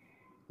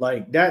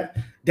 Like that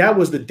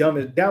was the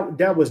dumbest.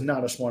 That was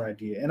not a smart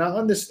idea. And I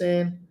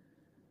understand.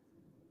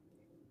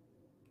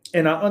 I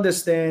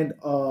understand.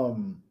 I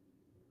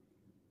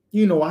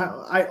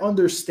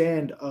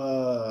understand.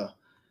 I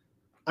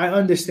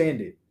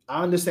understand it.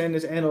 I understand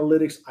this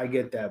analytics. I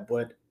get that.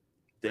 But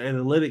The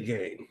analytic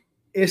game.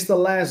 It's the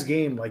last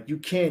game. Like you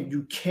can't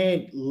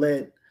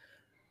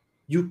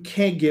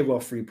give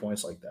up free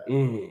points like that.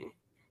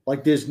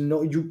 Like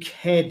you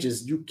can't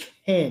just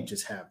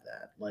have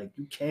that. Like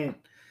you can't.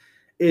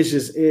 It's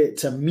just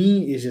to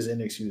me. It's just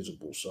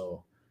inexcusable.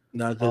 So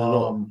not good at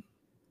all.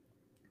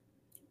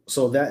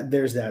 So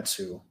there's that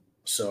too.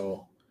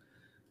 So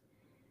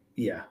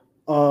yeah.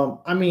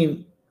 I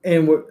mean,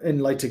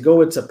 and like to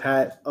go into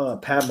Pat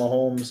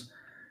Mahomes.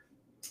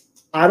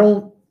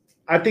 I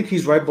think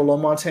he's right below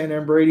Montana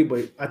and Brady,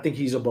 but I think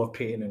he's above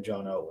Peyton and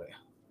John Elway.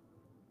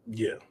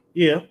 Yeah.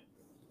 Yeah.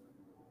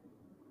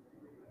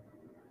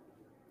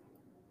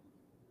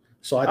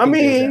 So I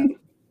mean,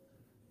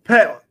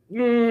 Pat.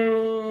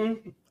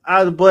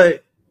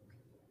 But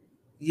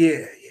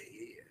yeah.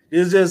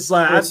 It's just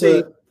like I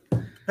think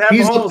Pat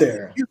he's Mahomes, up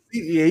there.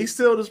 He's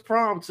still in his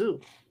prime too.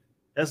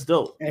 That's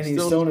dope. And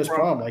he's still in his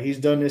prime. Like he's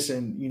done this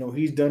in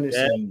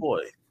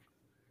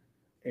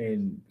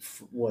in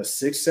what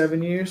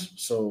 6-7 years.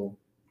 So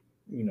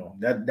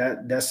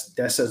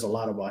that says a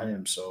lot about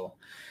him. So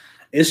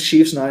it's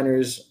Chiefs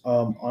Niners.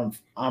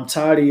 I'm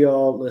tired of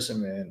y'all.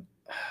 Listen, man.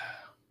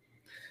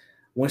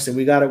 Winston,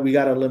 we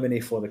gotta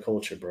eliminate for the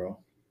culture, bro.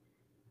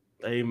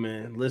 Hey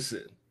man,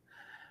 listen.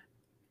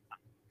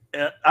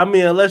 I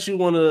mean, unless you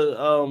want to,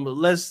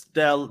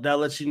 that'll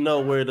let you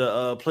know where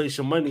to place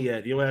your money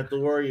at. You don't have to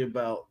worry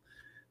about.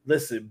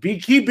 Listen,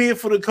 keep being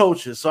for the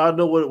culture, so I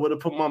know where to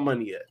put my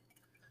money at.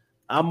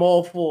 I'm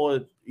all for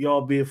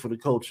y'all being for the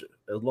culture,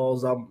 as long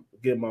as I'm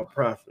getting my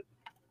profit.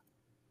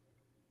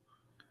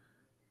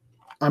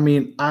 I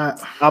mean,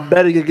 I'm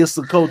betting against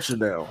the culture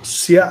now.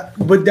 Yeah,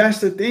 but that's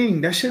the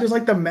thing. That shit is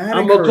like the Madden.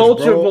 I'm a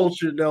culture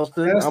vulture,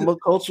 Nelson. I'm a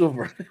culture.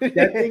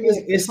 That thing is,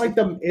 it's like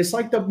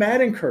the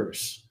Madden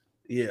curse.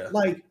 Yeah.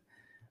 Like,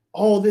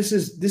 oh, this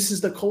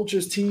is the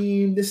culture's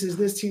team. This is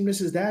this team. This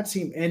is that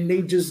team, and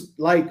they just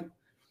like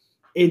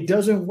it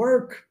doesn't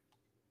work.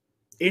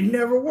 It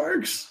never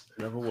works.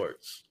 Never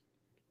works.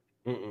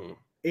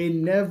 It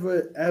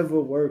never ever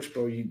works,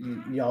 bro.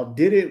 Y'all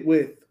did it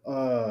with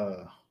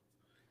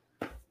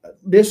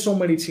there's so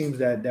many teams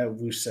that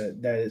we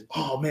said that is,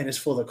 oh man, it's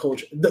for the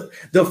culture.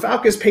 The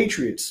Falcons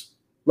Patriots,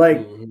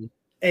 like,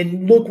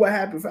 and look what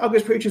happened.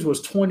 Falcons Patriots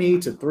was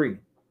 28-3.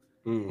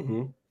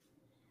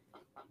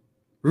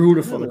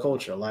 Rooted for the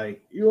culture,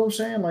 like, you know what I'm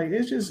saying? Like,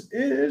 it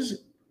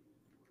is.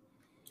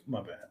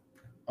 My bad.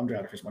 I'm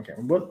trying to fix my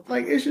camera, but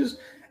like,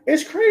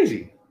 it's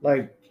crazy.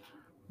 Like,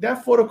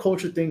 that for the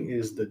culture thing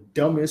is the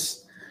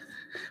dumbest,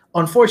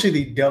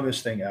 unfortunately, the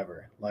dumbest thing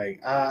ever.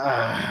 Like,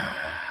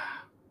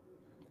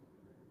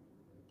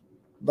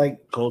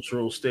 like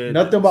cultural standards.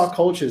 Nothing about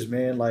cultures,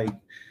 man. Like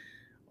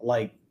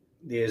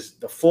there's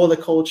the for the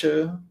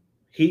culture,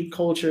 seat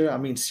culture.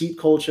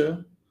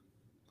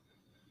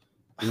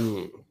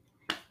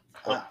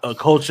 A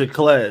culture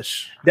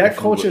clash. A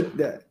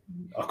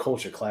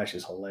culture clash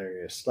is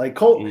hilarious.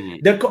 Like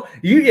we got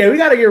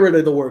to get rid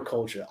of the word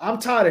culture. I'm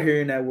tired of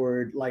hearing that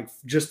word, like,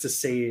 just to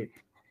say it.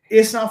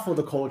 It's not for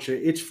the culture.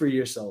 It's for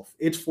yourself.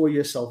 It's for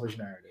your selfish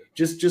narrative.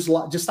 Just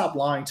stop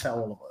lying to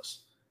all of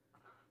us.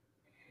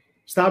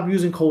 Stop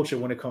using culture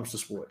when it comes to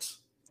sports.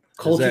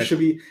 Culture should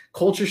be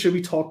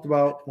talked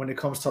about when it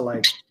comes to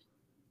like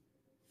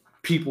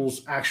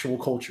people's actual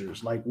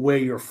cultures, like where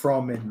you're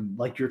from and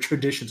like your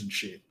traditions and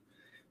shit.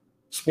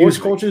 Sports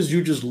cultures,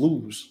 you just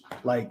lose.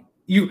 Like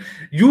you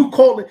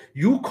calling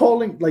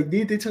like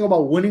they talk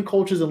about winning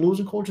cultures and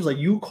losing cultures. Like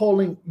you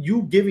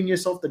giving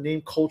yourself the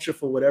name culture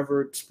for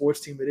whatever sports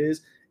team it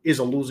is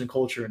a losing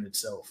culture in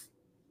itself.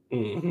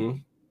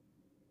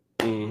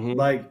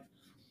 Like.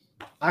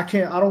 I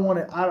don't want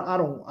to.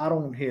 I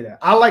don't hear that.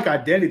 I like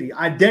identity.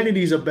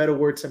 Identity is a better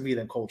word to me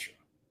than culture.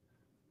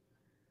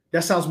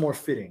 That sounds more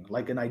fitting,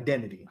 like an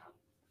identity.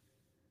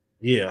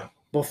 Yeah.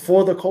 But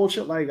for the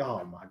culture, like,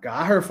 oh my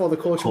god, I heard for the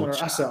culture. When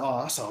I said,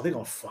 they're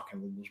gonna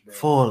fucking lose, bro.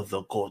 For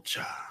the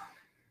culture.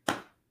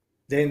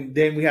 Then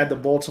we had the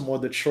Baltimore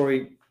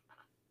Detroit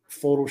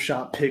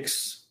Photoshop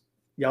pics.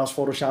 Y'all's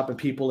photoshopping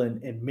people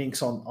and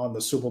minks on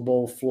the Super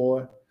Bowl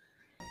floor.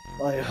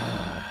 Like.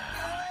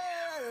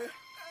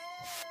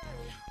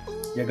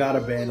 You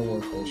gotta ban the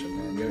word culture,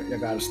 man. You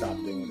gotta stop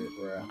doing it,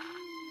 bro.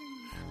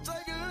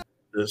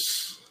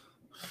 This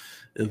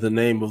is the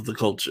name of the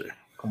culture.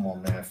 Come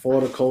on, man. For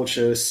the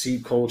culture,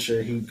 seat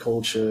culture, heat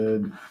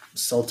culture,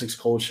 Celtics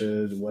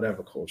culture,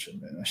 whatever culture,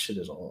 man. That shit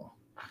is all.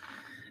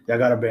 Y'all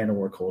gotta ban the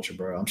word culture,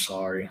 bro. I'm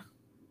sorry.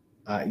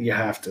 You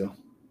have to.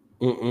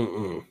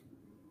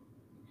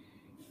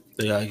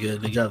 They gotta get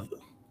it together.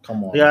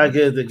 Come on. They gotta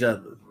get it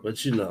together. But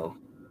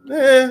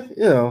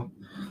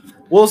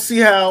we'll see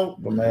how.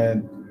 But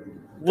man.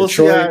 We'll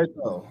Detroit, see how it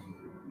goes.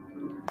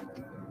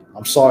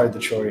 I'm sorry,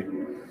 Detroit.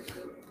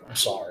 I'm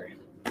sorry.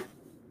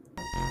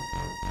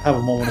 Have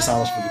a moment of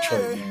silence for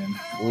Detroit, man.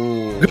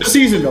 Good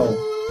season, though.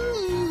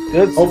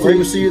 Hopefully,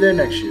 we'll see you there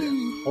next year.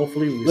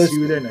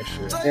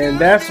 And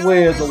that's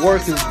where the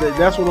work is.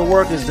 That's where the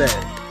work is at.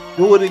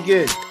 Do it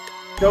again.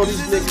 Tell these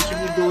niggas you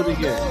can do it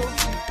again.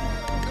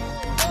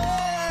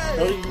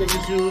 Tell these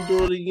niggas you can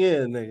do it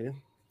again, nigga.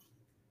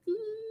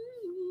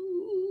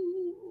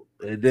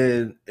 and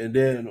then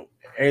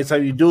every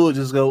time you do it,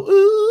 just go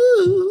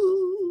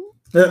ooh.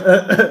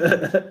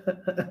 But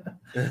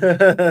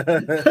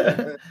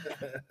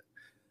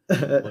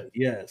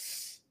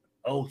yes.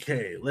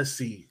 Okay, let's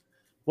see.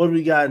 What do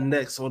we got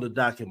next on the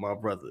docket, my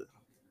brother?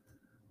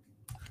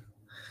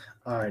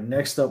 All right,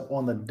 next up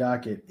on the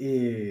docket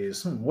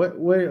is what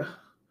we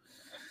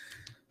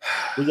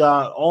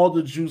got all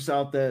the juice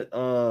out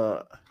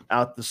the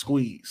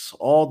squeeze.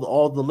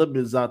 All the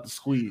lemons out the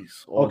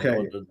squeeze.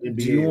 Okay.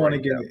 Do you want to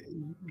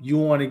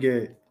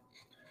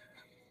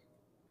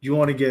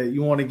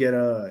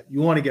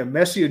get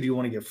messy, or do you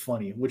want to get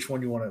funny? Which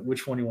one you want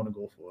to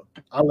go for?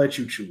 I'll let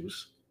you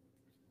choose.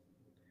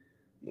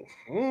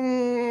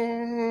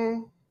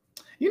 You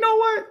know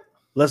what?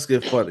 Let's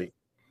get funny,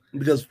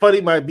 because funny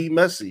might be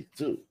messy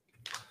too.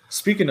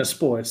 Speaking of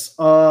sports,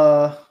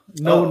 no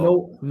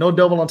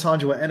double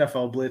entendre with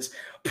NFL Blitz.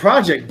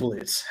 Project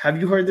Blitz. Have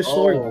you heard this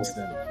story,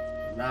 Winston?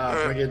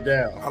 Nah, bring it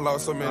down. I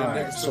lost so many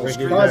niggas. So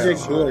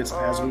Project Blitz,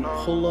 as we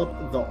pull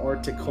up the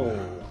article.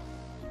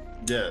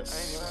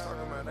 Yes.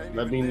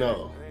 Let me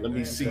know. Let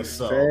me see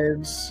some.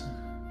 Feds.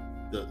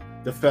 The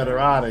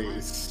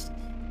federales.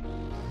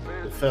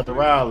 The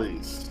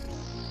federales.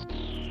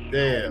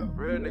 Damn.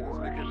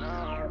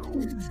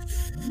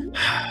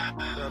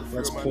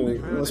 Let's pull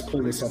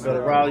this up.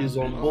 Federales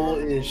on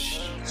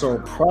bullish. So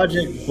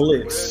Project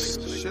Blitz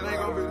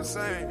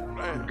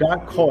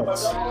got caught.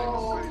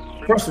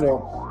 First of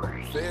all,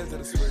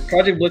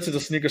 Project Blitz is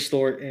a sneaker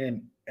store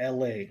in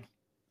LA.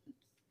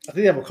 I think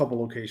they have a couple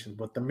locations,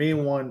 but the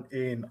main one I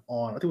think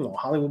it was on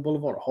Hollywood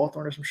Boulevard or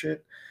Hawthorne or some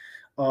shit.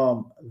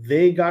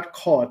 They got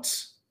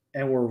caught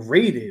and were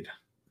raided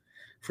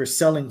for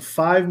selling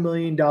 $5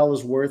 million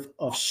worth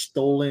of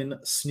stolen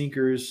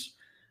sneakers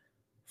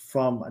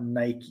from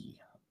Nike.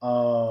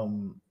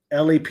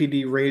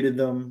 LAPD raided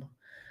them.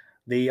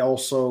 They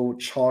also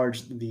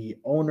charged the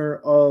owner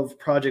of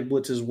Project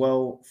Blitz as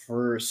well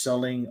for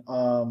selling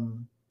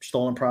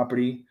stolen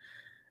property,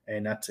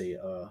 and that's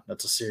a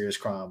serious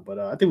crime. But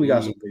I think we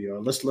got some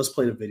video. Let's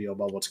play the video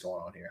about what's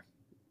going on here.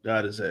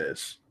 Got his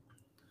ass.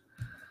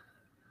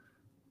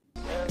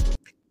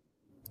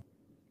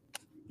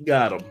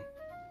 Got him.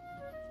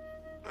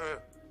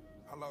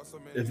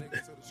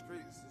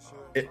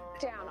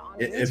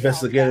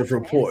 Investigators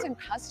report. In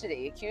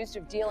custody, accused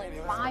of dealing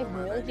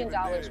 $5 million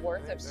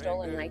worth of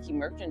stolen Nike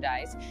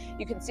merchandise.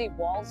 You can see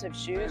walls of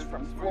shoes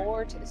from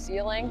floor to the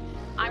ceiling.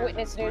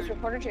 Eyewitness News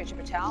reporter Jaisha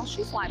Patel.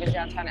 She's live in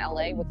downtown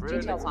LA with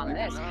details on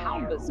this. How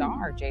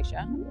bizarre,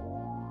 Jaisha.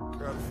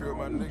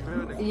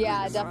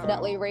 Yeah,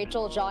 definitely,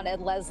 Rachel, John,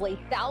 and Leslie.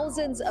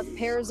 Thousands of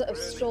pairs of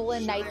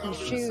stolen Nike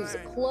shoes,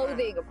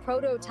 clothing,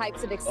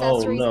 prototypes, and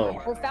accessories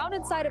were found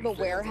inside of a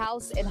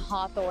warehouse in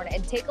Hawthorne.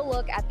 And take a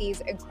look at these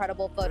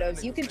incredible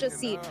photos. You can just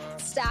see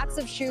stacks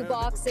of shoe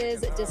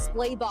boxes,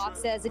 display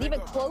boxes, and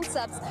even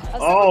close-ups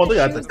of they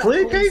got the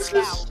clear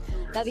cases.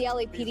 Now, the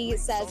LAPD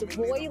says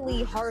Roy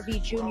Lee Harvey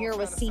Jr.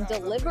 was seen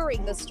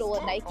delivering the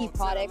stolen Nike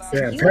products.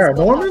 And he was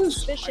on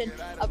suspicion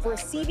of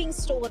receiving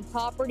stolen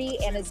property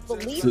and is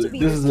believed to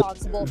be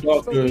responsible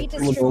for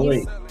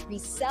redistributing,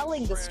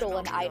 reselling the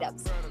stolen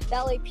items. The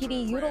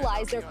LAPD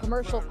utilized their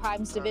Commercial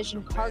Crimes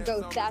Division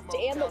Cargo Theft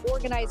and the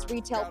Organized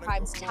Retail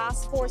Crimes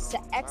Task Force to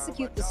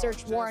execute the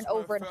search warrant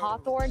over in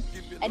Hawthorne.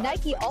 And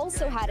Nike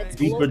also had its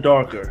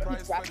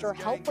director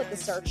help with the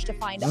search to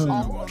find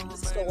all of the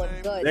stolen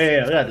goods.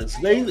 Damn, that is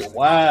amazing.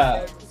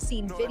 Wow. We've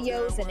seen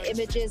videos and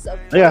images of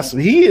they got some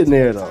heat in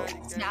there though.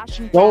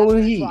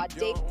 Stolen heat.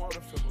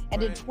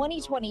 And in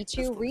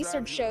 2022,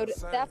 research showed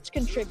theft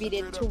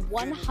contributed to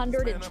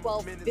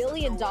 $112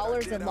 billion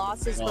in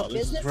losses for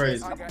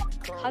businesses across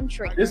the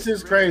country. This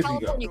is crazy.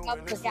 California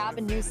Governor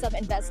Gavin Newsom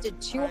invested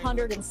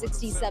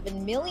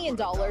 $267 million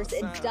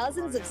in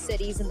dozens of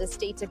cities in the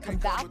state to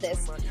combat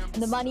this.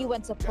 And the money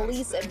went to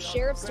police and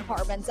sheriff's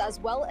departments as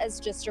well as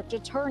district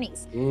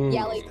attorneys. The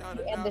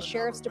LAPD and the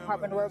sheriff's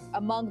department were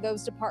among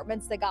those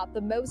departments that got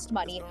the most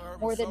money,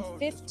 more than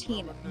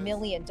 $15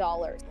 million.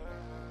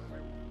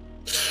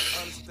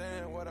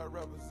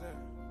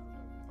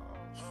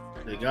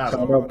 They got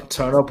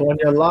turn up on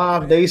your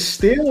live. They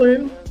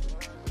stealing.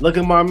 Look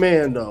at my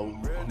man though.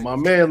 My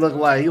man look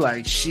like he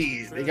like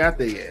shit. They got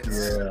their ass.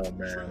 Yeah,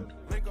 man.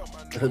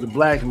 The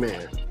black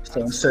man.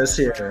 So it says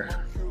here,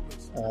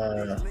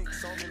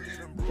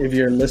 if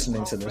you're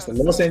listening to this, the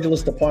Los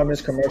Angeles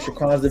Department's Commercial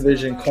Crimes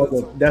Division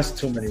called that's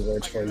too many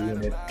words for a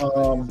unit.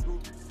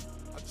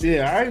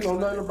 Yeah, I ain't know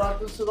nothing about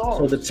this at all.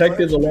 So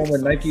detectives, along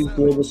with Nike's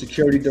global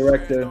security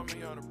director,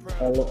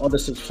 other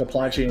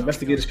supply chain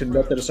investigators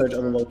conducted a search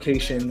of the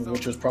location,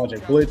 which was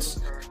Project Blitz,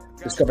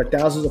 discovered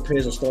thousands of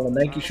pairs of stolen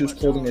Nike shoes,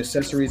 clothing,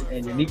 accessories,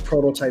 and unique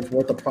prototypes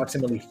worth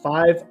approximately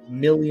 $5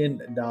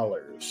 million.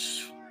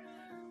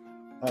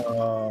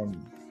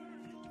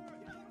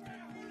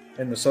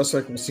 And the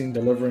suspect was seen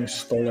delivering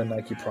stolen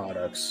Nike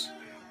products.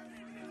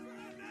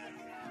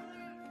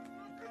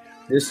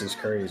 This is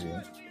crazy.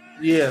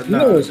 Yeah,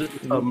 no, it's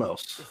something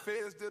else.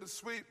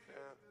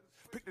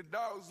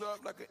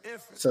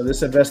 So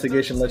this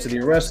investigation led to the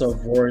arrest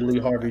of Roy Lee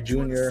Harvey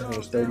Jr., who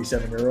was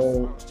 37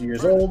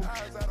 years old.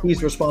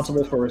 He's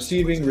responsible for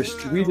receiving,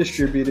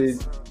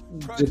 redistributed,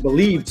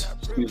 believed,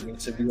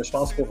 to be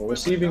responsible for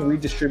receiving,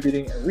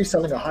 redistributing, and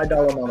reselling a high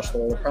dollar amount of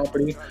stolen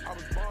property.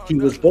 He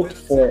was booked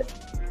for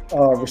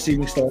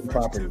receiving stolen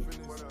property.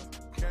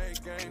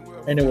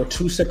 And there were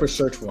 2 separate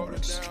search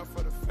warrants.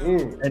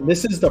 And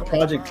this is the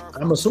project.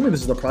 I'm assuming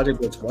this is the Project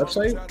Blitz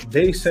website.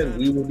 They said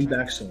we will be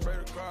back soon.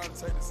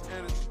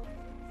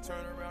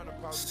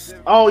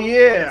 Oh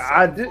yeah,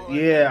 I did.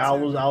 Yeah,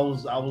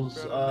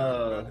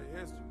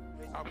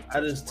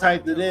 I just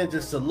typed it in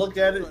just to look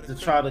at it, to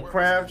try to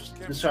craft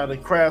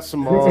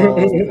some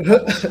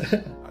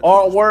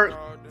artwork,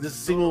 just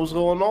to see what was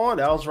going on.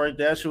 That was right.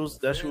 That shit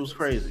was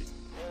crazy.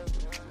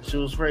 She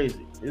was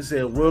crazy. It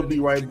said we'll be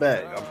right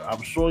back.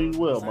 I'm sure you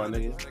will, my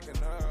nigga.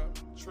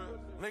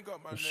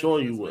 I'm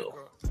sure you will.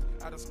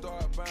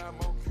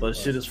 But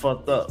shit is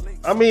fucked up.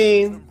 I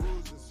mean,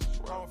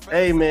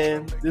 hey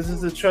man, this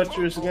is a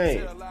treacherous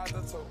game.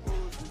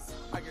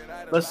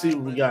 Let's see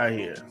what we got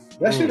here.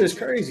 That shit is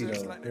crazy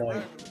though.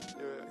 Like,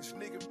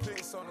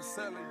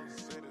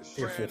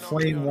 if the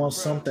Flame wants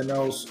something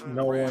else,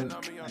 no one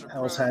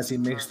else has. He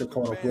makes the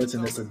call to Blitz,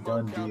 and it's a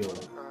done deal.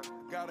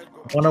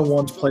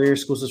 101 player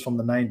exclusives from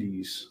the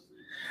 90s.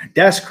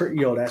 That's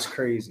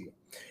crazy.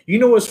 You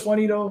know what's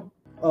funny though?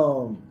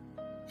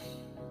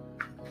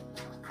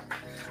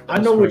 I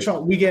know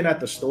we getting at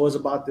the stores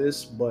about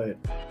this, but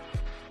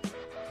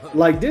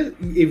like this,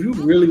 if you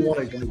really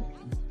want to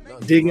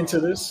dig into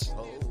this,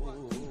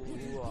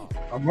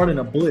 I'm running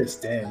a Blitz.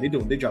 Damn,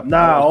 they drop.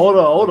 Nah, hold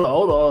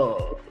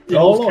on.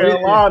 Those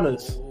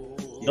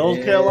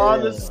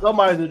Carolinas,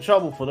 somebody's in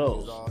trouble for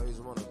those.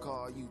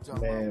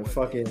 Man,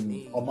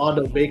 fucking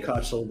Armando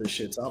Baycott sold this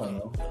shit. So I don't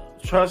know.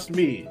 Trust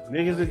me,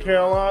 niggas in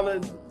Carolina,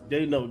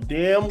 they know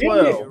damn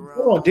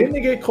well. Didn't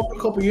they get caught a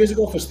couple years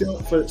ago for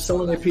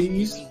selling their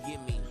peas?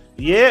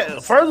 Yeah.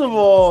 First of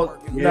all,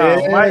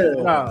 Mike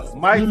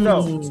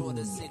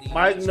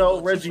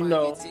no, Reggie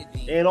no,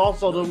 and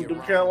also them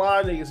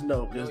Carolina niggas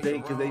know because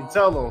they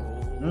tell them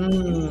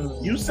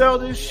you sell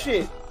this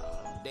shit,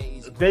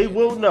 they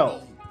will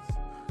know.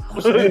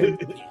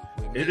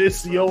 It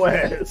is your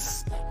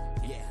ass.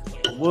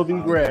 Will be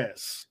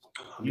grass.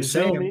 You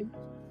feel me?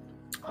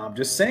 I'm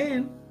just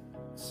saying.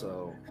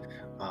 So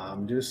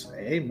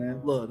hey man.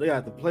 Look, they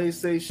got the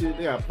PlayStation.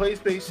 They got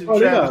PlayStation. Oh,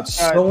 they got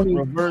Sony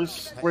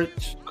reverse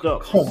switch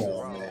stuff. Come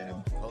on,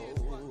 man.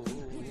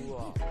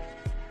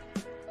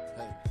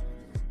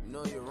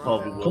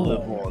 Probably will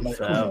live on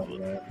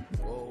forever.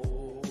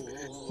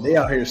 They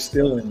out here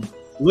stealing.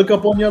 Look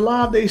up on your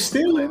live. They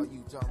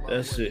stealing.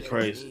 That shit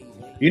crazy.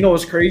 You know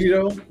what's crazy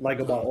though? Like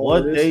about all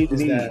what of this they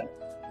is need.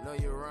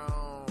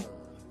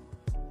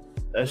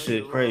 That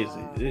shit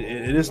crazy.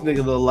 This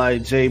nigga look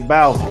like J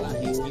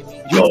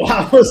Balvin. Yo,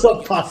 I was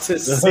about to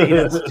say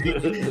that.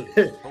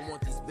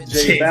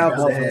 J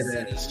Balvin.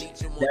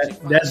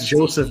 That's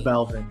Joseph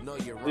Balvin.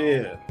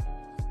 Yeah.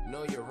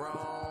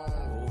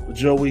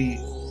 Joey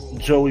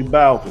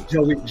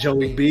Balvin.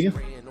 Joey B.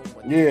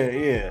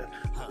 Yeah.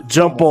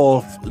 Jump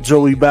off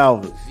Joey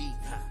Balvin.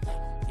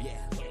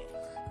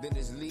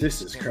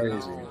 This is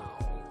crazy.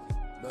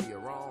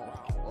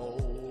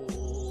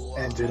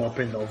 Ended up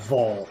in the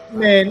vault.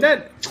 Man,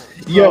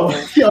 yo,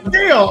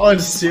 they are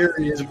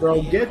unserious,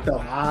 bro. Get them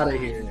out of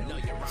here.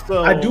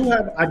 So I do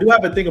have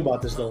a thing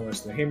about this though,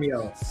 Winston. Hear me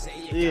out.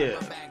 Yeah.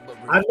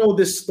 I know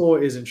this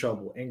store is in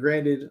trouble, and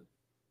granted,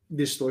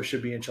 this store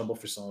should be in trouble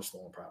for selling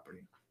stolen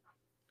property.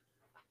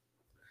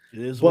 It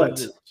is but what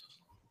it is.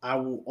 I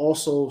will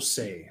also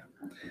say,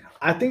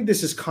 I think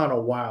this is kind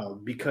of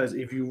wild because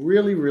if you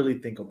really, really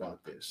think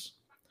about this,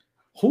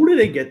 who did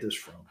they get this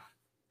from?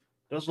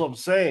 That's what I'm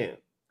saying.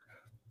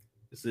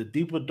 It's a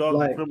deeper,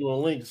 darker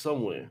criminal link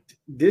somewhere.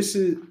 This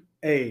is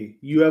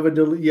you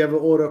ever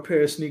order a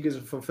pair of sneakers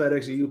from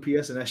FedEx or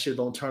UPS and that shit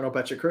don't turn up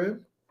at your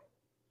crib?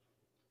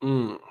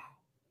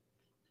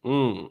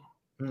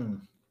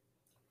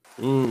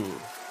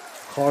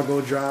 Cargo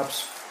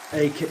drops,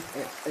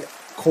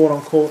 quote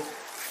unquote,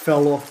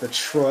 fell off the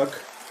truck.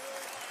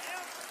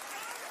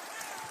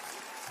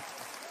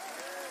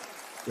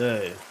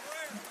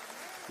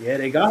 Yeah,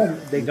 they got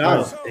him. They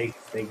got him.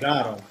 They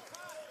got him.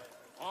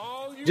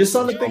 Just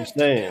something to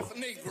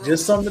think.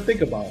 Just something to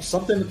think about.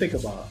 Something to think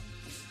about.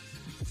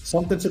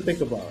 Something to think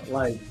about.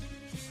 Like,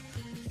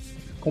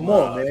 come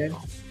on, man.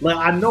 Like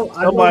I know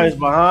somebody's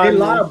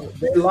behind.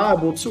 They're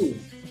liable too.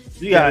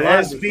 You got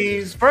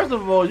SBs. First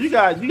of all, you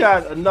got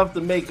enough to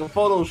make a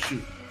photo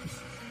shoot.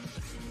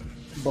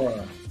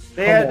 Bruh.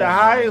 They had to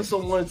hire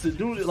someone to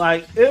do it.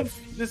 Like, if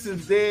this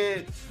is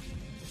their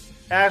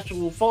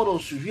actual photo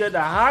shoot, you had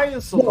to hire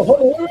someone.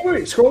 No,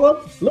 wait. Scroll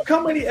up. Look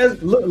how many.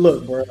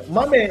 Look, bro.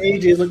 My man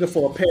AJ is looking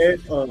for a pair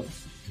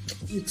of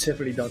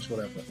Tiffany Dunks,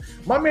 whatever.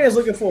 My man is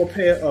looking for a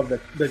pair of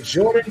the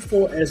Jordan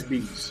 4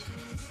 SBs.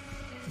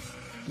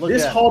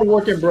 This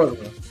hardworking brother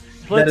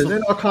that is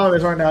in our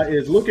comments right now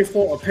is looking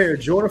for a pair of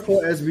Jordan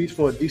 4 SBs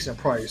for a decent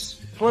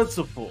price.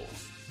 Plentiful.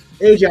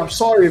 AJ, I'm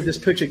sorry if this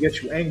picture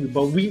gets you angry,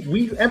 but we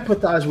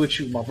empathize with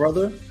you, my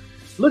brother.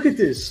 Look at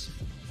this.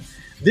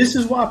 This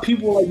is why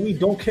people like me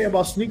don't care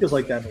about sneakers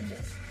like that no more.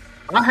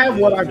 I have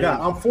what I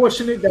got. I'm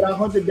fortunate that I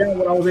hunted down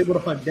what I was able to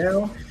hunt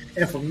down,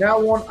 and from now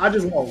on, I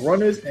just want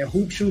runners and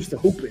hoop shoes to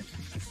hoop in.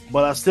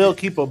 But I still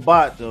keep a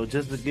bot though,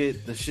 just to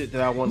get the shit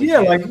that I want to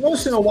Yeah, get. like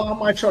once in a while, I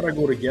might try to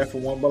go to get for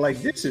one, but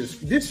like this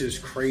is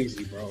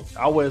crazy, bro.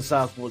 I wear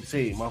size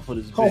 14. My foot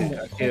is big. Come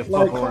I can't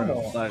like, fuck come around.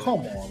 on, Like, come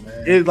on,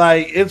 man.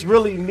 it's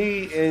really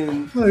me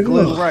and Like,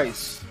 Glen look.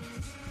 Rice.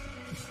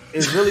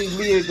 It's really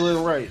me and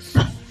Glen Rice.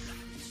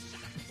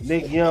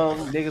 Nick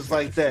Young, niggas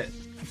like that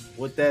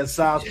with that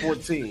size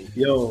 14.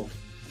 Yo,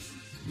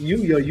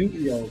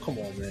 come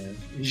on, man.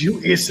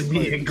 It's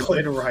me and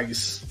Glen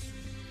Rice.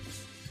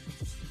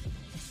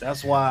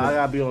 That's why I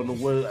gotta be on the.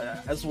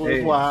 That's why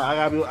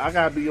I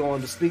gotta be on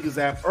the sneakers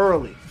app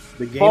early.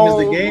 The game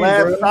Phone, is the game,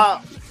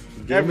 laptop, bro.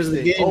 The game is the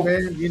everything. game,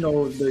 man. You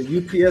know, the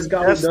UPS guy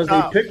who does their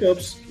Desktop.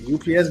 pickups.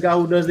 UPS guy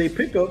who does their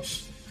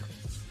pickups.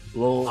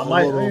 Little, I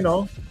might, little- you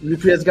know,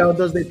 UPS guy who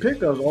does their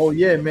pickups. Oh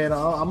yeah, man.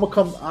 I'm gonna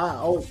come.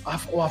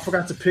 I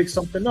forgot to pick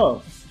something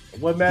up.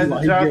 What Magic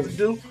He Johnson get-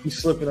 do? He's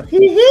slipping up.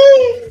 Hee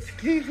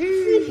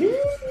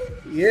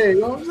Yeah, you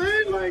know what I'm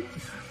saying? Like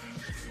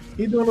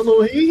he doing a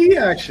little hee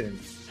action.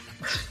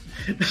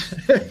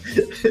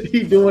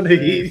 he doing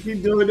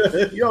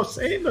the you know what I'm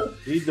saying?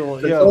 He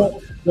doing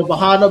The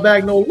behind the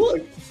back no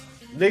look.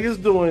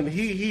 niggas doing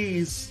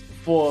he's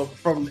from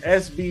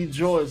SB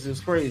Jordans is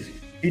crazy.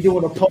 He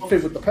doing a pump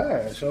fake with the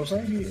pass. You know what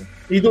I'm saying?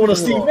 He doing a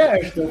Steve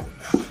Nash though.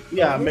 You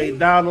got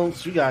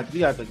McDonald's. You got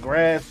the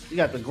grass. You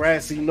got the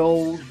grassy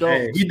nose.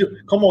 Hey,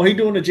 come on, he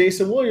doing the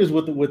Jason Williams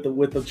with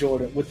the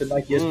Jordan with the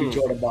Nike SB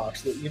Jordan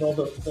box. You know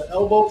the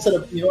elbow to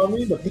the you know what I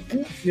mean?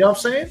 You know what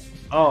I'm saying?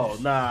 Oh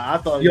nah, I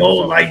thought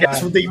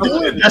That's what they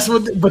doing. That's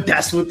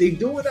what they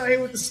doing out here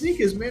with the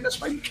sneakers, man. That's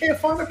why you can't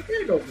find a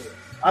pair no more.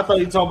 I thought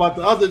you talking about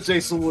the other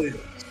Jason Williams.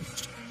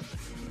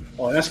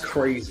 Oh, that's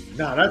crazy.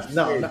 Nah.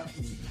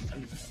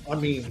 I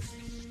mean,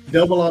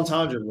 double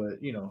entendre,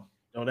 but you know,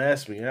 don't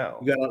ask me how.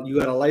 You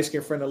got a light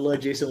skinned friend that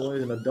loves Jason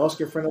Williams and a dark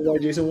skinned friend that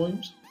loves Jason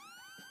Williams.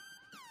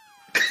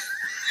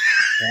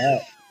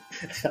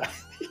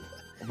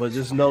 But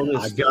just know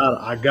this.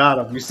 I got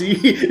him. You see,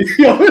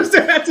 you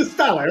understand? Had to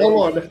stop. Like,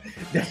 hold on,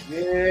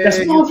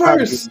 that's my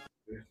verse.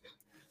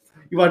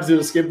 You about to do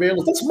the Skip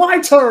Bayless? That's my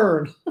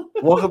turn.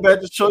 Welcome back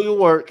to Show Your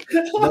Work.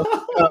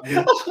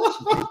 Nelson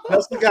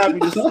got me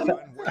this week.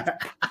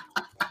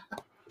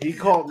 He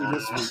called me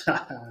this week.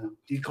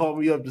 He called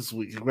me up this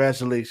week.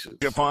 Congratulations.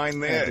 You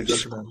find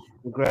this?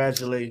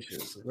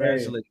 Congratulations.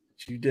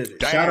 You did it.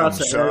 Damn, Shout out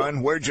to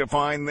son, where'd you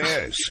find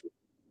this?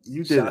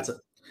 You did it.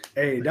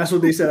 Hey, that's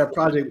what they said at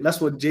Project.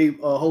 That's what Joseph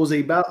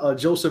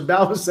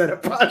Bauer said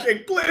at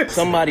Project Bliss.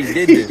 Somebody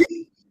did this.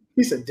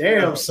 He said,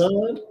 "Damn,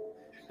 son."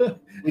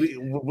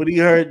 When he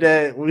heard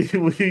that, when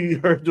he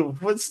heard the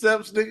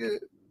footsteps, nigga,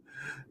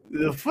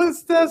 the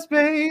footsteps,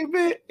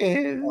 baby,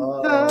 in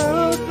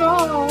the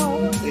dark.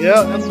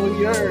 Yeah, that's what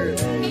you heard.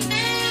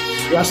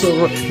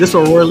 This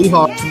was Roy Lee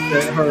Hart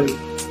that heard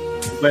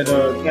when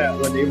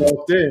they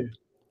walked in.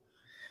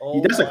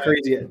 Oh,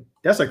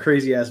 That's a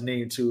crazy ass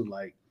name too,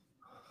 like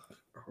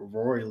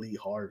Roy Lee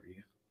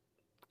Harvey.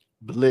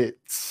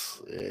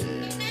 Blitz. Yeah.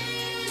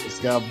 It's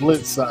got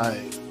Blitz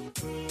side.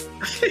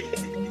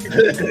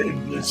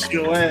 Blitz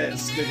your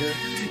ass, nigga.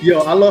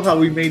 Yo, I love how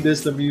we made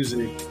this the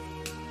music.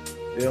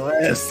 Your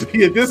ass.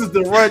 Yeah, this is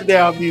the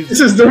rundown music. This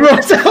is the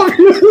rundown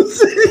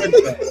music.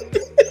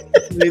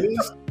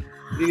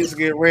 Niggas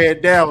get ran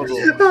down.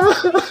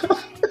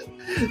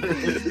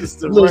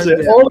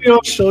 Listen, only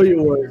on Show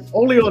Your Work,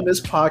 only on this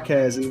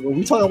podcast is when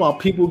we talk about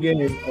people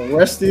getting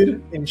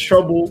arrested, in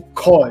trouble,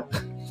 caught.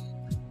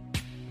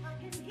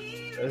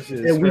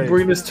 And we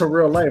bring this to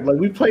real life. Like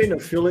we play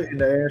and feel it in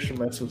the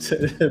instrumental.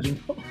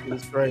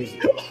 It's crazy.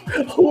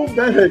 Who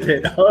better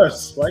than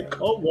us? Like,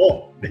 come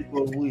on.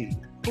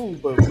 Who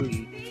but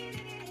we?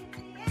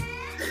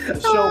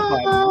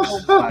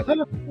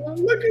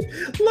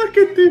 Look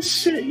at this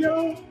shit,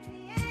 yo.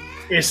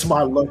 It's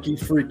my lucky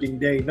freaking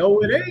day. No,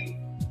 it ain't.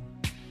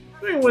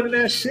 We ain't winning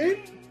that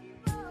shit.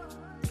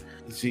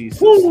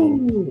 Jesus. Ooh,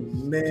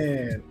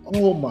 man.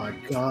 Oh my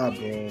God,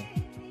 bro.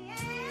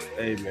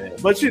 Hey man.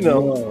 But you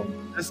know,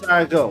 that's how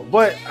I go.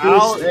 But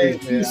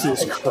this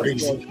is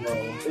crazy, bro.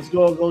 It's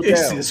gonna go down.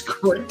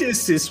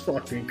 This is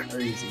fucking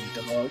crazy,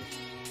 dog.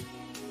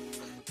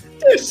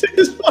 This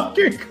is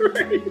fucking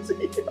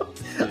crazy.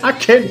 I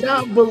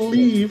cannot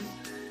believe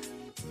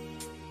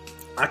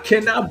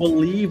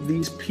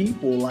these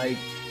people. Like,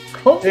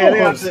 come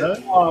on,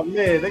 son. Oh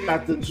man, they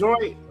got the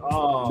joint.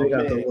 Oh, they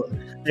got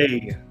man.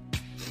 Hey,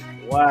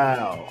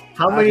 wow.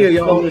 How many of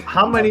y'all?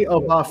 How many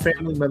of our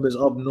family members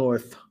up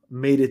north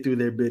made it through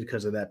their bid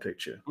because of that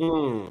picture?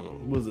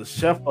 Was a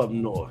chef up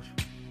north.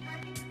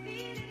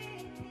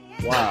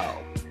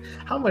 Wow.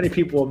 How many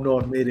people up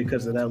north made it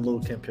because of that Lil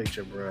Kim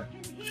picture, bro?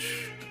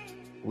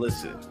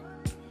 Listen,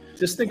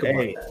 just think about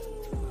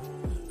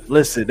that.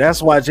 Listen,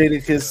 that's why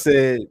Jadakiss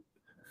said,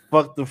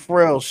 "Fuck the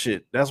frail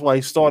shit." That's why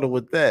he started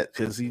with that,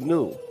 because he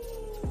knew.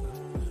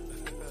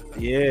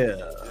 Yeah.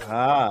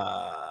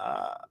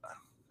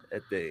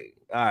 That thing.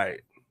 All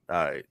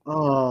right.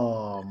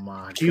 Oh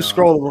my Keep god.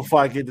 scrolling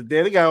before I get to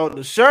there. They got on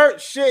the shirt.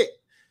 Shit.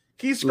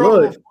 Keep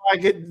scrolling before I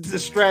get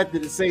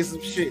distracted and say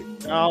some shit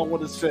I don't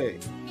want to say.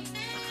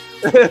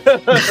 I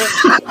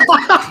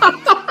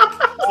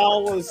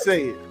don't want to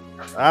say it.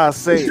 I'll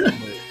say it.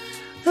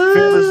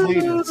 Fearless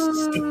leaders.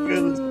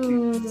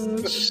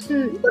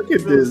 Shit. Look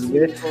at this,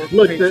 man.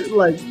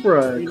 Look,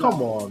 bro,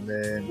 come on,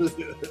 man.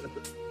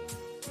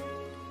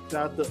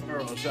 Shout out to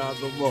Earl. Shout out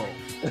to Mo.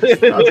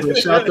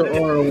 Shout out to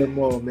Earl and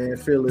Mo, man.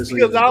 Fearless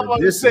leaders. Because I'm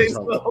about to say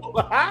so.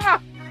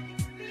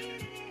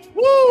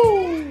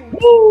 Woo!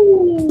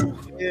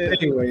 Yeah.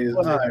 Anyways,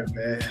 all right,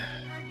 man.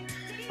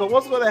 So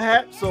what's going to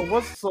happen?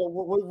 What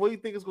do you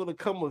think is going to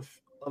come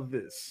of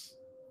this?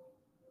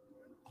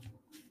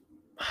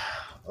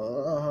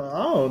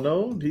 I don't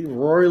know. He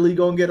royally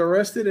gonna get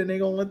arrested, and they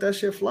gonna let that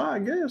shit fly, I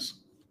guess.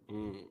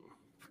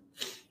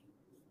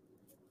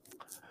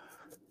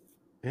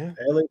 Yeah,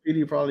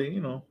 LAPD probably,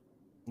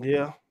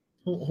 Yeah.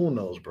 Who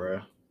knows,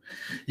 bro?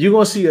 You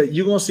gonna see a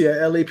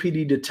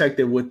LAPD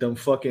detective with them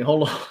fucking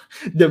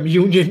them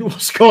Union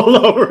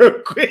skull over real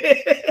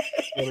quick.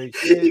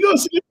 You gonna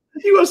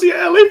see an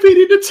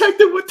LAPD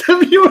detective with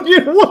them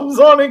Union ones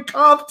on in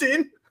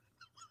Compton.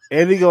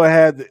 And he gonna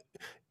have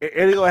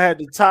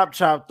the top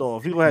chopped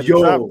off. He gonna have the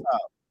top.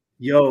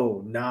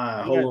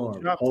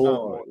 Hold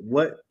on.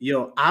 What?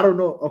 I don't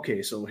know.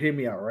 Okay, so hear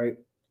me out, right?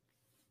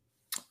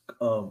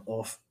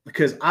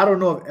 Because I don't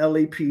know if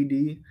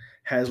LAPD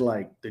has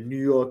like the New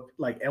York,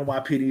 like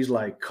NYPD's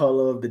like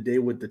color of the day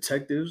with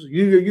detectives.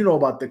 You know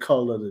about the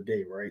color of the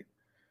day, right?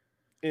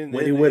 When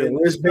they wear the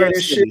wristband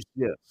and shit.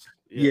 Yes.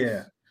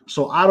 Yeah.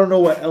 So I don't know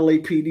what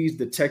LAPD's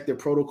detective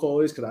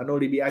protocol is because I know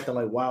they be acting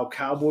like wild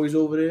cowboys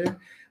over there.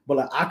 But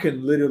like I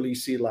can literally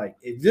see like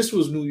if this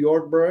was New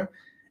York, bro,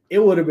 it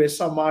would have been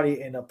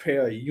somebody in a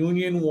pair of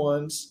Union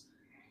ones,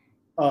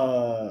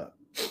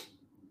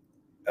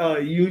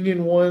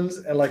 Union ones,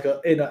 and like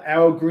in an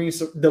Al Green,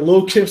 the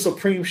Lil Kim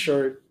Supreme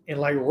shirt in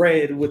like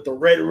red with the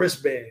red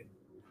wristband,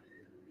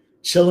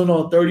 chilling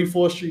on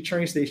 34th Street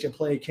train station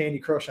playing Candy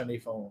Crush on their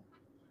phone.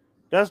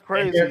 That's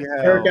crazy.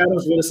 Eric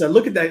Adams would have said,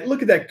 "Look at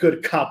that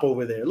good cop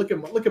over there. Look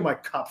at my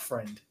cop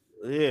friend."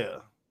 Yeah.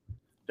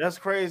 That's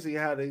crazy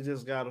how they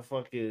just got a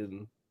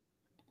fucking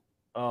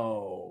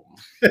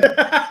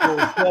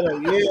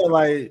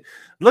like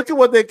look at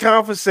what they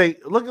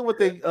confiscate. Look at what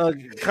they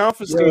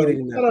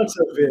confiscating. Shout out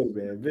to Vid,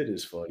 man. Vid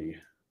is funny.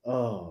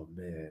 Oh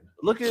man.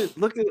 Look at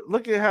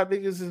how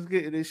niggas is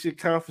getting this shit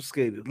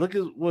confiscated. Look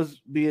at what's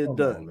being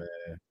done.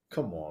 Man.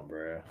 Come on,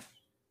 bro.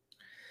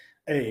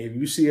 Hey, if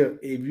you see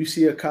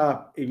a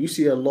cop, if you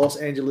see a Los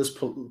Angeles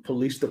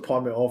Police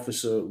Department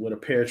officer with a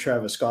pair of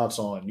Travis Scotts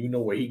on, you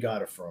know where he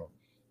got it from.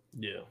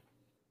 Yeah,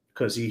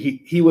 because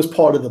he was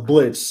part of the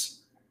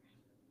Blitz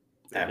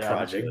at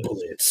Project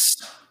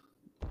Blitz.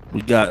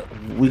 We got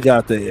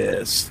their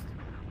ass.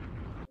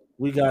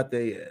 We got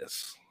their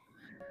ass.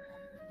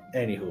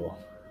 Anywho,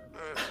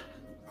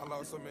 I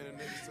lost so many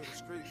niggas to the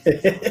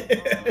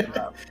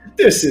streets.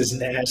 This is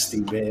nasty,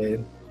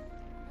 man.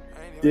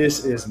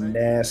 This is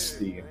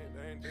nasty.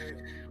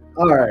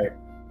 All right.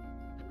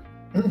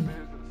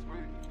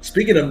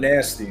 Speaking of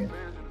nasty.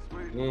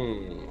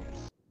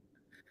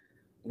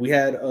 We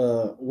had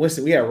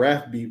Winston. We had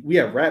rap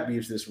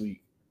beefs this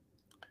week.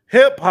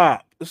 Hip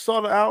hop. It's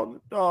sort of out in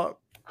the dark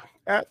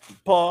at the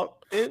park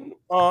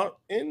out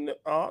in the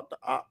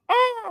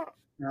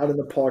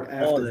park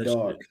after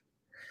dark. Okay.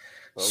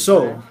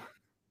 So,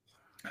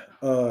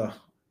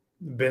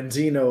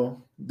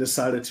 Benzino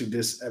decided to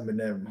diss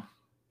Eminem.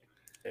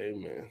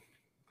 Amen.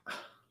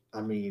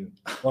 I mean,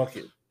 fuck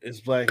it. It's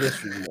Black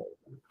History Month.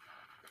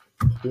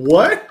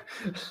 What?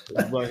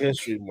 It's Black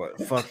History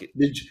Month. Fuck it.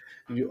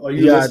 Are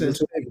you listening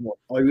to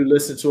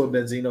a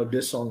Benzino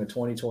diss song in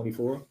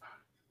 2024?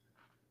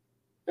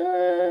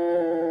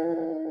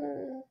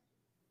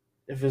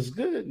 If it's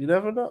good, you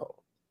never know.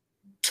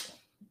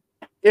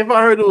 If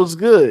I heard it was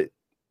good,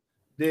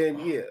 then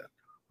yeah.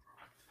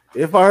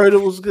 If I heard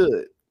it was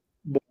good,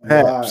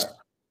 perhaps.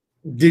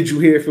 Did you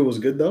hear if it was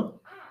good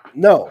though?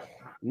 No.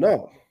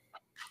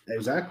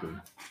 Exactly.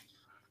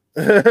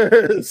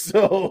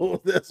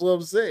 So that's what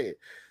I'm saying.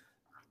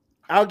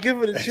 I'll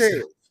give it a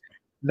chance.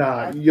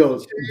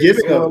 Give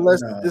it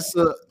unless it's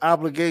an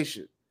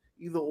obligation.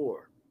 Either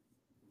or.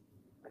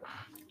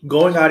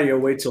 Going out of your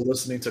way to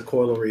listening to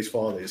Coil Ray's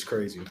father is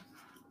crazy.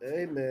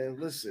 Hey man,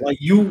 listen. Like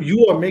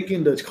you are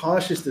making the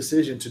conscious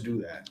decision to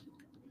do that.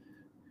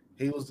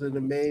 He was in the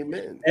main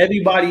men.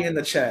 Everybody in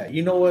the chat,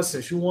 you know what?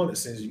 Since you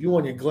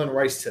on your Glen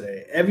Rice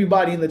today,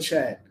 everybody in the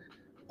chat,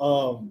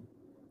 the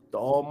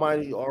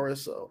almighty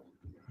RSO.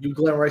 You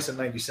Glen Rice at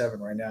 97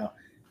 right now.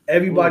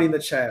 Everybody in the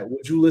chat,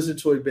 would you listen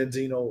to a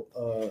Benzino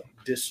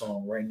diss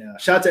song right now?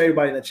 Shout out to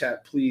everybody in the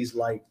chat. Please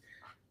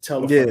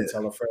tell a friend,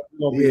 tell a friend.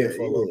 We're gonna be here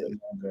for a little bit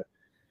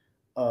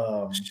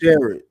longer.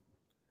 Share it.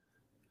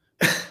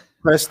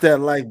 Press that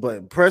like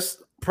button. Press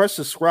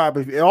subscribe.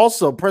 And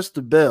also press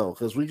the bell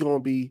because we're gonna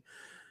be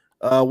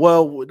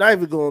Well, we're not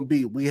even going to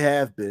be. We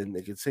have been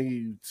and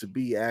continue to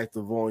be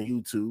active on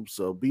YouTube.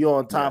 So be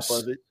on top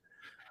of it.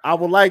 I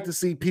would like to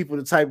see people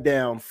to type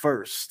down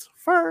first.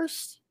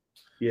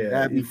 Yeah,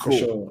 that'd be for cool.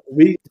 sure.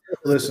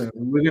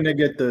 We're gonna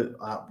get the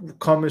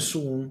coming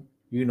soon.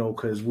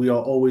 Because we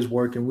are always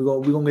working. We're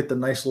gonna get the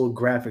nice little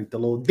graphic, the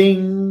little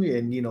ding,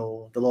 and the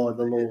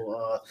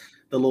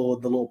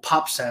little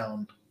pop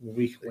sound when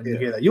you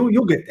hear that.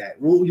 You'll get that.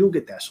 You'll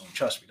get that soon.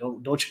 Trust me.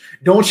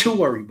 Don't you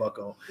worry,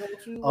 Bucko.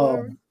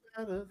 Don't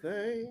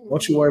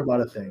you worry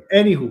about a thing.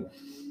 Anywho,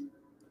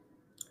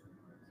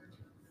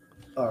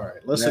 all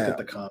right. Let's look at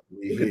the comments.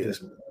 Look at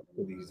this.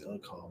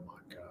 Oh my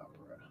god,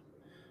 bro.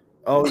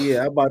 Oh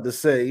yeah, I'm about to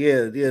say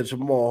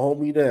Jamal, hold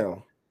me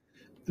down.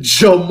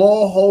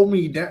 Jamal, hold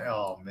me down.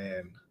 Oh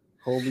man,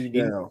 hold me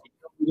down. What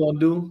we're gonna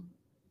do?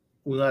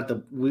 We're gonna have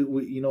to.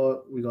 We you know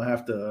what? We're gonna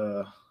have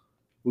to.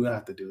 We're gonna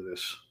have to do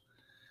this.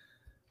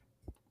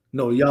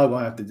 No, y'all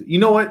gonna have to do. You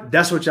know what?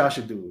 That's what y'all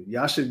should do.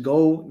 Y'all should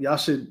go. Y'all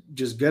should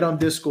just get on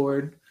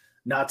Discord.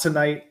 Not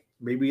tonight.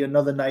 Maybe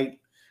another night,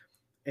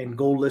 and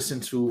go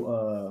listen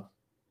to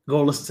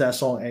that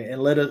song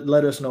and let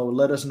us know.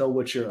 Let us know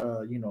what your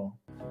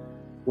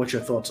what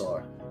your thoughts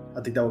are.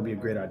 I think that would be a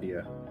great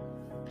idea.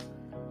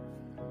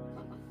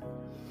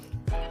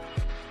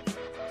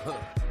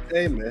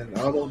 Hey man,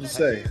 I don't know what to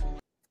say.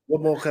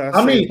 What more can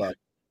I say about it?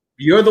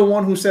 You're the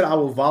one who said I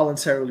will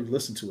voluntarily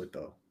listen to it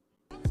though.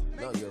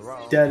 No, you're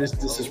wrong. This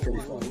is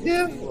pretty fun.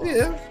 Yeah.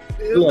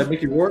 You like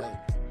Mickey Rourke?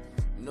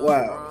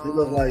 Wow, he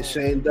look like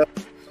Shane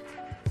Douglas.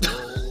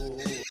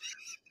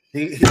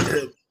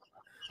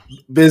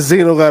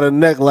 Benzino got a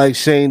neck like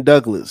Shane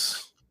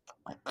Douglas.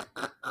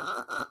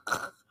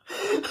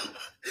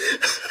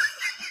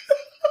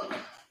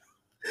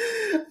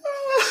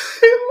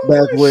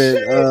 Back when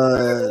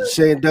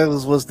Shane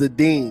Douglas was the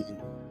dean.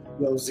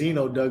 Yo,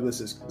 Zeno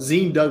Douglas is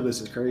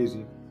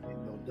crazy.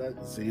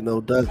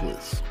 Zeno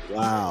Douglas.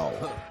 Wow.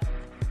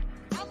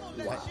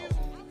 No,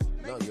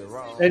 you're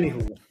wrong.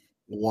 Anywho.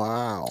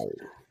 Wow.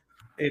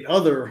 In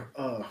other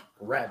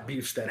rap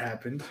beefs that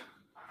happened,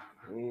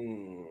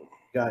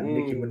 got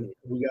Nicki.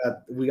 We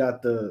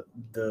got the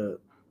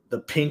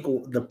pink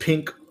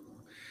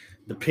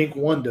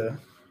Wonder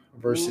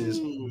versus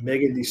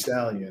Megan Thee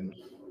Stallion.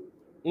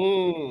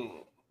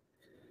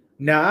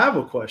 Now I have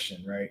a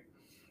question, right?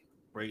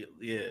 Right.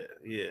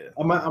 Yeah.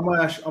 I'm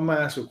gonna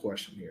ask you a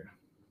question here.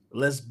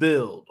 Let's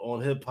build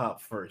on hip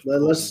hop first.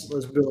 Let's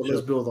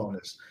build on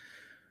this.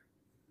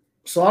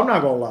 So I'm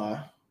not gonna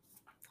lie,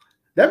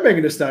 that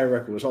Megan Thee Stallion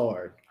record was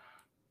hard.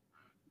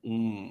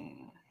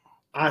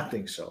 I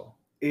think so.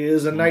 It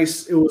was a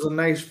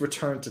nice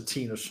return to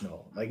Tina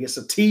Snow. Like it's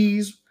a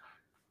tease,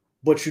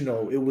 but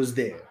it was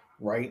there,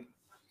 right?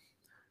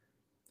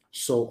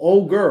 So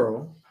old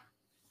girl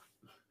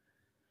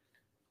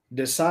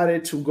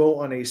decided to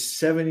go on a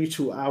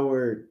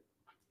 72-hour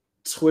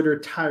Twitter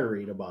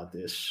tirade about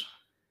this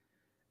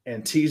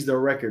and tease the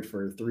record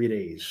for 3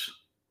 days.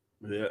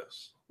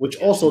 Yes. Which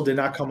also did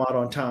not come out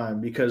on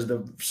time because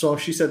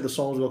she said the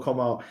song was going to come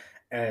out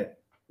at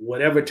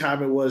whatever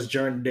time it was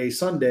during the day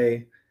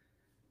Sunday,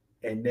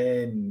 and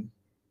then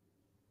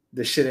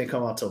the shit didn't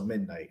come out till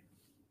midnight.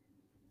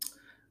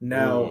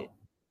 Now,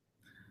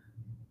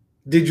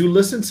 did you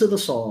listen to the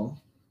song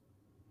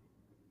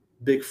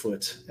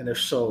Bigfoot? And if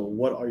so,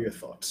 what are your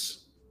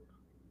thoughts?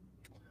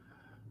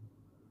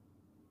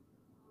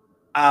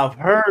 I've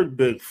heard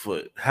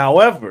Bigfoot.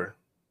 However,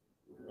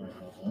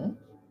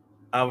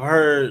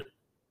 I've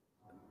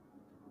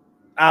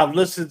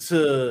listened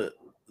to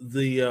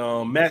the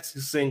maxi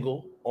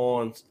single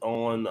on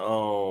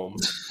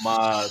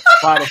my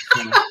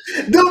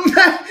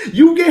Spotify.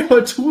 You gave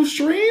her 2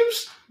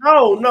 streams?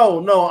 No.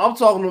 I'm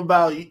talking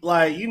about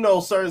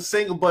certain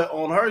single, but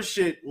on her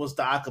shit was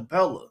the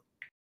acapella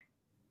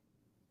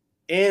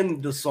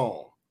and the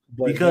song.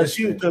 But because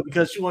you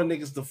want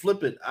niggas to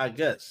flip it, I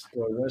guess.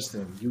 Well,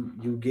 Weston,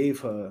 you gave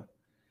her.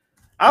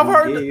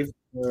 Gave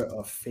her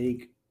a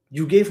fake.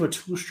 You gave her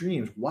 2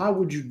 streams. Why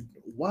would you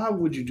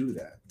do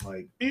that?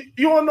 Like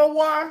you want to know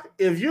why?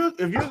 If you're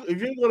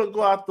gonna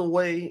go out the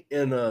way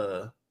in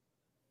a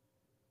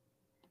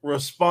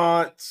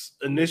response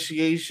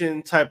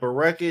initiation type of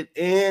record,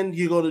 and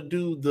you're gonna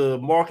do the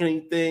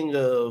marketing thing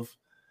of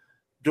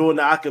doing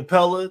the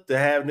acapella to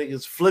have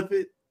niggas flip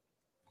it,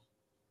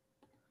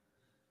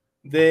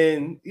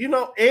 then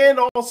and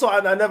also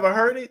I never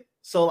heard it.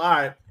 So all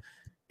right,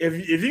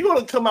 if you're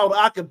gonna come out with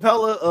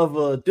acapella of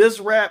a diss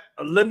rap,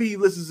 let me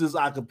listen to this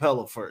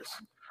acapella first.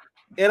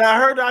 And I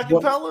heard the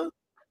acapella.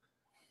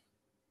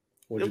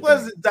 It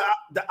wasn't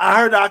I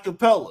heard the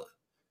acapella.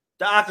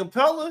 The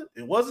acapella,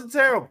 it wasn't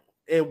terrible.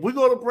 And we're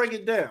gonna break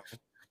it down.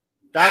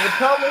 The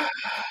acapella,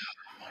 oh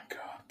my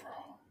god, bro.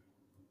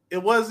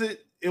 It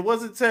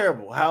wasn't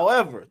terrible.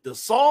 However, the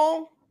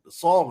song is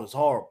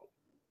horrible.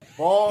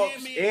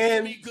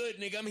 Hear me good,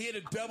 nigga. I'm here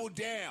to double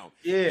down.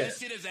 Yeah. That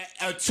shit is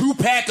a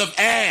 2-pack of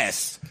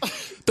ass.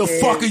 The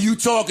fuck are you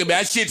talking about?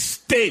 That shit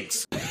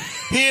stinks.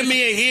 Hear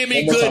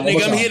me good,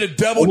 nigga. I'm here to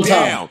double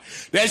down.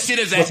 That shit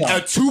is a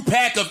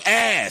 2-pack of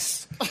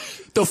ass.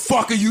 The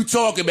fuck are you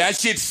talking about? That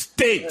shit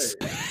stinks.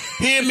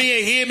 Hear me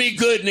and hear me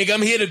good, nigga.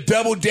 I'm here to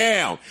double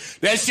down.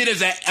 That shit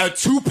is a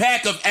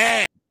 2-pack of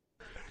ass.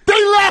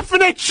 They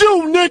laughing at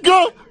you,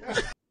 nigga.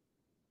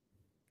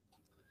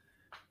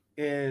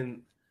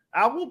 And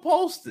I will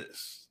post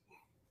this.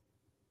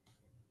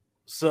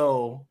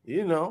 So,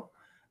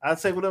 I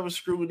take whatever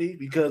scrutiny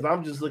because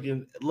I'm just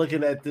looking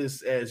at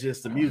this as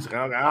just the music.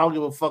 I don't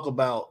give a fuck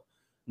about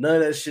none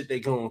of that shit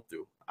they going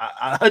through.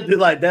 I do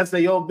like that's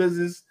their own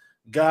business.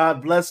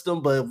 God bless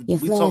them, but Your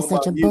flow is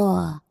such a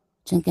bore.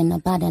 Drinking a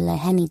bottle of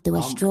honey through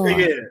a straw.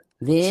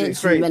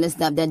 Bitch, you better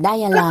stop the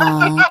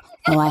dialogue.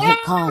 So I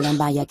hit call and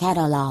buy your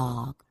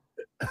catalog.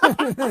 Nah,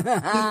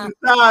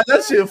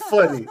 that shit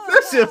funny.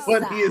 That shit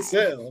funny as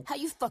hell. How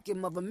you fucking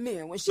mother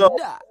man when she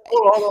died?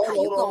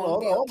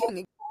 Hold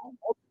on.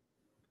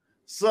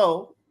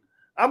 So,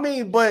 I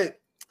mean, but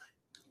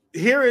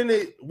hearing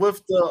it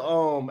with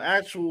the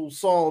actual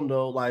song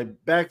though,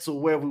 like back to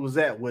where we was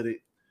at with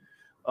it,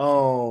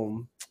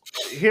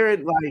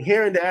 hearing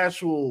the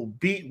actual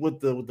beat with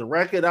the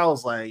record, I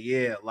was like,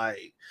 yeah,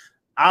 like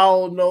I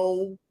don't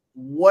know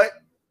what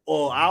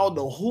or I don't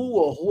know who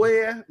or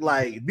where,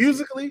 like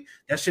musically,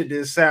 that shit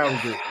didn't sound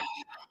good.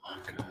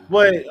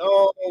 But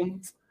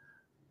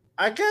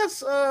I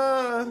guess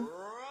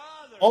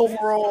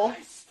overall,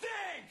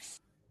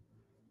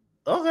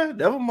 okay,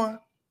 never mind.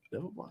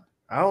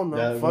 I don't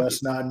know.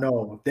 Let's not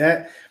know.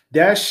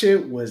 That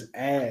shit was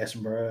ass,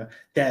 bro.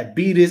 That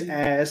beat is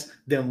ass.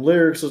 Them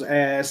lyrics was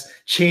ass.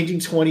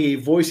 Changing 28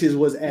 voices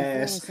was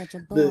ass.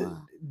 The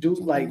dude,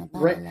 like,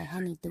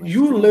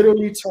 you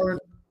literally turned.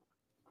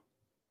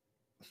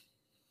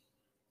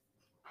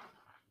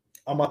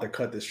 I'm about to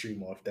cut this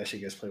stream off. That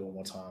shit gets played one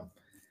more time.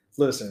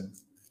 Listen,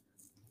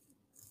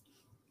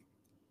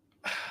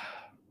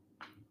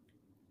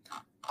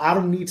 I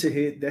don't need to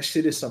hit that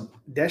shit.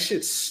 That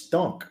shit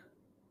stunk.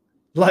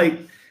 Like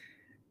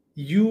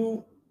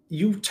you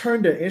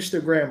turned the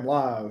Instagram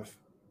live.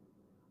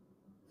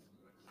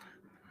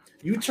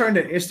 You turned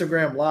the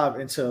Instagram live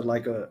into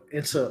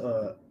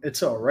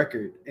a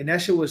record, and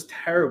that shit was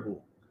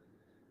terrible.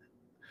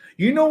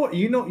 You know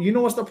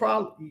what's the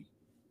problem?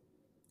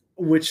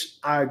 Which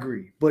I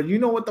agree, but you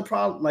know what the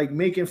problem? Like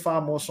making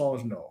 5 more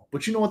songs, no.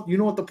 But you know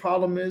what the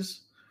problem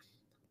is?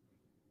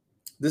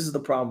 This is the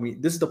problem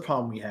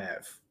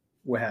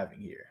we're having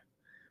here.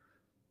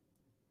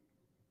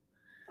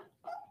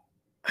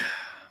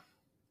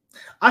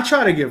 I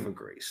try to give her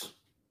grace.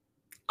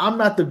 I'm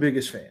not the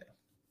biggest fan.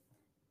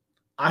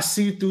 I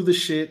see through the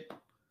shit.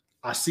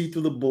 I see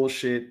through the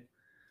bullshit.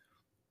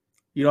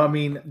 You know what I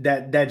mean?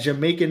 That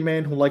Jamaican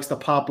man who likes to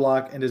pop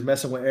lock and is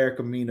messing with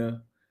Erica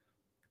Mena.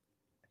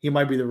 He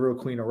might be the real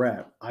queen of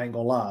rap. I ain't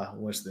gonna lie,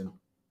 Winston.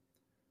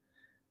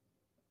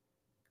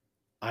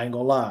 I ain't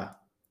gonna lie.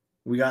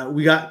 We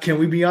got. Can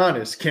we be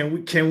honest? Can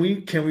we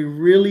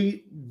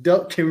really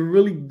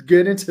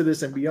get into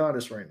this and be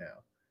honest right now?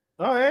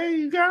 Oh, hey,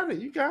 you got it.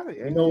 You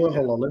know what?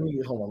 Hold on. Let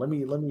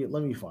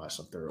me find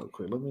something real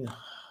quick. I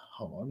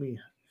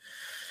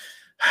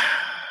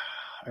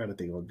gotta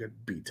think of a good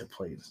beat to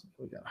play.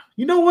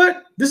 You know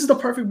what? This is the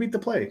perfect beat to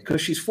play because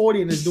she's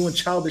 40 and is doing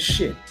childish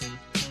shit.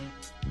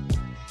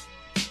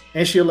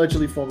 And she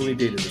allegedly formerly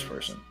dated this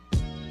person.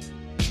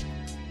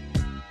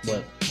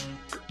 But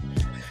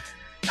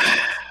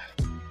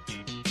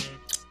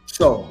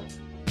so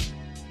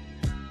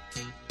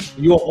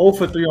you're 0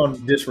 for 3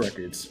 on disc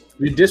records.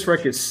 Your disc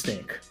records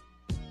stink.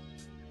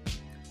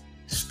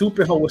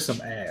 Stupid hoe with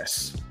some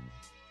ass.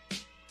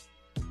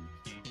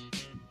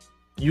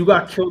 You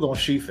got killed on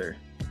Sheether.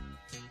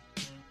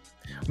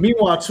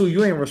 Meanwhile, too,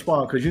 you ain't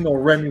respond because you know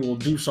Remy will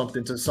do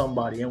something to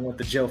somebody and went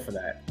to jail for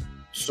that.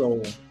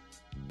 So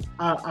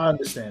I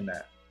understand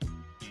that.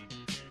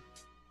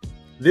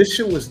 This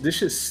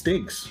shit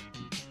stinks.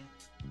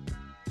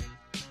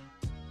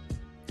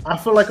 I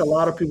feel like a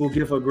lot of people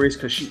give her grace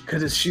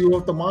because she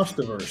wrote the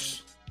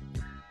Monsterverse.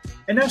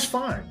 And that's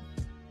fine.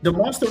 The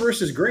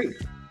Monsterverse is great.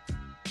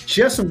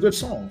 She has some good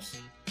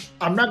songs.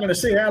 I'm not gonna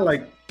say that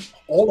like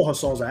all of her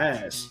songs are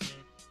ass.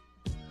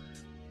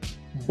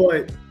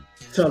 But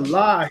to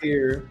lie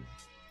here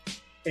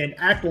and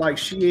act like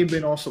she ain't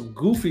been on some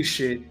goofy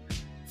shit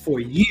for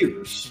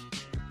years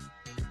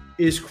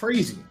is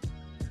crazy.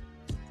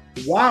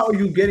 Why are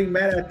you getting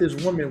mad at this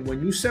woman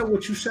when you said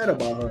what you said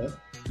about her?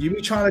 You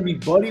be trying to be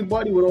buddy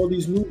with all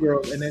these new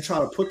girls and then try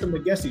to put them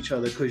against each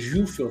other because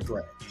you feel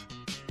threatened.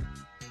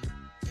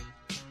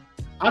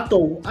 I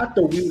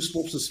thought we were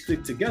supposed to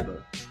stick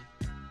together.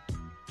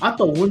 I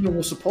thought women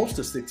were supposed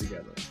to stick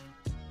together.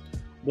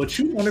 But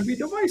you want to be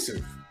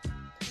divisive.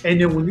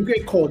 And then when you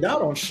get called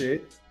out on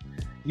shit,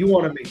 you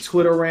want to make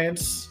Twitter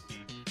rants.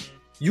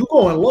 You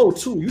going low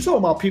too. You talking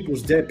about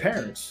people's dead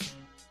parents.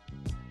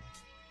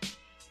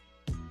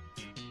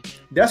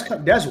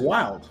 That's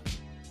wild.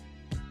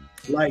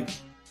 Like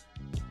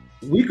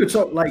we could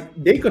talk, like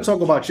they could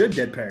talk about your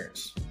dead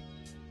parents.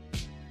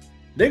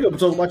 They could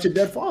talk about your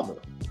dead father.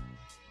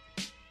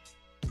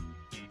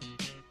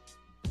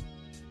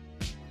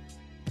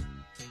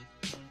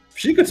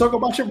 She could talk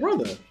about your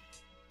brother.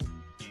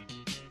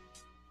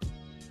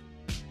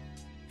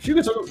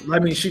 You can talk. I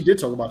mean, she did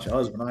talk about your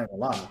husband. I ain't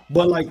gonna lie,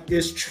 but like,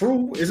 it's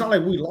true. It's not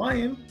like we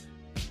lying.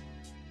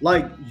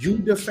 Like, you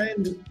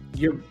defend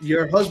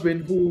your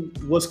husband who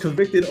was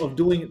convicted of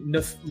doing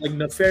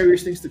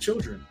nefarious things to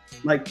children.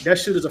 Like, that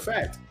shit is a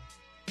fact.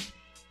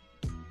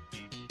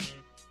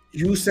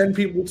 You send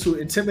people to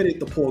intimidate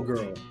the poor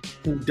girl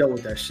who dealt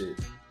with that shit.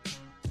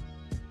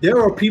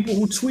 There are people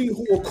who tweet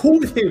who are cool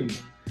with him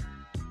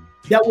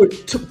that would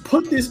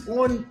put this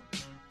on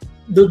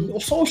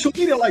the social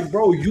media like,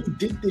 bro, you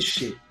did this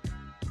shit.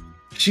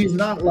 She's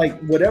not like,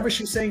 whatever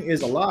she's saying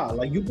is a lie.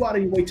 Like, you go out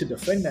of your way to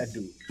defend that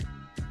dude.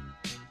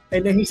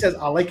 And then he says,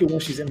 I like it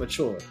when she's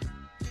immature.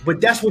 But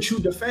that's what you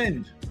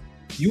defend.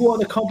 You are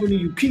the company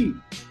you keep.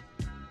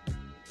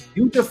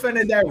 You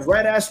defended that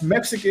rat-ass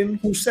Mexican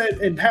who said,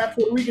 and half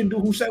Puerto Rican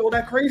dude who said all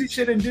that crazy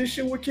shit and did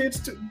shit with kids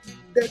too.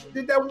 That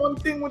did that one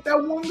thing with that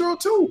one girl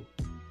too.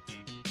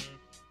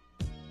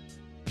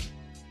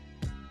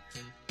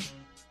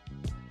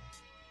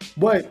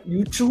 But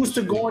you choose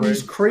to go on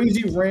these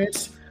crazy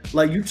rants.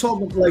 Like, you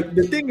talking, like,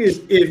 the thing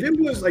is, if it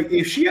was like,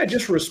 if she had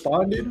just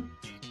responded,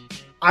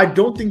 I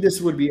don't think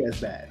this would be as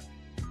bad.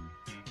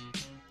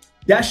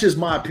 That's just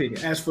my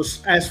opinion. As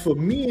for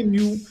me and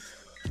you,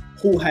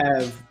 who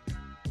have,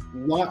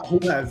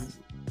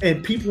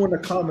 and people in the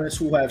comments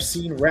who have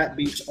seen rap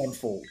beefs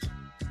unfold,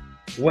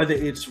 whether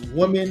it's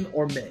women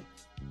or men,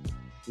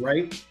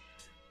 right?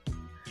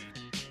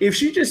 If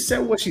she just said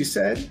what she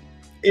said,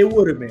 it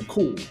would have been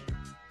cool.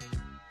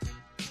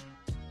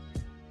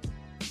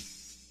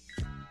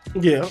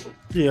 Yeah.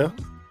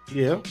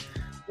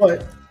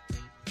 But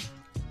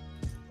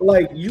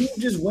like, you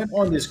just went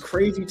on this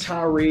crazy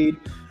tirade.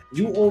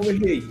 You over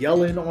here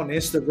yelling on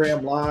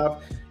Instagram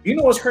Live. You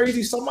know what's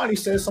crazy? Somebody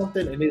said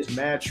something and it's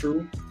mad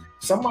true.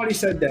 Somebody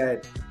said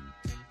that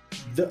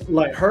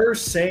like, her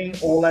saying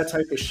all that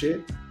type of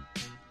shit,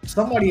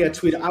 somebody had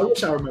tweeted, I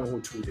wish I remember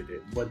who tweeted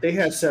it, but they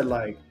had said,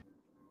 like,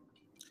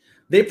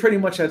 they pretty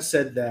much had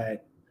said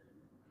that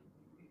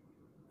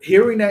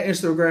hearing that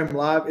Instagram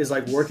Live is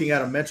like working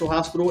at a mental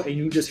hospital and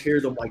you just hear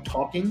them like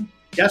talking.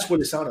 That's what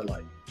it sounded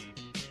like.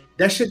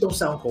 That shit don't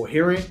sound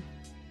coherent.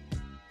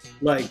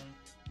 Like,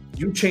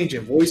 you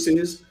changing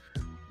voices.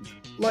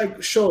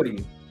 Like,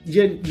 shorty,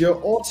 your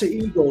alter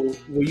ego,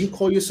 where you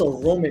call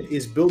yourself Roman,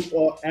 is built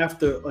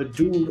after a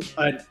dude,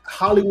 a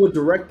Hollywood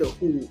director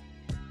who,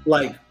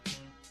 like,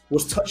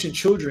 was touching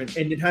children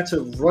and then had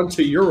to run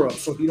to Europe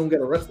so he don't get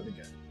arrested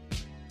again.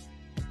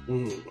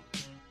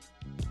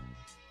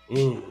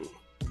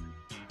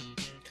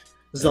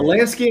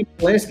 Zelensky and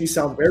Polanski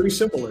sound very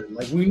similar.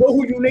 Like, we know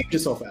who you named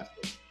yourself after.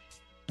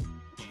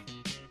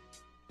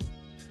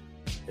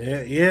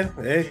 Yeah.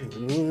 Hey.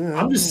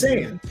 I'm just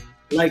saying,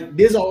 like,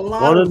 there's a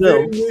lot of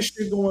very weird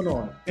shit going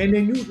on. And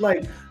then you,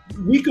 like,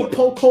 we could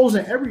poke holes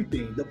in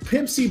everything. The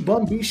Pimp C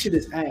Bun B shit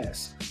is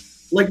ass.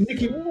 Like,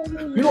 Nicki,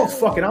 you know,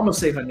 fuck it, I'm gonna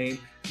say her name,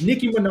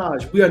 Nicki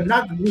Minaj. We are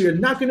not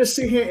gonna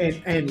sit here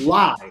and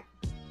lie.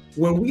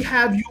 When we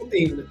have you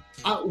in,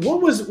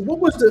 what was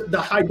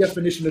the high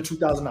definition of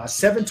 2009?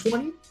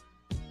 720.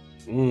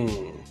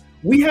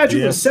 We had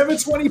you in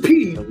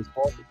 720p,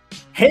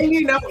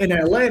 hanging out in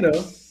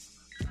Atlanta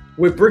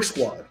with Brick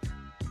Squad.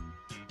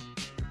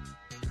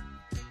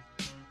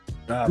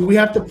 Do we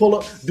have to pull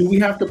up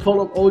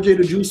OJ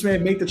the Juice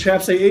Man, make the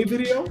Chap Say A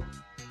video?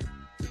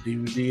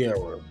 DVD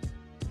era.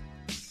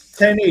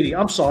 1080.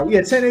 I'm sorry.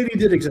 Yeah, 1080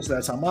 did exist at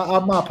that time.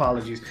 My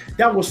apologies.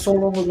 That was so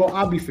long ago.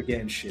 I'll be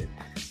forgetting shit.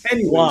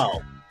 Anyway, wow.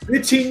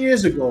 15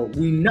 years ago,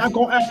 we not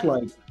gonna act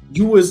like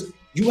you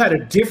had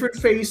a different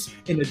face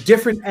and a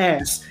different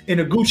ass in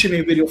a Gucci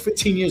Mane video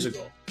 15 years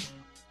ago.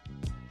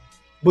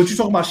 But you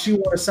talking about she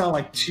want to sound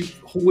like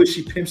who is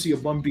she, Pimp C or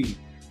Bun B?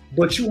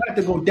 But you had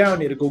to go down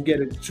there to go get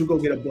a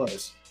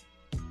buzz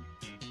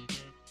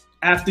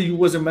after you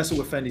wasn't messing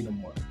with Fendi no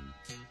more.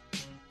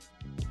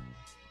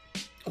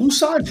 Who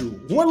signed you?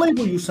 What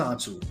label you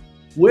signed to?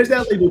 Where's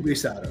that label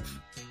based out of?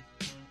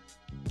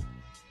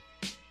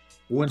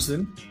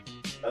 Winston,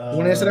 you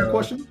want to answer that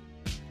question?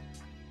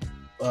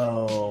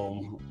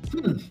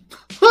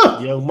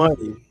 Young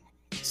Money,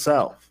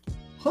 South.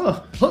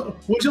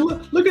 Would you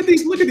look at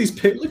these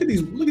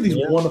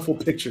wonderful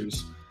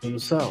pictures in the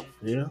South?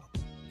 Yeah.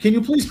 Can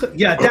you please?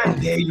 Yeah,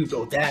 there you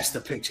go. That's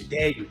the picture.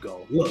 There you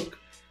go. Look,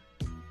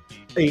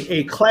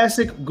 a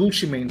classic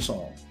Gucci Mane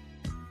song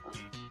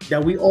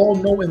that we all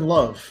know and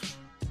love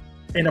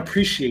and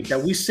appreciate,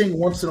 that we sing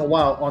once in a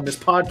while on this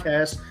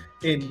podcast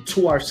and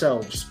to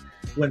ourselves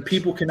when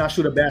people cannot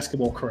shoot a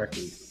basketball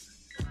correctly.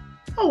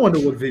 I wonder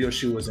what video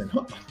she was in.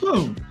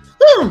 Come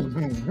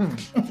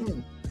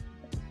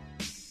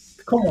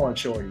on,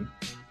 shorty.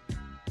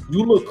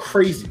 You look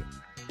crazy.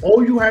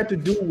 All you had to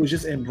do was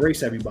just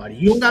embrace everybody.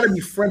 You don't got to be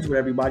friends with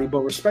everybody,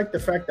 but respect the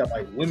fact that,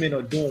 like, women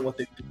are doing what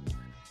they do.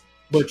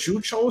 But you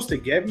chose to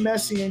get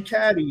messy and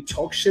catty,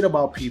 talk shit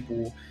about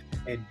people,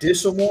 and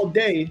diss them all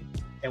day.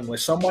 And when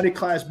somebody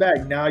claps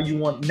back, now you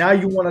want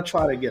to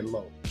try to get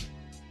low.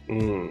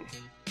 And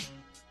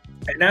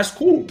that's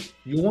cool.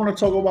 You want to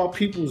talk about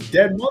people's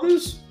dead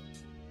mothers?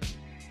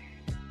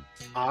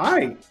 All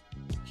right.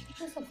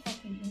 Just a fucking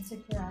fucking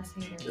insecure ass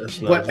hater.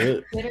 That's not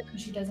it. Bitter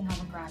because she doesn't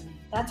have a Grammy.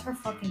 That's her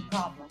fucking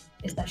problem.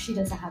 Is that she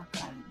doesn't have a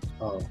Grammy.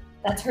 Oh.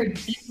 That's her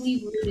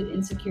deeply rooted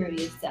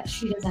insecurity. Is that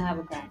she doesn't have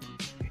a Grammy.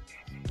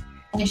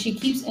 And she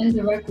keeps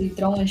indirectly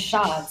throwing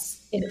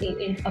shots. It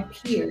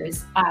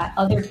appears at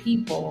other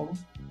people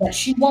that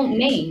she won't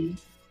name,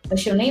 but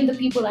she'll name the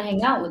people that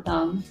hang out with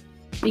them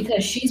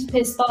because she's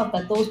pissed off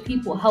that those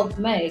people helped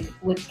Meg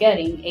with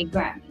getting a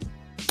Grammy.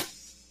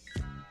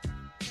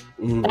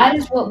 That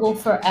is what will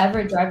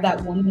forever drive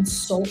that woman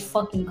so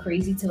fucking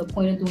crazy to the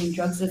point of doing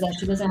drugs, is that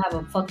she doesn't have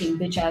a fucking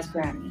bitch ass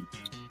Grammy.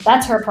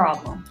 That's her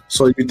problem.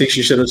 So you think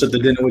she should have took the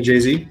dinner with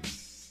Jay-Z?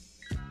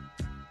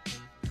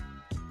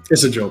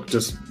 It's a joke.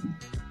 Just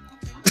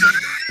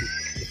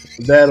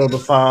that on the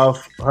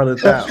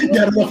 500,000.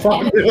 That on the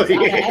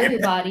 500,000.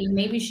 Everybody,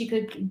 maybe she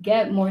could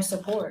get more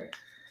support.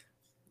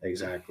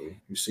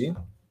 Exactly. You see?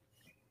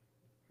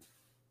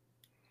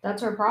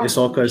 That's her problem. It's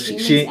all because she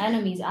makes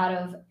enemies out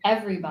of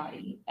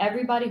everybody.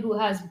 Everybody who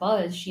has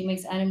buzz, she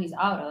makes enemies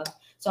out of.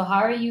 So how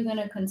are you going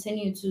to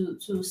continue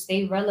to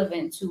stay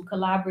relevant, to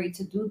collaborate,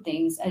 to do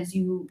things as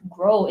you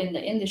grow in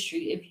the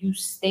industry if you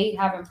stay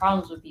having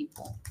problems with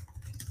people?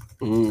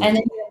 And then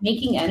you're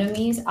making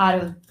enemies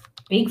out of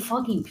big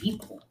fucking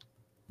people.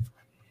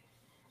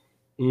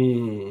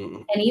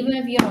 And even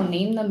if you don't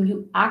name them,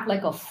 you act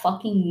like a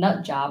fucking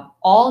nut job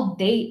all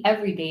day,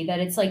 every day. That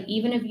it's like,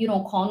 even if you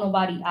don't call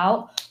nobody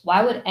out,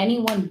 why would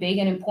anyone big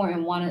and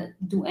important want to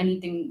do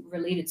anything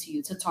related to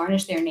you? To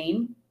tarnish their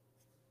name?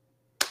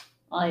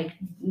 Like,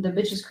 the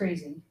bitch is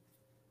crazy.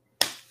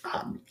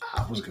 I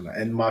was going to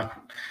end my...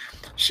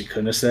 She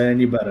couldn't have said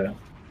any better.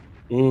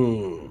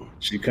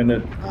 She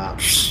couldn't have...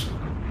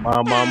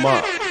 Ma.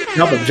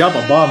 Drop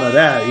a bomb of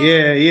that.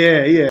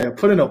 Yeah.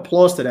 Put an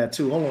applause to that,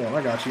 too. Hold on,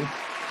 I got you.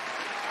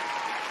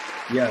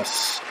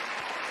 Yes.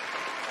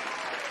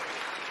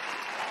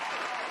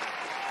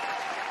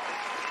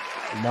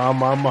 Ma.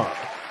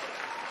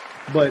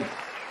 But,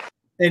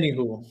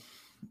 anywho,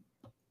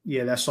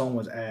 yeah, that song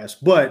was ass.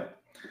 But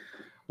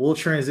we'll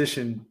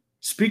transition.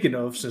 Speaking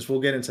of, since we'll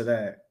get into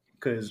that,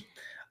 because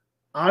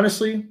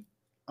honestly,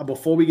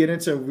 before we get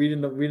into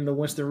reading the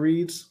Winston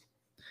Reeds,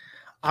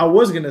 I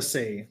was gonna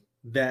say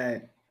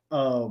that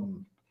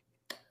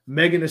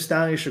Megan Thee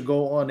Stallion should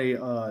go on a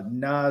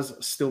Nas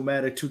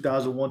Stillmatic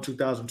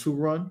 2001-2002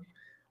 run,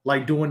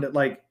 like doing it.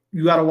 Like,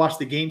 you got to watch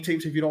the game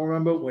tapes if you don't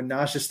remember when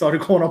Nas just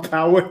started going on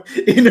Power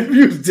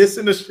interviews,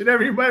 dissing the shit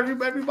everybody,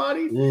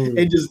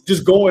 and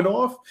just going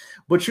off.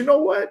 But you know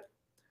what?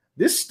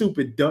 This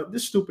stupid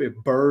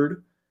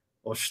bird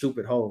or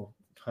stupid hoe,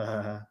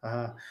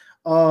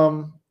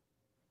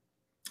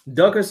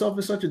 dug herself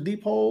in such a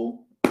deep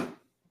hole.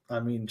 I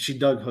mean, she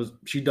dug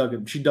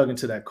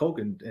into that coke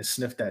and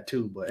sniffed that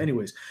too. But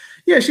anyways,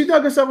 yeah, she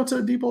dug herself into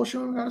a deep hole. She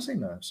don't gotta say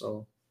nothing.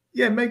 So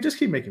yeah, Meg, just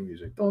keep making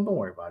music. Don't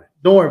worry about it.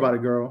 Don't worry about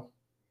it, girl.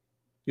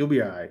 You'll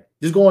be all right.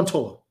 Just go on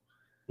tour.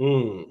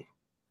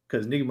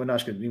 Because Nicki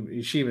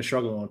Minaj she even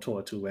struggling on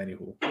tour too.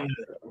 Anywho,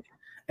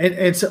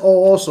 and so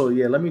also,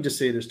 yeah, let me just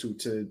say this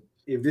too.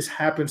 If this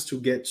happens to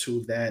get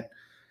to that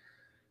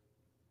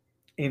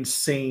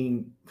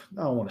insane,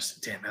 I don't want to say,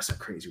 damn, that's a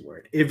crazy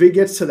word. If it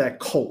gets to that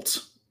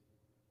cult.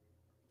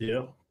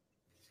 Yeah,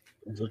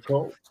 it's a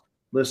cult.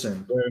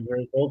 Listen, very,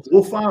 very cult.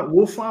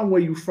 We'll find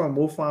where you're from.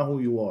 We'll find who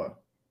you are.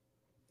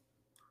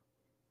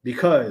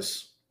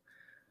 Because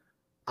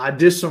I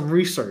did some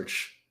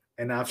research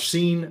and I've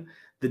seen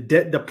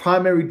the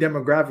primary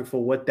demographic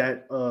for what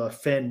that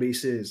fan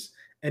base is,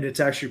 and it's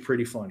actually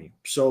pretty funny.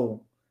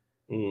 So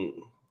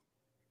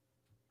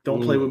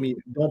don't play with me.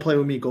 Don't play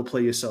with me. Go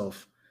play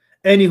yourself.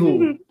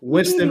 Anywho,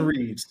 Winston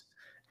Reeds.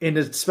 In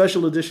the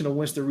special edition of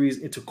Winston Reeds,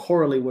 and to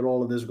correlate with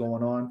all of this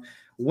going on,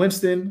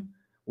 Winston,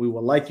 we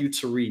would like you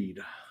to read.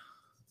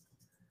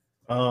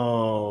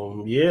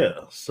 Yeah.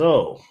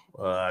 So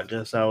I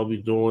guess I will be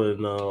doing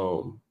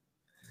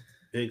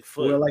Bigfoot.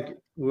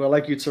 We would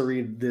like you to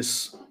read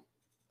this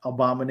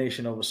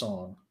abomination of a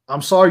song.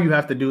 I'm sorry you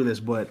have to do this,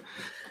 but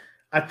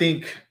I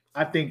think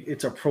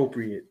it's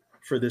appropriate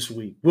for this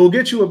week. We'll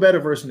get you a better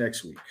verse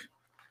next week.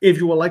 If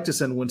you would like to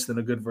send Winston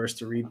a good verse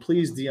to read,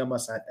 please DM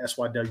us at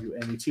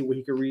SYWNET, where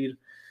he can read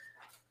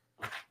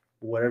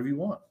whatever you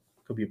want.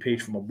 Could be a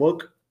page from a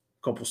book,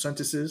 a couple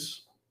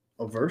sentences,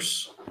 a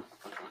verse.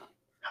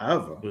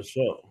 However.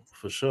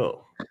 For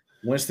sure.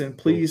 Winston,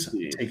 please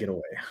take it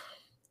away.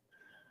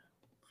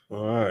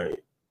 All right.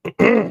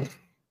 The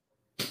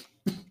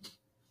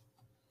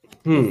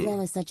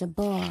flow is such a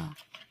bore,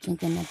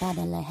 drinking a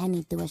bottle of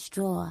Henny through a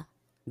straw.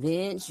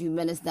 Bitch, you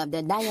better stop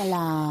that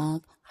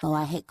dialogue, or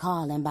I hit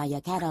calling by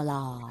your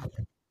catalog.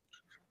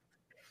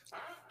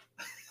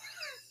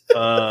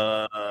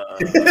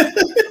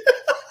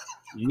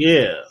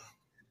 Yeah.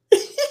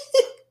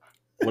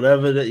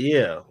 Whatever that,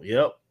 yeah,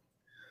 yep.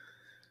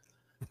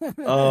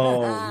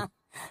 How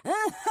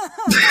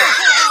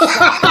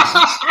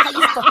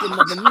you fucking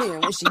mother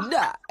man when she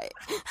died?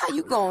 How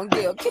you gonna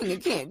get a king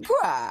and can't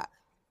cry?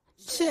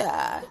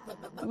 Child,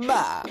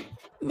 bye.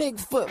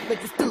 Bigfoot,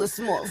 but you still a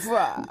smart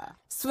fry.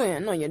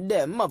 Swearing on your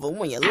dead mother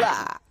when you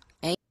lie.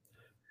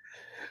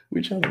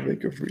 We trying to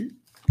make her free.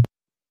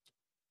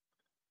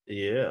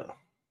 Yeah.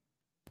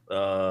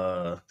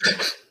 That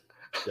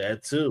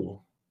too.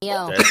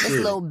 Yo, That this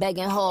too. little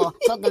begging whore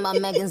talking about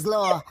Megan's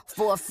Law.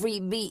 For a free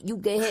beat, you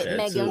can hit That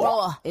Megan too.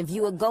 raw. If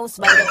you a ghost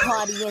rider,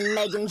 party in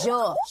Megan's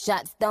jaw.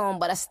 Shot stone,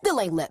 but I still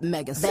ain't let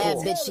Megan bad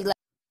bitch. She like.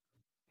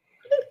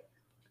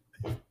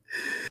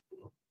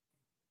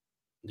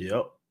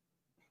 Yep.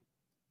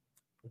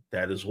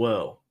 That as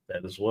well.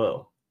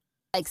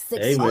 Like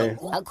 6 Hey,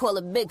 foot. man. I call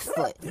it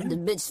Bigfoot. The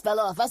bitch fell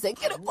off. I said,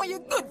 get up on your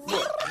good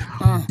foot.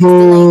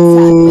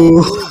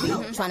 Boo.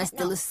 Still ain't trying to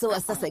steal a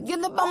source. I said,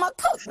 get up on my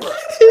cookbook.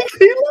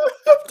 He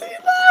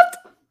left.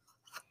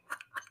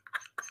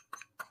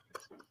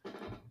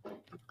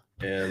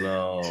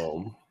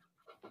 And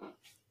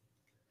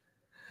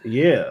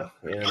yeah,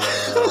 and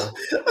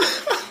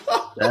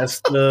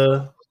that's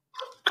the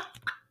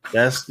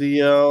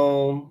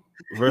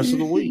verse of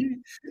the week.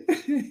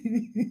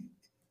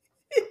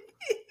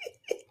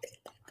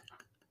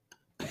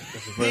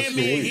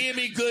 Hear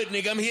me good,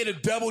 nigga. I'm here to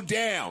double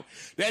down.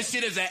 That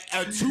shit is a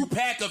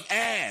 2-pack of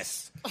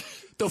ass.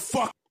 The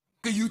fuck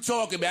are you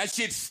talking about? That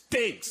shit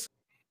stinks.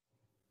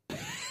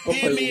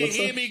 Hear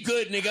me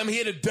good, nigga. I'm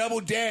here to double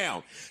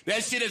down.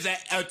 That shit is a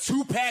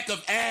 2-pack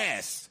of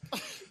ass.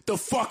 The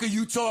fuck are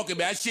you talking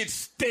about? That shit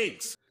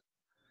stinks.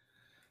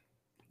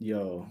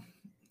 Yo,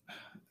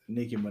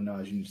 Nicki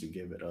Minaj needs to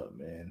give it up,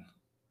 man.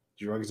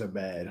 Drugs are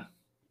bad.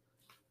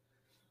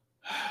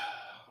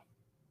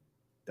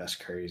 That's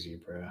crazy,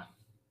 bro.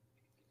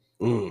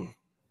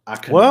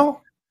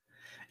 Well,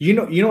 you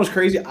know what's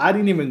crazy? I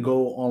didn't even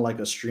go on like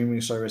a streaming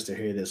service to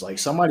hear this. Like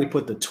somebody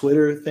put the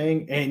Twitter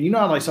thing, and you know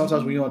how like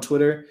sometimes when you're on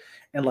Twitter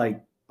and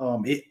like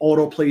it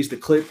auto plays the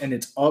clip and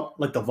it's up,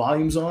 like the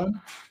volume's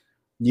on.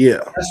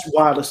 Yeah, that's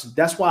why I listened.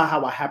 That's why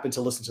how I happened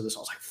to listen to this. I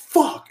was like,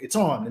 "Fuck, it's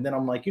on!" And then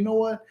I'm like, you know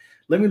what?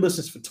 Let me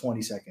listen for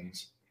 20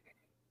 seconds.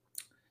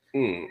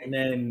 And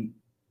then,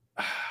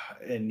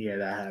 and yeah,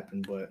 that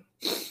happened. But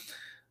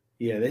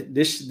yeah,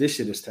 this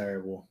shit is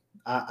terrible.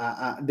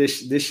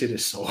 This shit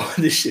is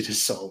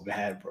so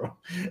bad, bro.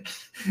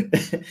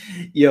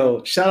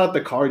 Yo, shout out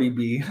to Cardi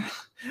B.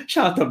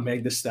 Shout out to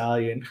Meg Thee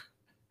Stallion.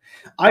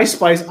 Ice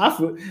Spice,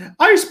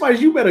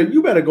 you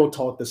better go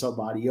talk to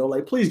somebody, yo.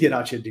 Like, please get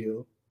out your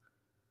deal.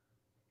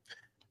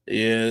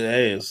 Yeah,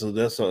 hey, so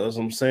that's what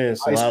I'm saying.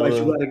 It's Ice a lot Spice,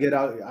 of, you gotta get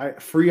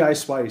out. Free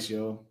Ice Spice,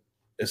 yo.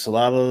 It's a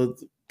lot of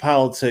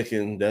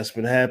politicking that's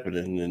been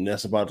happening, and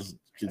that's about to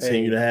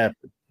continue to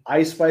happen.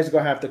 Ice Spice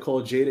gonna have to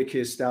call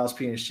Jadakiss, Styles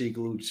P, and Sheek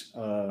Louch,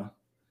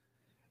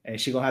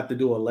 and she gonna have to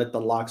do a "Let the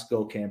Locks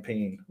Go"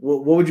 campaign.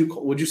 What would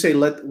you say?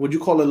 Would you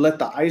call it "Let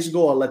the Ice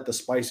Go" or "Let the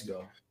Spice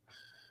Go"?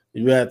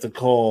 You have to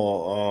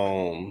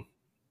call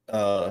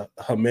her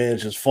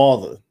manager's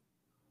father.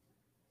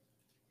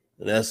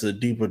 That's a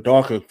deeper,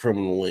 darker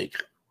criminal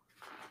link.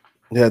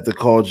 You have to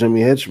call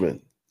Jimmy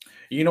Henchman.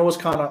 You know what's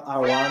kind of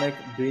ironic,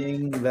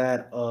 being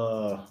that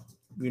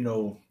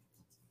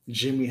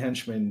Jimmy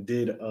Henchman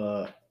did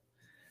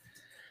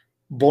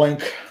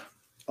blank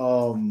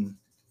a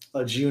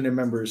G-Unit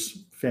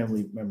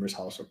family member's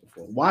house up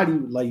before. Why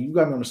do you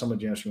got me on some of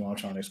James I'm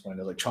trying to explain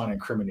it, like trying to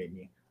incriminate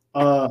me.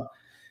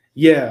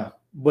 Yeah,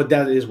 but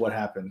that is what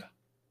happened.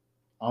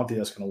 I don't think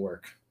that's gonna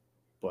work.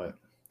 But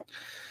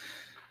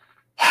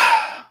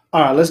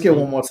all right, let's get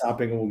one more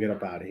topic and we'll get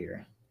up out of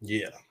here.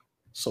 Yeah.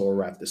 So we'll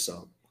wrap this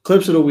up.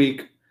 Clips of the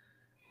week.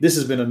 This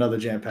has been another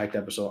jam-packed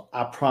episode.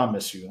 I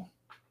promise you,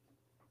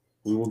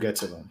 we will get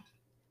to them.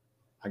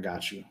 I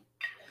got you.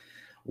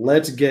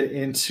 Let's get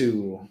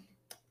into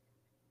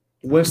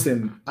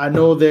Winston. I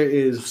know there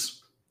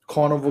is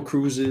Carnival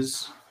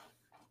Cruises,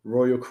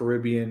 Royal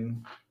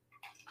Caribbean,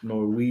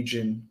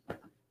 Norwegian.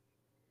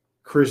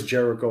 Chris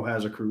Jericho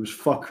has a cruise.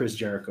 Fuck Chris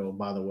Jericho,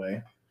 by the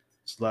way.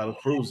 It's a lot of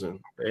cruising.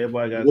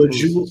 Everybody got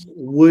cruises.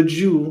 Would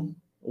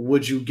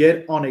you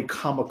get on a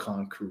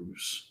Comic-Con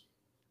cruise?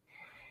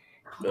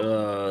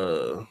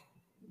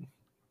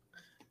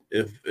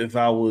 If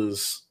I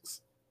was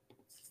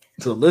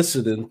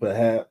soliciting,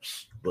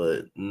 perhaps,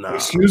 but nah.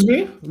 Excuse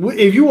me?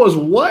 If you was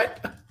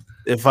what?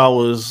 If I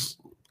was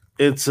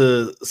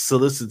into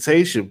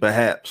solicitation,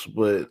 perhaps,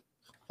 but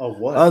of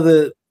what?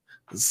 Other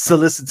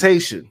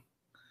solicitation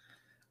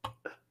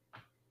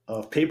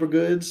of paper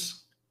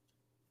goods,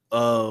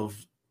 of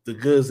the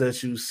goods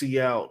that you see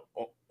out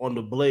on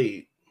the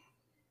blade.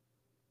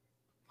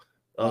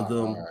 Of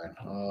them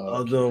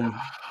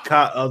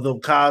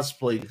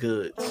cosplay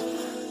goods,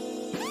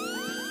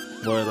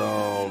 but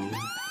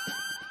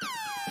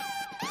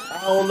I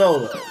don't know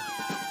though.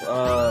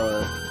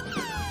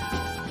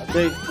 I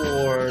think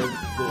for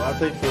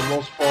the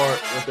most part,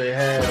 what they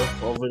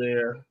have over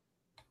there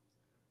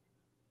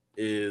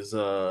is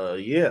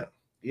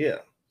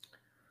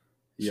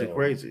shit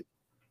crazy.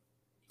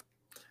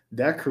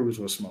 That cruise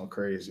will smell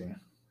crazy.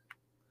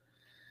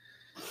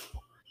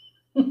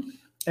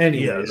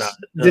 Anyways,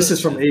 this is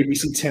from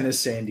ABC Tennis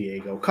San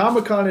Diego.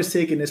 Comic-Con is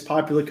taking this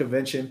popular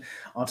convention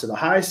onto the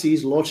high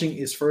seas, launching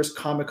its first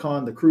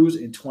Comic-Con, the cruise,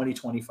 in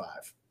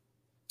 2025.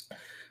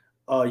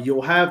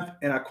 You'll have,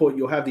 and I quote,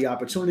 you'll have the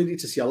opportunity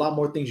to see a lot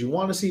more things you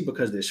want to see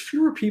because there's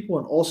fewer people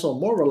and also a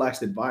more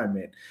relaxed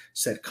environment,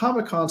 said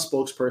Comic-Con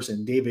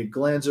spokesperson David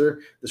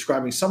Glanzer,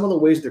 describing some of the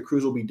ways the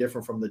cruise will be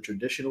different from the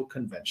traditional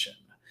convention.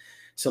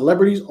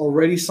 Celebrities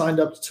already signed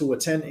up to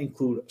attend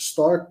include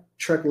Star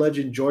Trek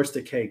legend George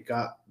Takei,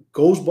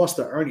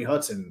 Ghostbuster Ernie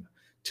Hudson,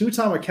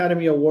 two-time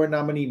Academy Award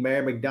nominee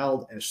Mary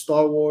McDonald, and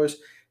Star Wars,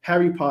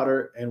 Harry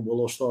Potter, and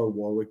Willow Star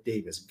Warwick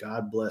Davis.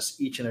 God bless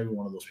each and every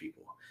one of those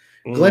people.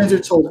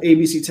 Glanzer told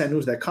ABC 10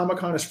 News that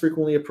Comic-Con is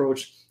frequently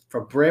approached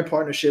for brand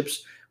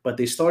partnerships, but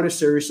they started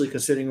seriously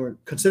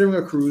considering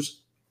a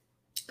cruise,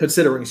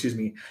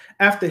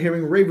 after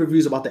hearing rave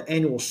reviews about the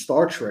annual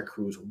Star Trek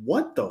cruise.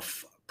 What the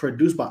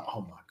produced by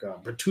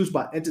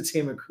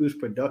Entertainment Cruise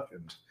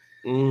Productions.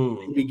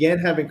 They began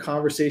having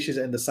conversations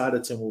and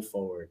decided to move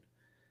forward.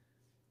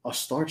 A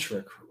Star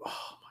Trek cruise.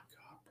 Oh my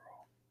god,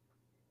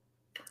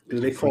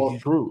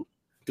 bro.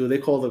 Do they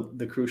call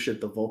the cruise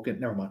ship the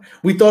Vulcan? Never mind.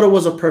 We thought it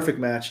was a perfect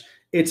match.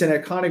 It's an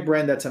iconic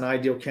brand that's an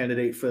ideal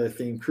candidate for the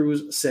themed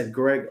cruise, said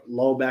Greg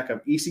Lowback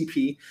of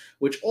ECP,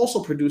 which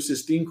also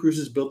produces themed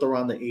cruises built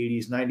around the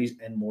 80s, 90s,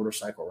 and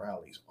motorcycle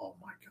rallies. Oh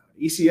my God.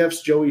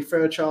 ECF's Joey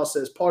Fairchild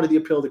says part of the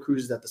appeal of the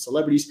cruise is that the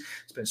celebrities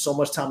spend so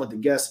much time with the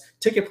guests,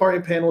 taking part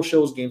in panel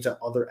shows, games, and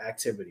other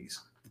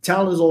activities. The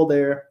talent is all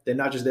there. They're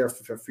not just there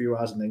for a few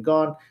hours and then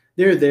gone.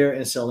 They're there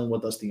and selling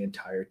with us the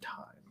entire time.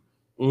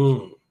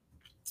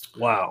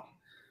 Wow.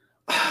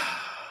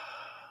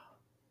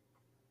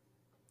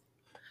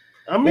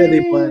 I mean,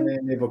 they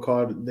plan they've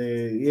called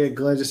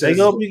Glenn just says they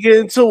gonna be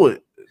getting to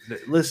it.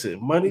 Listen,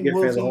 money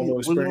will the whole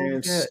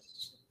experience.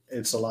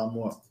 It's a lot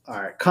more.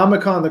 All right,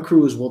 Comic-Con the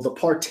cruise will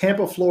depart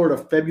Tampa, Florida,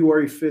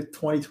 February 5th,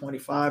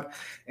 2025,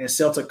 and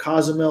sail to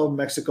Cozumel,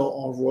 Mexico,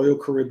 on Royal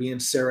Caribbean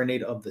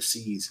Serenade of the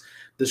Seas.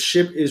 The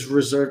ship is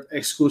reserved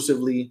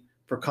exclusively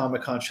for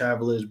Comic-Con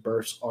travelers.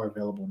 Berths are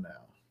available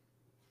now.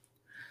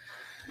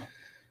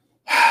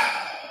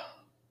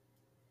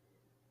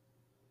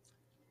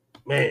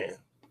 Man.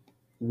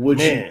 Nah,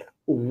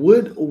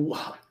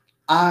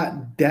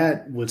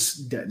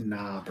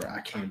 bro,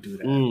 I can't do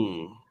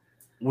that.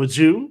 Would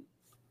you?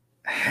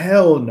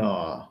 Hell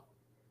no.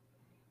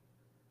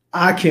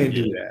 I can't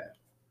do that.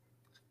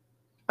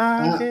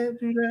 I can't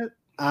do that.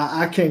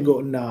 I can't go.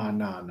 Nah.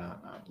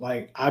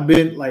 Like I've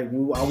been like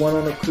I went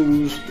on a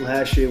cruise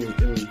last year.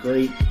 It was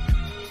great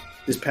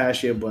this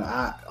past year, but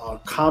a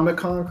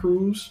Comic-Con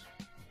cruise.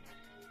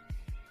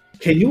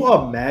 Can you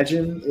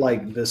imagine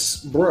like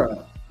this,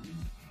 bruh?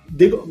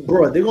 They're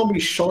gonna be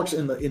sharks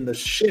in the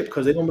ship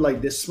because they're gonna be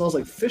like, this smells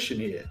like fish in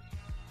here.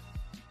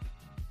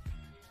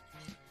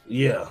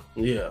 Yeah.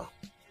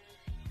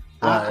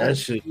 That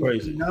shit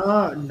crazy.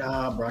 Nah,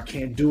 bro. I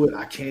can't do it.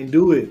 I can't.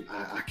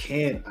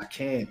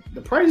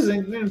 The prices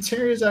in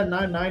interiors at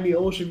 $990,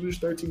 ocean views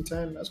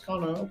 $1310. That's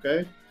kind of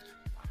okay.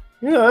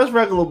 Yeah, that's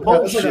regular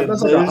bullshit.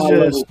 That's like a high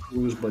level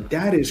cruise, but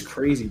that is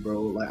crazy,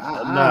 bro. Like,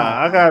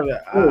 I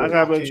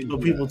gotta make sure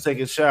people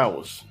taking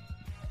showers.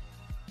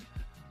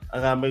 I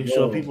gotta make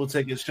sure people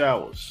taking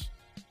showers.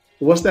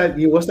 What's the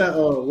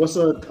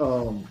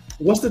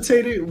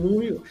tater?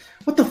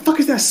 What the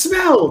fuck is that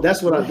smell?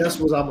 That's what I'm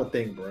gonna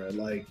think, bro.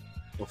 Like,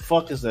 the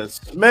fuck is that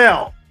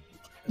smell,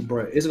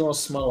 bro? It's gonna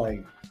smell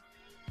like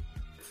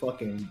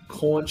fucking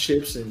corn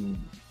chips and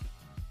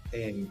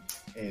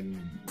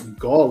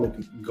garlic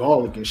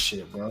and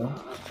shit, bro.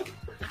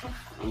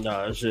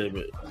 Nah, that shit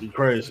be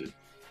crazy.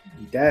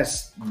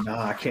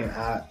 I can't.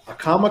 A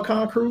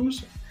Comic-Con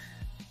cruise.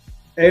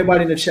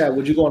 Everybody in the chat,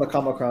 would you go on a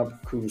Comic-Con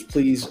cruise?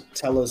 Please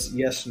tell us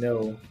yes,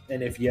 no,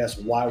 and if yes,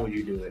 why would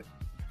you do it?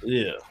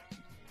 Yeah.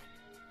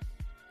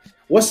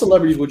 What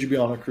celebrities would you be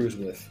on a cruise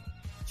with?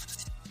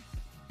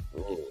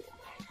 Would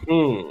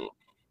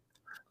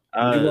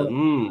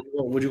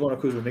you go on a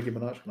cruise with Nicki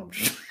Minaj? No, I'm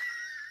just...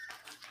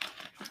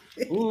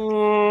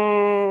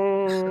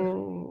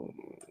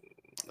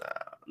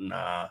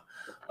 Nah.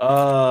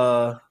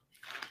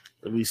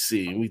 Let me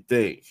see. Let me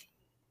think.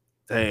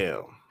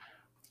 Damn.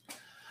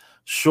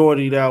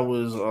 Shorty that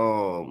was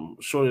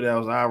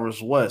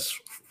Iris West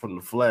from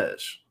The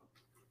Flash.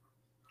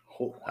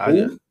 Who?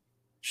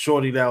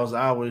 Shorty that was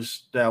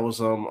Irish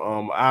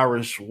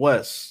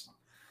West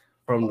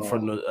from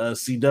the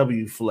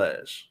CW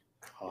Flash.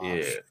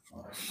 I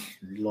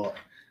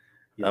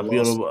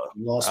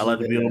like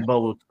to be on the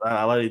boat.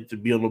 I like to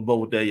be on the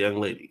boat with that young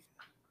lady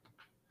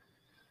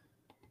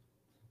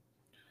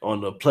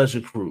on the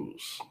pleasure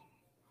cruise.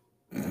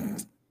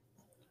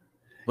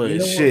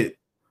 But shit.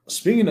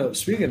 Speaking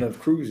of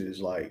cruises,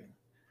 like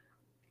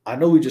I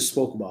know we just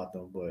spoke about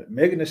them, but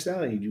Megan Thee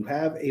Stallion, you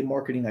have a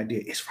marketing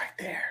idea. It's right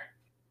there.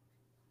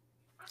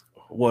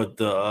 What,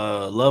 the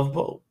Love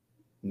Boat?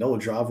 No,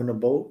 driving the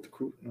boat. The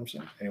cruise, you know what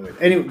I'm saying?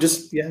 Anyway,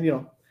 just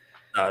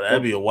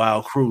that'd be a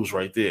wild cruise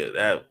right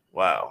there.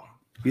 Wow.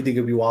 You think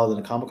it'd be wilder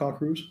than a Comic-Con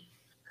cruise?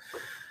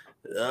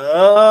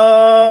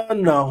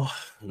 No.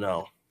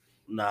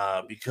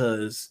 Nah,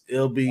 because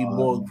it'll be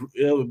more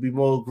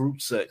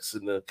group sex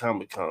in the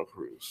Comic-Con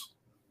cruise.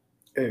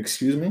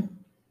 Excuse me?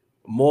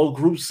 More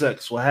group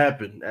sex will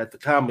happen at the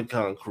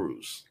Comic-Con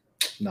cruise.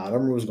 Nah,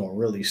 them rules gonna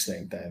really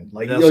stink then.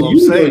 Like, that's what I'm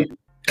saying.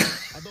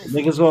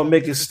 Niggas gonna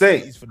make it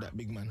stink for that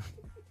big man.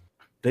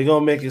 They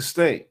gonna make it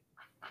stink.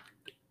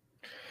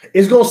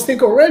 It's gonna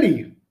stink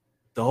already.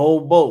 The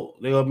whole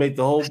boat. They gonna make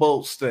the whole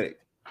boat stink.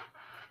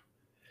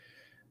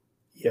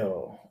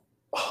 Yo,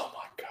 oh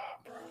my god,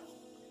 bro.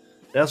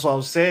 That's what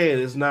I'm saying.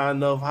 There's not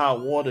enough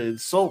hot water and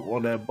soap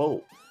on that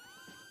boat.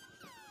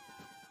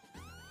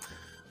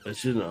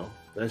 But you know,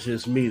 that's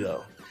just me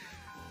though.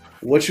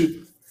 What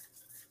you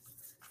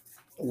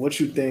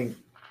think?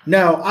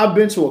 Now I've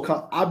been to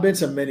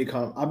many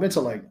I've been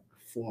to like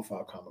 4 or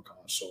 5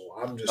 Comic-Cons, so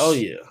I'm just. Oh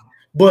yeah.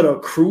 But a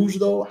cruise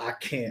though, I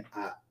can't.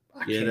 I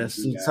yeah, can't that's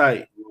do too that.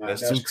 tight.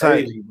 That's That's too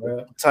crazy, tight,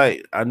 bro.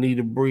 Tight. I need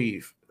to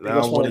breathe.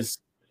 That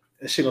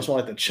shit gonna smell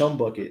like the chum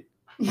bucket.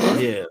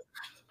 Yeah.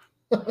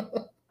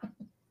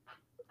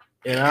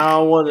 And I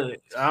don't want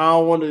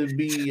to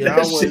be. I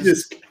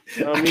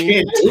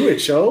can't do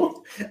it,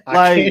 yo.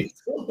 I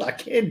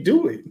can't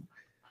do it.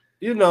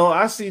 You know,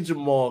 I see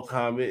Jamal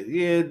comment.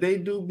 Yeah, they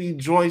do be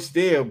joints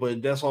there,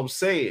 but that's what I'm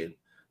saying.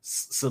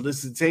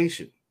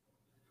 Solicitation.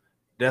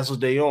 That's what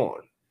they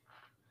on.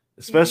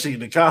 Especially in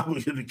the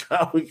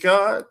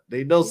Comic-Con.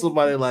 They know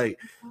somebody like,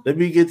 let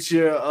me get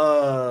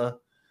your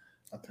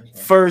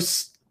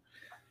first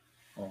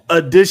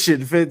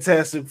edition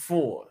Fantastic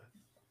Four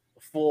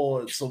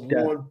for some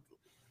worn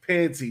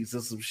panties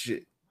or some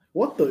shit.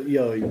 What the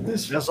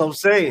That's what I'm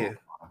saying.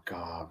 Oh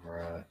God,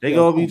 bro. They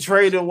gonna be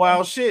trading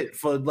wild shit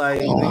for like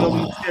they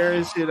gonna be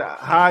carrying shit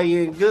high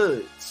end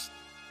goods.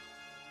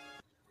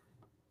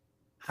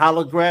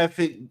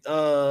 Holographic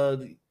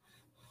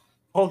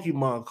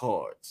Pokemon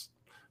cards.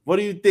 What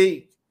do you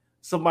think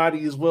somebody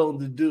is willing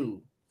to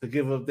do to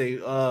give up their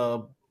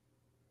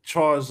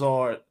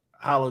Charizard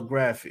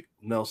holographic,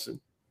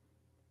 Nelson?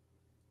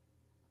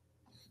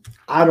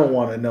 I don't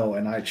want to know,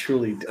 and I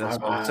truly. That's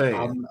what I'm saying.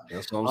 I'm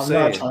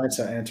not trying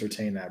to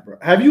entertain that, bro.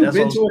 Have you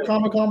been to a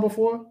Comic-Con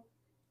before?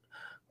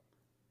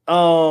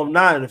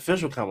 Not an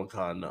official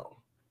Comic-Con, no.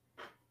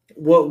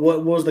 What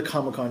was the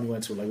Comic-Con you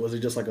went to? Like, was it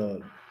just like a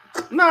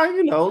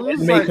you know, it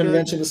was anime like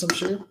convention or some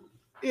shit?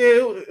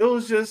 Yeah, it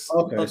was just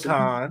a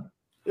con.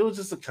 It was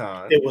just a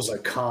con. It was a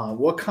con.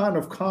 What kind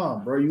of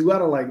con, bro? You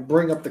gotta like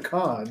bring up the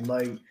con,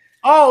 like.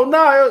 Oh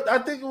no, I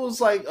think it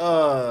was like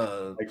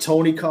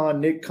Tony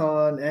Con, Nick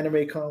Con,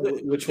 Anime Con.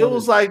 Which one? It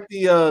was like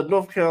the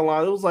North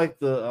Carolina. It was like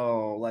the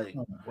like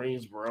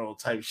Greensboro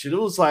type shit. It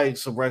was like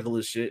some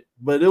regular shit,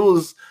 but it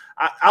was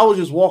I was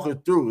just walking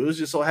through. It was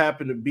just so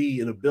happened to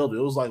be in a building.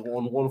 It was like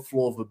on one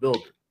floor of a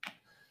building.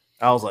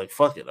 I was like,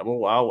 "Fuck it,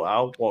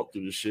 I'll walk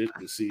through the shit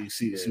and see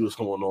what's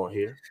going on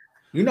here."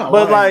 You know,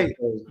 but like,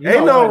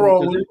 ain't no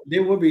wrong. They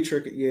would be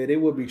tricking. Yeah, they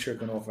would be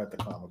tricking off at the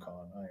Comic-Con.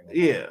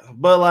 Yeah,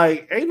 but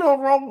like, ain't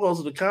no wrong with going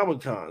to the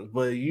Comic-Cons.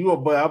 But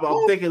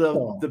I'm thinking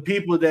of the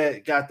people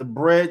that got the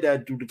bread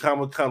that do the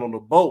Comic-Con on the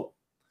boat.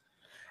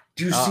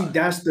 Do you see?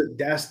 That's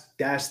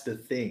the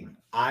thing.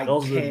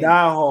 Those are the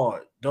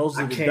diehard. Those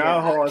are the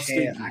diehard I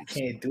stinkies. I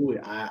can't do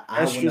it. I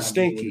Extra would not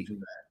stinky. be able to do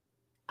that.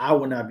 I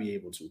would not be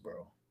able to,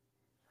 bro.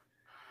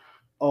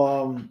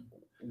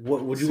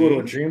 What would you go to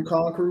a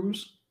DreamCon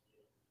cruise?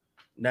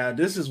 Now,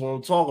 this is what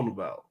I'm talking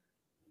about.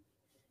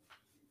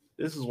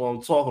 This is what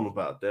I'm talking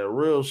about. That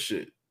real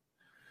shit.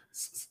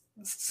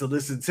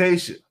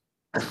 Solicitation.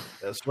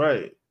 That's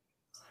right.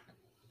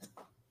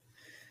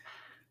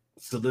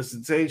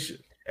 Solicitation.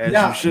 As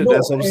you should.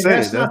 That's what I'm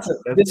saying.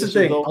 This is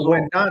the thing.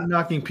 We're not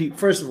knocking people.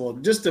 First of all,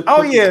 just to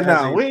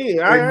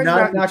we're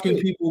not knocking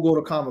people who go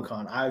to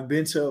Comic-Con. I've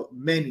been to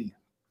many.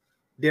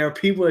 There are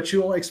people that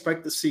you don't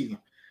expect to see.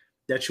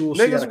 That you will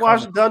see. Niggas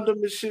watch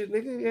Gundam and shit,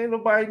 nigga. Ain't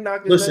nobody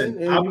knocking.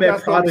 Listen, I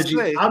met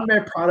Prodigy. I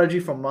met Prodigy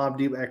from Mobb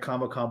Deep at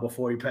Comic-Con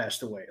before he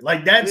passed away.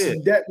 Like that.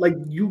 Like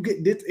you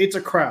get it's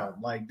a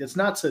crowd. Like that's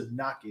not to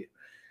knock it,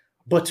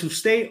 but to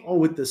stay on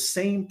with the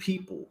same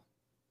people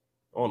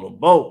on a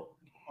boat.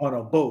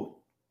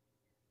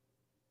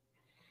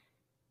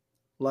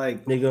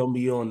 Like they're gonna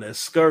be on that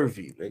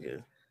scurvy,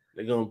 nigga.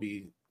 They're gonna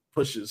be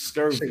pushing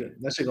scurvy.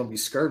 That shit gonna be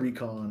scurvy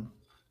con.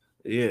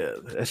 Yeah,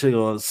 that shit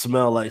gonna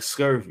smell like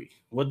scurvy.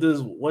 What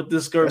does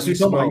scurvy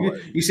smell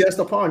like? You see, that's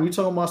the part. You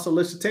talking about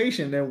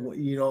solicitation, then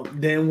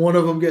then one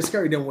of them gets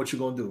scurvy. Then what you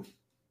gonna do?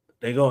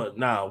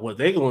 What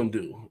they gonna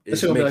do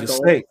is make a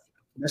steak.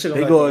 That's all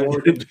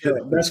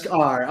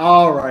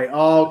right.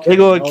 Okay. They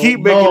gonna keep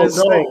making a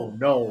steak.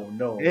 No.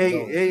 It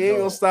ain't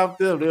gonna stop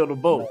them. They're on the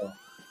boat.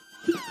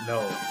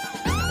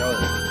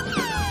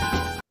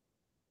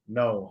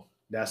 No.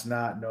 That's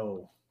not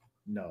no.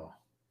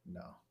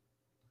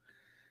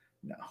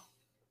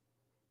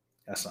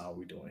 That's not what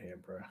we doing here,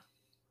 bro.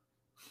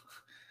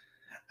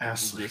 I'm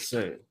just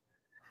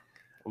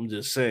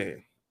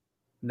saying.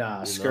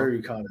 Nah,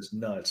 Scurry Con is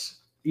nuts.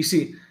 You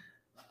see,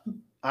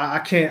 I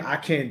can't.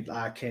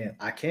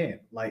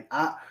 Like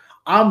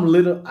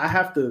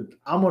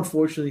I'm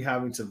unfortunately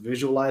having to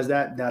visualize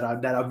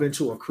that I've been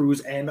to a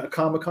cruise and a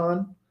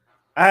Comic-Con.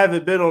 I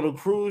haven't been on a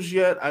cruise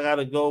yet. I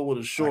gotta go with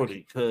a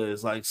shorty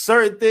because like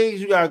certain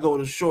things you gotta go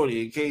with a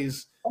shorty in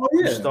case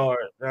you start.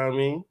 You know what I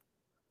mean?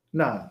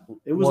 Nah,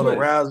 it was lit.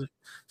 Razzle,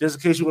 just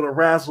in case you want to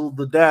razzle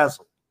the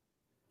dazzle.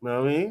 You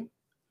know what I mean?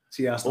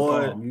 See, that's the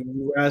problem.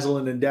 You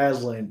razzling and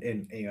dazzling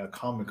in a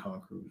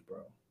Comic-Con cruise,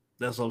 bro.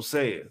 That's what I'm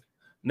saying.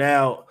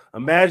 Now,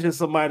 imagine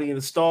somebody in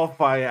a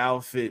Starfire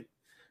outfit.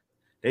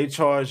 They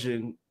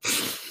charging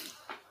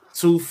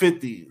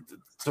 $250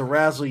 to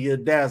razzle your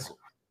dazzle.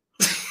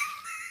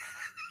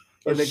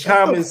 In the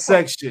comment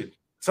section,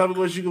 tell me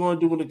what you're going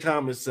to do in the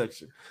comment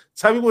section.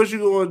 Tell me what you're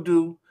going to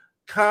do.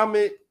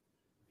 Comment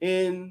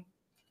in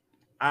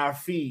our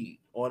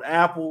feed on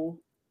Apple,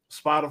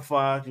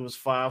 Spotify. Give us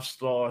 5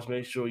 stars.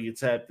 Make sure you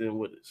tapped in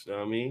with us. You know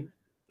what I mean?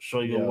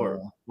 Show your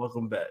work.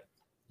 Welcome back.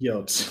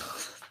 Yo,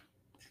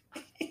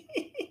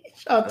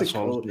 Shout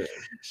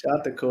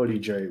out to Cody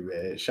Dre,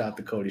 man. Shout out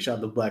to Cody. Shout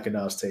out to Black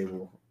Announce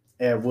Table.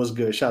 And what's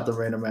good? Shout out to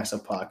Random Master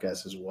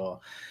Podcast as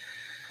well.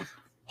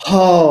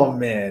 Oh,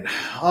 man.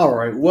 All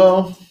right.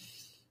 Well,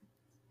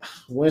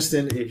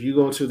 Winston, if you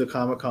go to the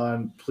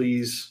Comic-Con,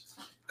 please,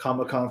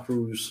 Comic-Con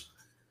cruise,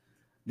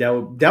 that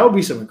would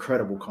be some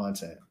incredible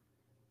content.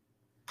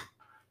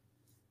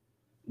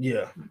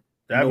 Yeah.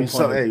 That'd be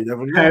something.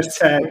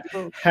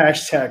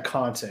 Hashtag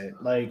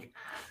content. Like,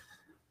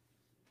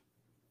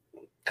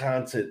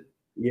 content.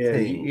 Yeah,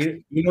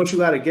 you know what you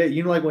got to get?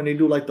 You know, like when they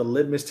do like the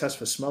litmus test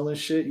for smelling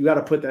shit, you got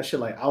to put that shit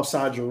like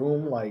outside your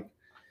room. Like,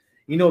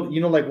 you know,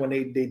 like when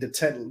they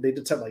detect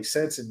like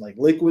scents and like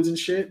liquids and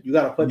shit, you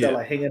got to put that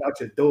like hanging out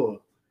your door.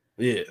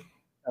 Yeah.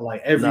 And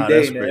like every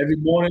day and every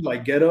morning,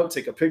 like get up,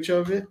 take a picture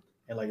of it,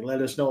 and like let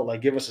us know,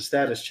 like give us a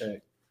status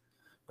check.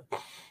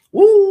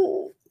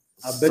 Woo!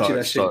 I bet you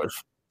that shit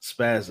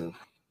spazzing.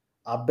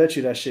 I bet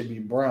you that shit be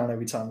brown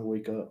every time you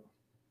wake up.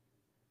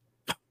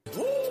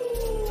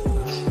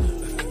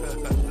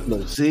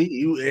 Look, see,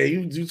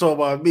 you talk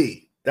about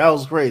me. That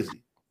was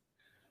crazy.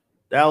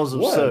 That was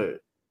absurd.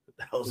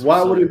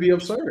 Why would it be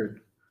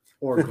absurd?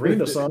 Or green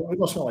or something? It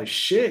gonna smell like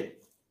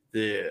shit.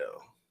 Yeah,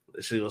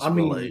 that shit gonna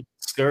smell like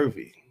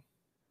scurvy.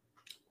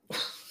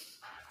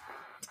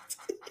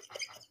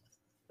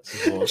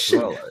 Hey,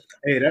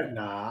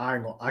 I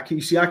ain't gonna. I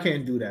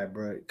can't do that,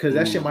 bro. Because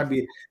that shit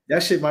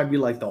might be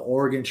like the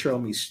Oregon Trail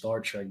meets Star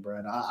Trek,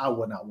 bro. I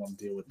would not want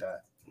to deal with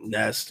that.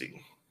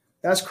 Nasty.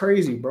 That's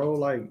crazy, bro.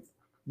 Like.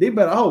 They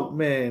better. Oh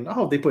man, I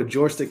hope they put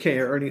George Takei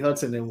or Ernie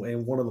Hudson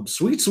in one of them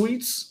sweets.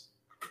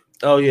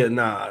 Oh yeah,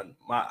 nah.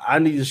 I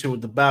need the shit with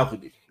the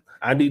balcony.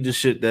 I need the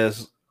shit that's,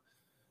 you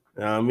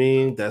know what I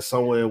mean, that's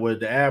somewhere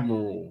with the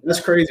admiral. That's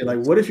crazy. Like,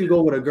 what if you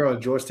go with a girl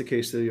and George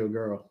Takei still your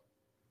girl?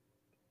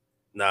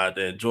 Nah,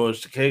 then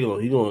George Takei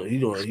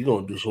he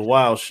gonna do some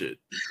wild shit.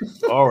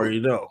 Already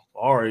know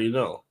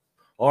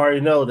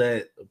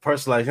that a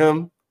person like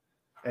him,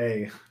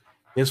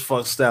 his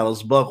fuck style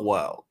is buck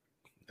wild.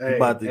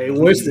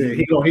 Winston,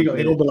 he gonna be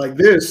like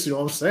this, you know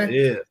what I'm saying?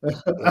 Yeah.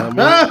 I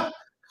mean?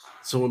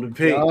 So in the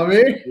pink, you know what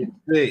I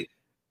mean?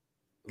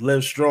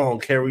 Live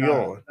strong, carry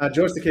on.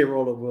 George Takei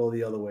rolled a will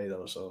the other way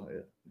though, so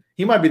yeah.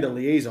 He might be the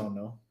liaison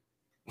though.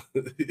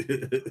 he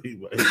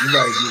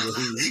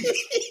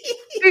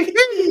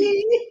might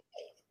be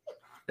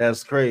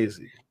That's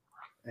crazy.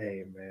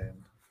 Hey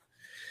man.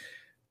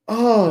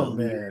 Oh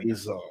man.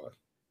 Liaison.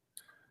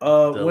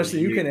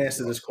 Winston, you can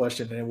answer this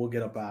question and then we'll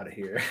get up out of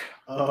here.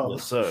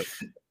 Yes, sir.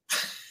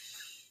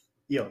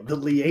 Yo, the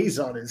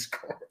liaison is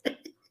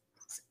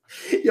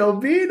crazy. Yo,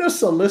 being a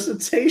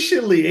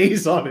solicitation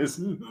liaison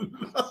is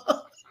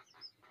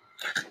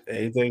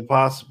anything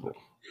possible.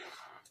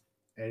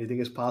 Anything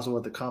is possible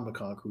at the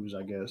Comic-Con cruise,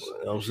 I guess. You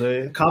know what I'm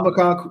saying?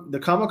 The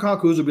Comic-Con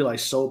cruise would be like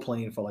Soul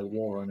Plane for like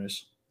War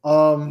Runners.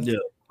 Yeah.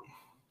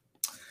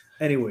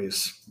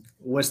 Anyways,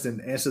 Winston,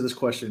 answer this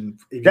question.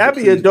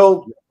 That'd be a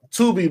dope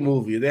Tubi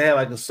movie. They had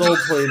like a Soul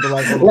Plane, but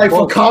like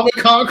for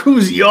Comic-Con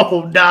cruise.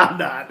 Yo,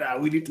 nah.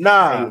 We need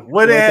to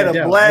where they had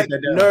a black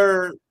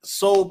nerd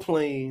Soul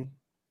Plane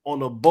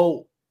on a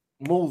boat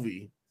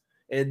movie,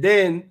 and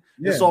then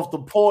it's off the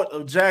port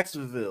of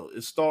Jacksonville.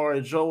 It's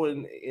starring Joe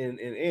and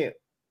Amp.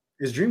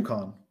 It's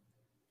DreamCon.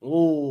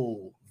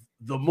 Oh,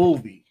 the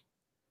movie.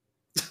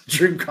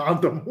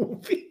 DreamCon the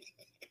movie.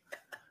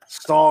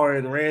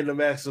 Starring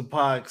Random Acts of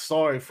Podcast.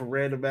 Sorry for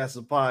Random Acts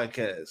of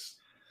Podcast.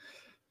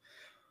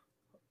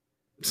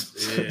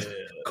 Yeah.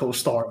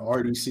 Co-star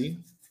RDC.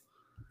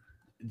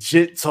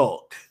 Jit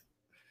Talk.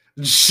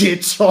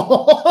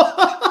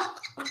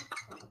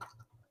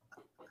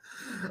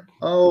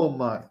 Oh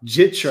my.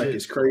 Jit Trek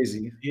is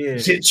crazy. Yeah.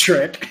 Jit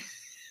Trek.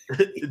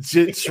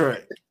 Jit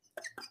Trek.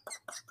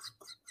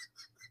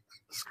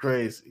 It's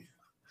crazy.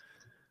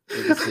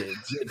 Jit Trek.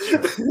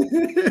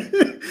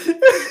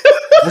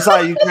 That's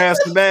how you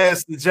pass the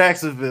mask to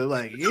Jacksonville.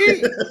 Like,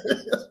 yeah.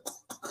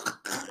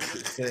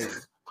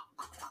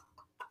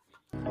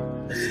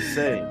 It's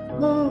insane.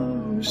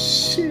 Oh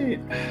shit.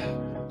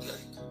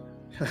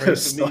 Pray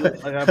for me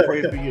like I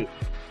pray for you.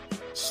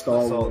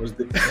 Star Wars.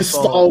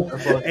 Star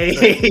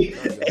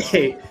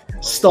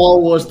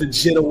Wars The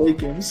Jit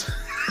Awakens.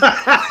 You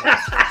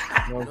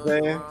know what I'm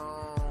saying?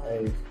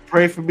 Hey,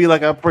 pray for me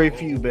like I pray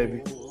for you,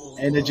 baby.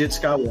 And the Jit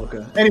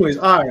Skywalker. Anyways,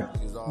 all right.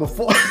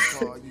 Before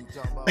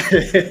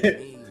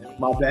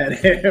my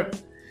bad.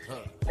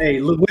 Hey,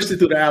 look, Winston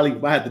through the alley.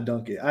 I had to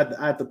dunk it. I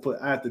had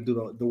to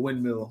do the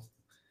windmill.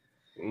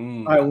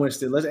 All right,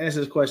 Winston. Let's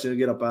answer this question and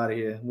get up out of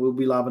here. We'll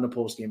be live in the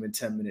post game in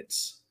 10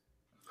 minutes.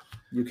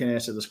 You can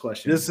answer this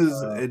question. This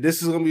is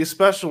gonna be a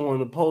special one in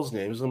the post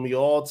game. It's gonna be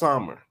all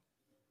timer.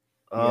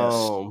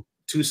 Yes.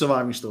 2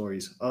 surviving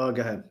stories. Go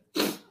ahead.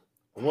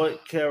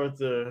 What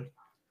character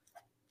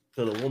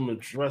could a woman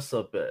dress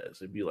up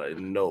as? It'd be like,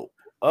 nope.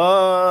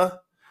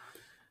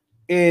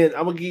 And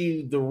I'm gonna give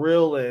you the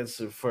real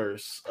answer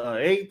first.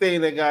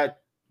 Anything that got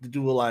to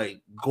do with like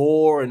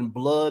gore and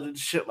blood and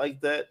shit like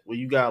that, where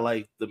you got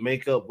like the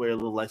makeup where it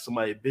look like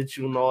somebody bit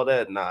you and all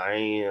that. Nah,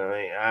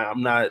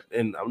 I'm not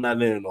into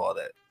all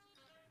that.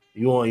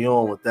 You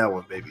on with that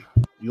one, baby.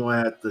 You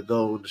gonna have to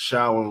go in the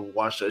shower and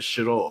wash that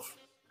shit off.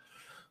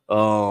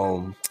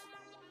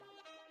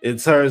 In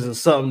terms of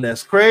something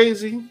that's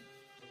crazy,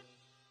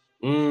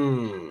 let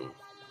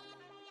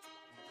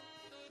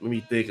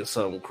me think of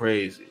something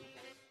crazy.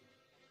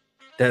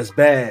 That's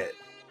bad.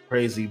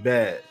 Crazy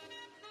bad.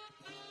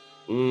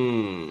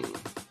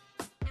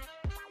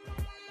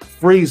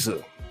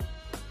 Freezer.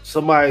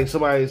 Somebody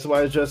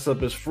dressed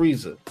up as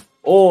Freezer.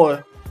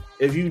 Or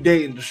if you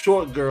dating the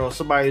short girl,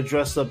 somebody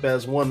dressed up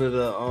as one of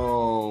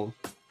the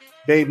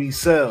baby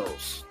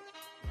cells.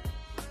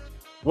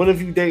 What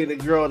if you dating a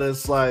girl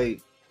that's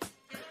like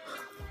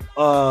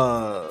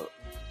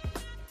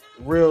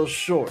real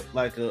short,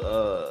 like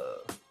a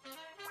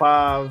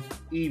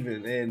 5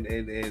 even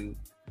and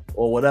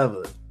or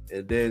whatever,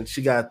 and then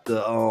she got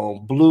the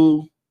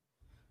blue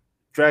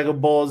Dragon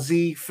Ball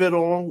Z fit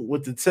on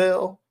with the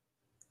tail?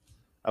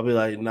 I'll be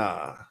like,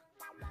 nah.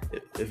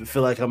 If it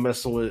feel like I'm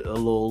messing with a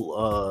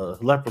little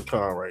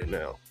leprechaun right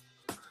now,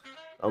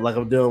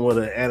 I'm dealing with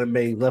an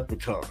anime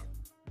leprechaun.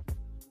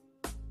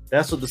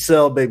 That's what the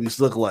cell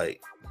babies look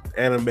like,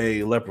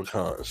 anime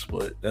leprechauns.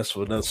 But that's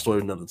for another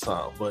story, another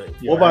time. But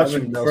what about you,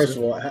 Nelson? First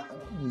of all,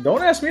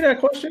 don't ask me that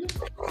question.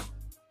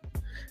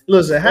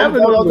 Listen,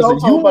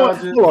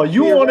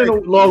 you wanted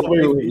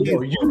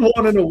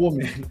a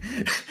woman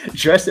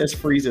dressed as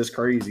Frieza is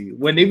crazy.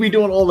 When they be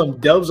doing all them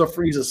dubs of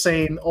Frieza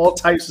saying all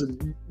types of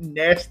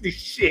nasty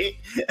shit.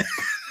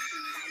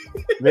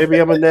 Maybe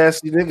I'm a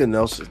nasty nigga,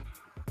 Nelson.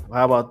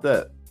 How about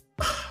that?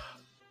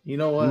 You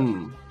know what?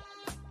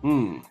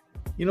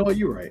 You know what?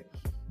 You're right.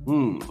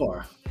 You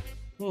are.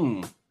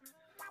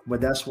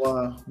 But that's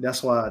why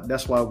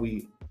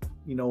we.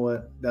 You know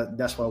what?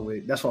 That's why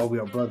we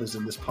are brothers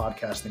in this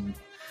podcasting.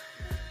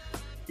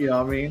 You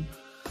know what I mean?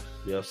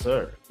 Yes,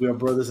 sir. We are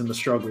brothers in the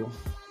struggle.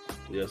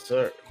 Yes,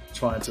 sir.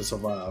 Trying to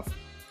survive.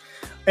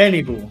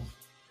 Anywho,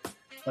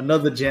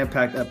 another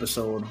jam-packed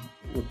episode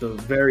with the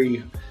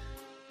very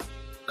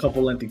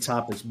couple lengthy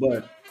topics,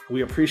 but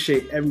we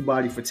appreciate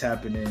everybody for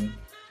tapping in.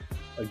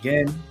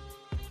 Again,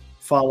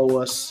 follow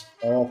us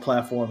on all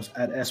platforms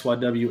at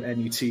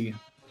SYWNET.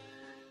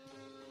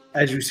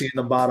 As you see in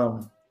the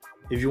bottom,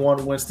 if you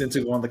want Winston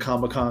to go on the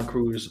Comic-Con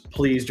cruise,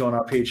 please join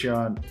our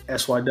Patreon,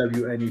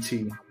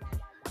 SYWNET,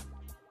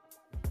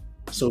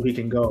 so he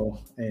can go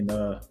and,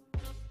 I'm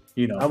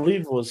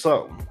leaving with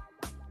something.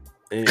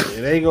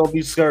 It ain't gonna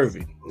be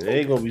scurvy.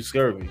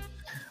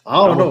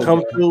 I don't know.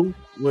 Come through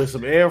with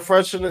some air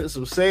freshener,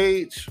 some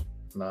sage.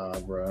 Nah,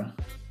 bro.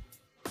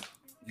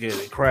 Get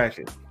it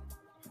cracking.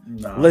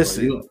 Nah,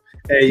 listen. Bro,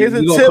 here's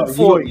a tip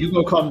for you. You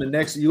gonna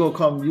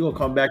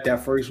come back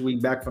that first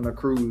week back from the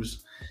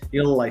cruise.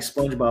 You look like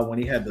SpongeBob when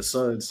he had the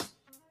suds.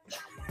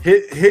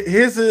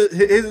 Here's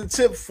a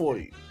tip for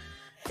you.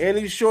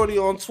 Any shorty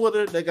on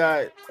Twitter that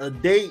got a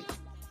date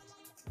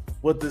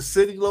with the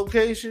city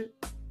location,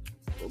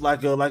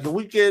 like a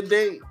weekend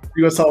date.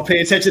 You gonna start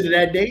paying attention to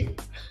that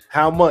date?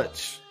 How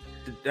much?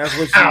 That's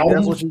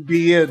what you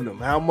be in them.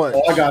 How much?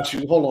 Oh, I got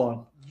you. Hold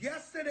on.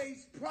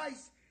 Yesterday's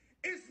price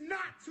is not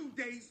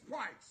today's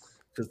price.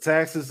 Because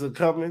taxes are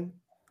coming,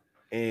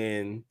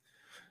 and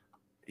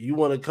you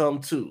want to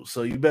come too,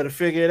 so you better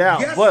figure it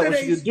out. But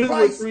what you can do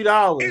with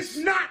 $3 is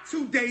not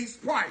today's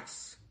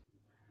price.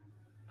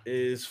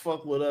 Is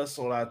fuck with us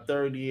on our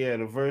 30th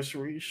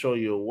anniversary. Show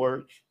your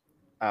work.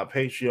 Our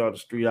Patreon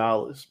is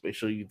 $3. Make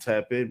sure you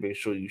tap in. Make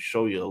sure you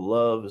show your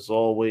love as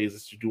always,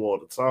 as you do all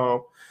the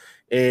time.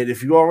 And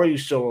if you already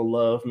showing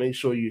love, make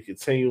sure you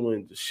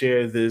continuing to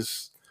share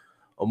this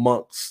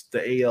amongst the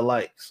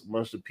ALikes,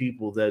 amongst the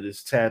people that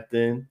is tapped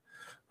in,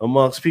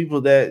 amongst people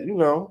that,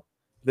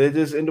 they're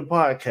just into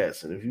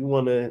podcasting. If you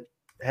want to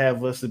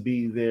have us to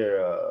be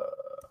their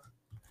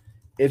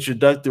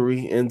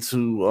introductory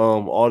into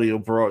audio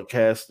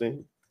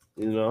broadcasting,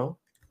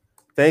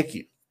 thank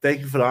you.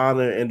 Thank you for the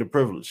honor and the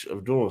privilege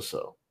of doing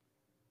so.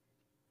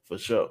 For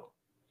sure.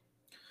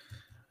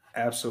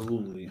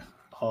 Absolutely.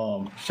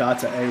 Shout out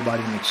to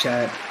everybody in the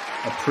chat.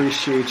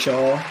 Appreciate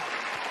y'all.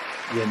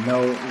 You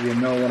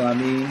know what I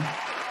mean.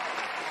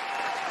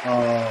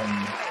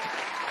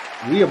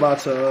 We about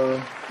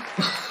to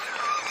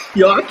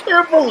yo, I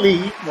can't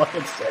believe what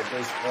I said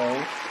this,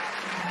 bro.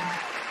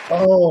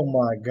 Oh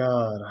my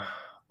god.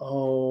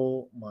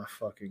 Oh my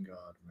fucking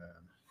god,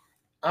 man.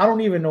 I don't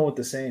even know what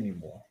to say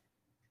anymore.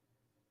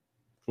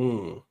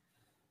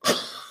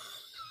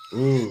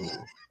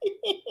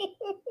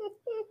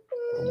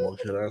 What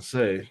can I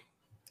say?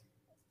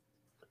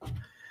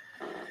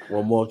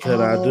 What more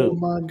can I do? Oh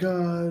my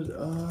god!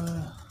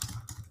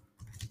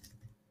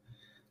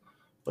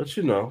 But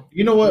you know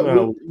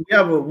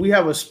what? We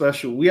have a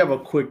special. We're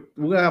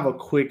gonna have a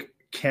quick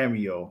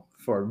cameo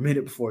for a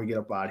minute before we get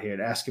up out here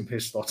and ask him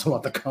his thoughts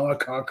about the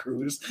Comic-Con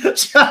cruise.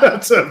 Shout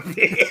out to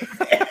me.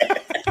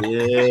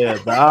 Yeah,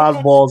 the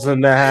oddballs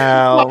in the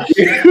house.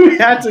 We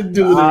had to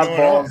do the this.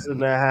 Oddballs in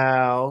the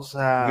house.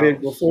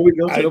 Before we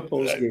go to the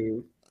post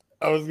game.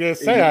 I was gonna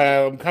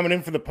say I'm coming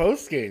in for the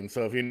post game,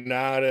 so if you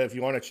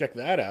want to check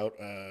that out,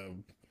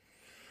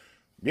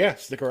 yeah,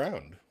 stick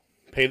around.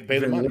 Pay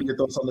the money. What are your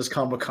thoughts on this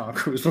Comic-Con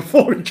cruise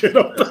before we get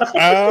up?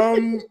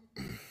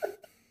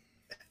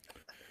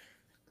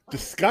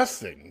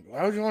 Disgusting.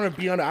 Why would you want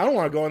to be on? I don't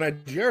want to go on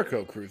that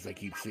Jericho cruise I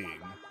keep seeing.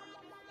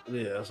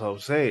 Yeah, that's what I'm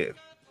saying.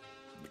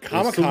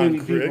 Comic-Con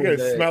cruise, they're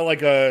gonna smell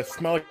like a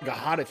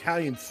hot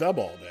Italian sub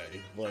all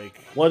day.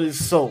 Like, what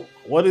is soap?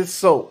 What is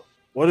soap?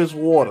 What is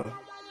water?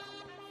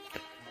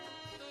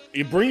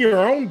 You bring your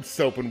own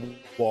soap and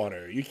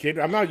water. You kidding?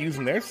 I'm not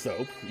using their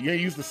soap. You gonna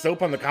use the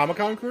soap on the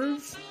Comic-Con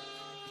cruise?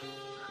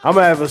 I'm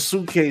gonna have a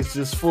suitcase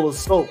just full of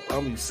soap.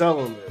 I'm gonna be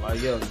selling it.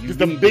 Like, yo, you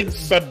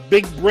just a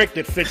big brick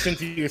that fits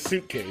into your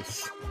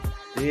suitcase.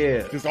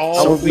 Yeah, just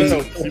all soap.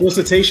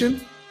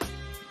 Solicitation.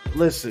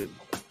 Listen,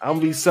 I'm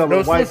gonna be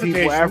selling white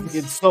people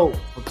African soap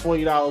for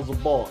 $20 a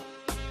bar.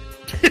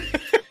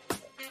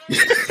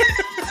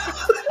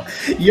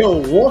 Yo,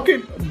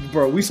 walking,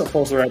 bro. We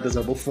supposed to wrap this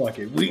up, but fuck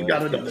it. We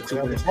got another 2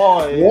 minutes.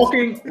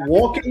 Walking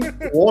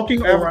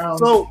around.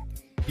 Soap.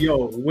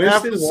 Yo,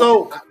 Winston.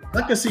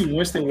 I can see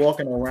Winston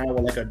walking around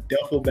with like a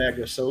duffel bag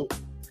of soap.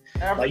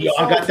 Like, yo,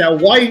 I got that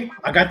white.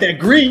 I got that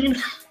green.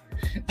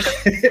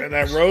 And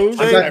that rose.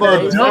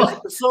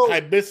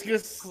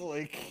 Hibiscus.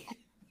 Like,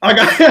 I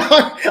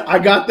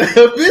got the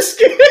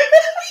hibiscus.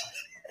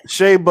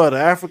 Shea butter,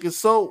 African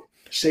soap.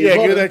 Give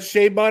me that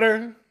shea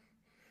butter.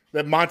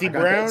 That Monty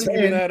Brown. Give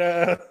me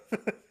that.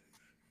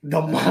 The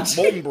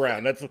Molten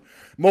Brown.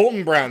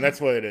 Molten Brown.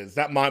 That's what it is.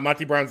 That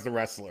Monty Brown's the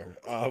wrestler.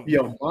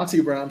 Yo,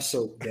 Monty Brown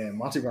soap. Damn,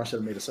 Monty Brown should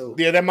have made a soap.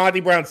 Yeah, that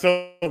Monty Brown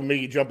soap will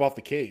make you jump off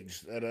the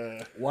cage.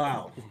 That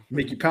wow,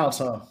 make you pounce,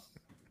 huh?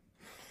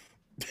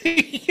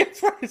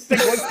 That's what it's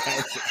like.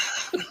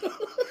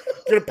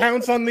 Gonna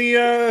pounce on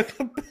the.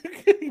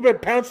 You better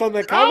pounce on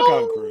that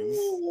Comic-Con cruise.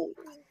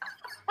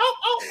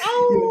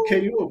 Yo,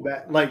 can you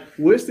imagine? Like,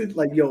 Winston,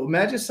 like, yo,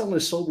 imagine selling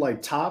soap like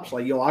tops.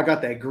 Like, yo, I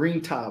got that green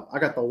top. I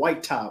got the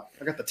white top.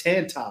 I got the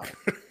tan top.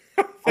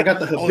 I got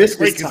the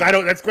hibiscus top.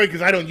 That's great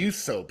because I don't use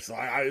soap. So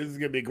this is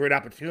gonna be a great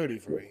opportunity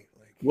for me.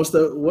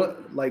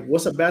 Like,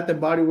 what's a Bath and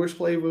Body Works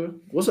flavor?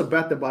 What's a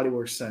Bath and Body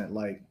Works scent?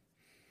 Like,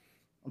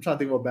 I'm trying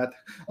to think about Bath.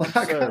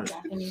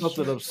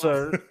 Something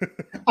absurd.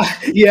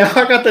 Yeah,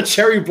 I got the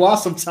cherry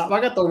blossom top.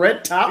 I got the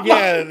red top.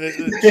 Yeah,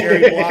 the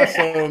cherry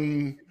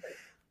blossom.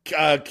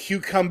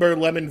 Cucumber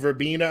lemon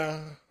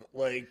verbena,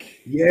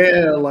 like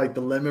like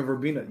the lemon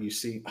verbena. You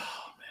see,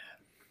 oh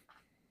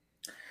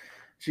man,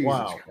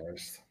 Jesus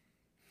Christ!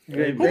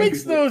 Who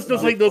makes those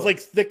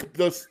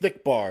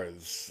thick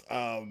bars?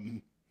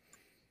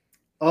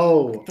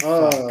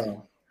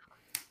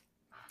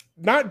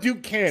 Not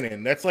Duke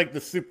Cannon. That's like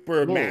the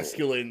super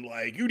masculine.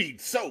 Like, you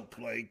need soap.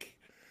 Like,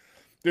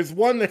 there's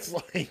one that's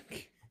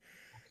like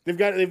they've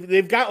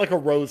got like a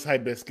rose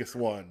hibiscus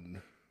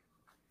one.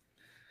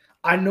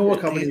 I know what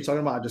company you're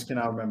talking about. I just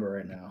cannot remember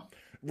right now.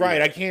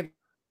 Right, I can't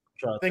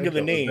think of the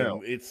name.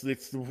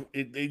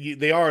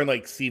 They are in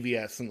like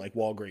CVS and like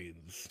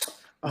Walgreens.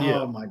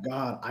 Oh my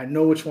god, I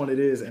know which one it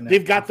is. And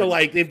they've got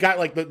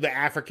the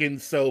African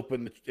soap,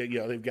 and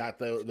they've got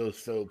those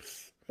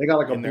soaps. They got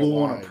like a blue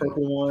one, a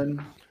purple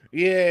one.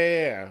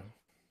 Yeah.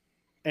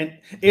 And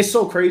it's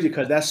so crazy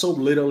because that soap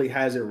literally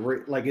has it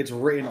it's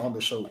written on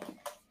the soap.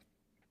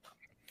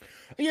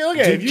 Yeah, look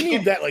at it. If you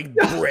need that like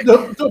brick.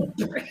 the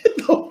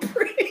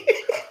brick.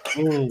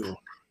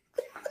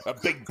 A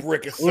big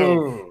brick of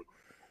soap.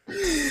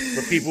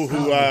 For people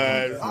who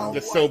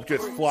the soap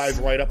just flies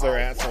right up their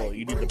asshole,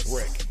 you need the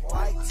brick.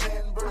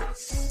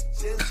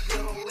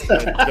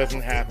 That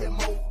doesn't happen.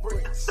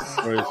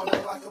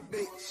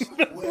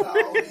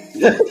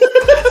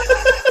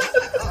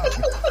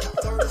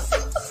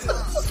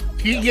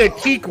 Yeah,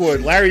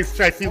 Teakwood.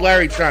 I see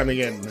Larry chiming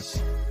in.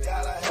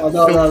 Oh,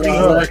 no.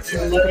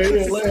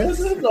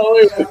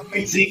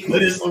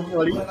 Teakwood is so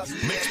funny.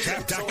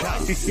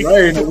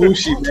 Larry and the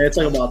Wushi, man,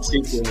 talking about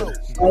Teakwood.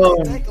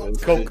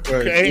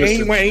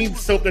 Ain't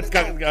soap that's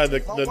got the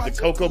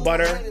cocoa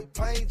butter.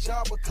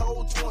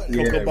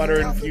 Cocoa butter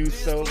infused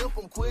soap.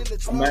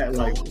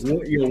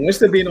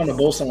 Winston being on the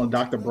boat selling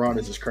Dr. Braun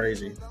is just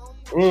crazy.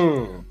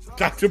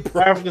 Dr.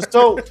 Braun. African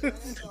soap.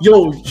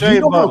 Yo, you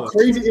know how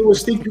crazy it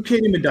was? Think you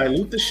can't even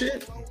dilute the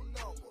shit?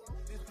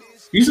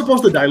 You're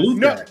supposed to dilute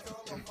that.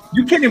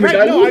 You can't even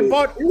dilute it.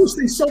 It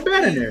was so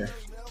bad in there.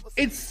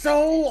 It's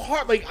so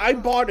hard. Like, I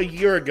bought a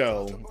year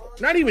ago,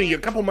 not even a year,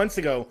 a couple months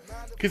ago,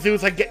 because it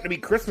was like getting to be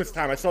Christmas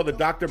time. I saw the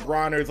Dr.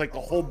 Bronner's, like the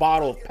whole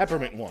bottle of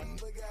peppermint one.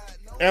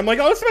 And I'm like,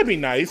 oh, this might be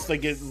nice. Like,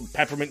 get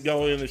peppermint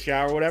going in the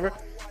shower or whatever.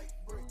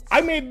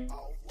 I made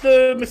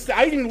the mistake.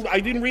 I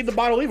didn't read the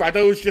bottle either. I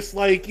thought it was just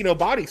like, you know,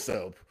 body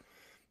soap.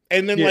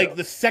 And then like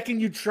the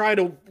second you try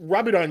to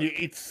rub it on you,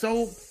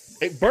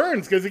 it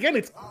burns because again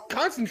it's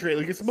concentrated.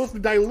 Like, it's supposed to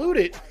dilute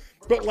it,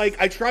 but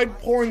like I tried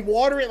pouring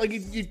water in, like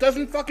it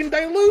doesn't fucking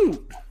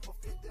dilute.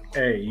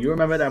 Hey, you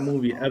remember that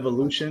movie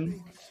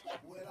Evolution?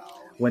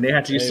 When they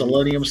had to use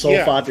selenium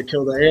sulfide to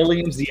kill the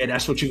aliens? Yeah,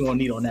 that's what you're gonna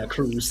need on that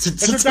cruise.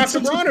 That's what Dr.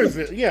 Bronner's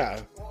is. Yeah.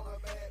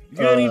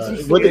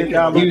 What did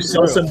you use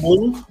Selsun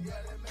Blue?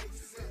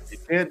 You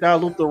can't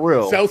dilute the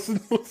real.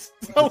 Selsun Blue.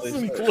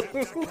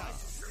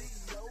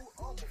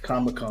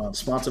 Comic-Con,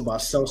 sponsored by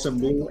Selsun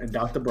Blue and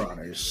Dr.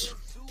 Bronner's.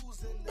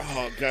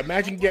 Oh god!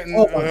 Imagine getting.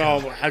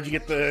 How'd you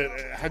get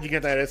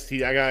that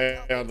ST? I got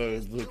it on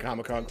the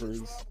Comic-Con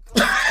cruise.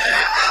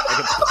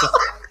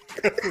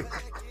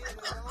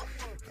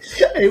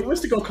 Hey,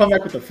 what's gonna come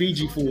back with the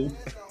Fiji flu?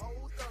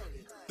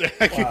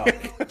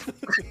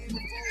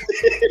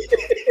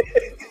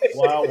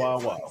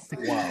 Wow.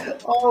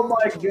 Oh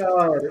my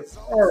god.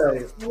 All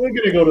right, we're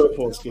gonna go to the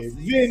post game.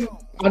 Vin,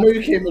 I know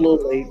you came a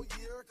little late.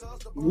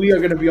 We are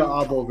gonna be on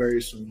Abo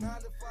very soon.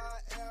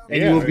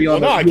 And you will be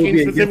on. I came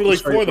specifically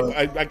for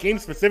I came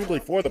specifically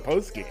for the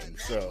post game.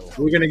 So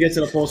we're gonna get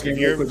to the post game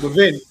real quick. But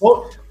Vin,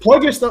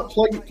 plug your stuff.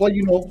 Plug.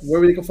 You know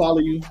where they can follow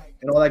you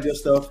and all that good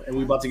stuff. And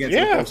we're about to get.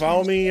 Yeah,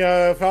 follow me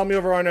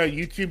over on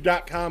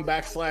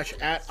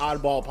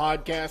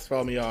youtube.com/@oddballpodcast.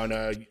 Follow me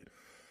on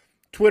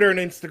Twitter and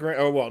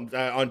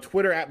Instagram. On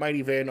Twitter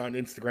 @MightyVin, on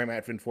Instagram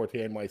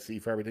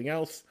 @Vin4TNYC for everything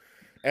else.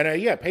 And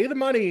pay the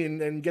money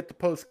and get the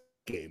post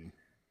game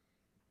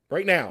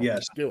right now.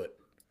 Yes, do it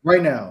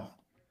right now.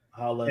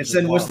 And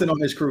send Winston on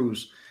his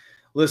cruise.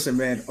 Listen,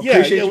 man.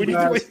 Appreciate you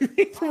guys. We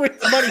need to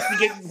raise money to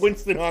get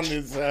Winston on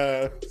his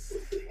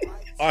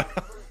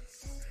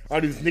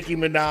on his Nicki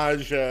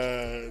Minaj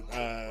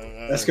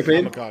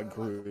escapade Comic-Con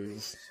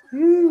cruise.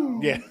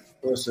 Yeah.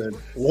 Listen,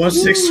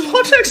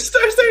 1/6 next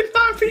Thursday,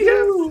 9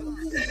 p.m.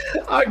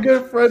 Our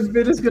good friend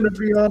Vin is going to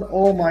be on.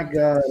 Oh my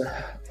god,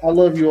 I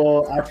love you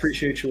all. I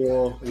appreciate you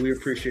all. We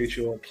appreciate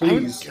you all.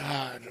 Please,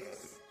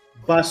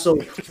 buy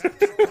soap,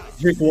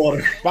 drink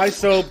water. Buy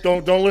soap.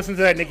 Don't listen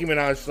to that Nicki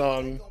Minaj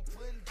song.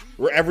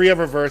 Where every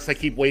other verse, I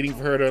keep waiting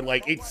for her to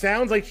like. It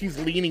sounds like she's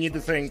leaning into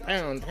saying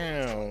 "pound,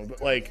 pound,"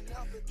 but like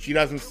she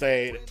doesn't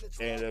say it,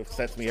 and it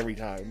upsets me every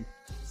time.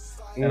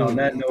 And on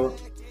that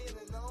note,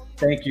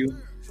 thank you.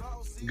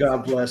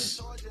 God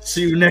bless.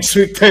 See you next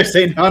week,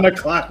 Thursday, 9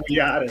 o'clock. We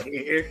out of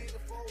here.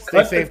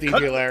 Stay safe,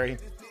 DJ Larry.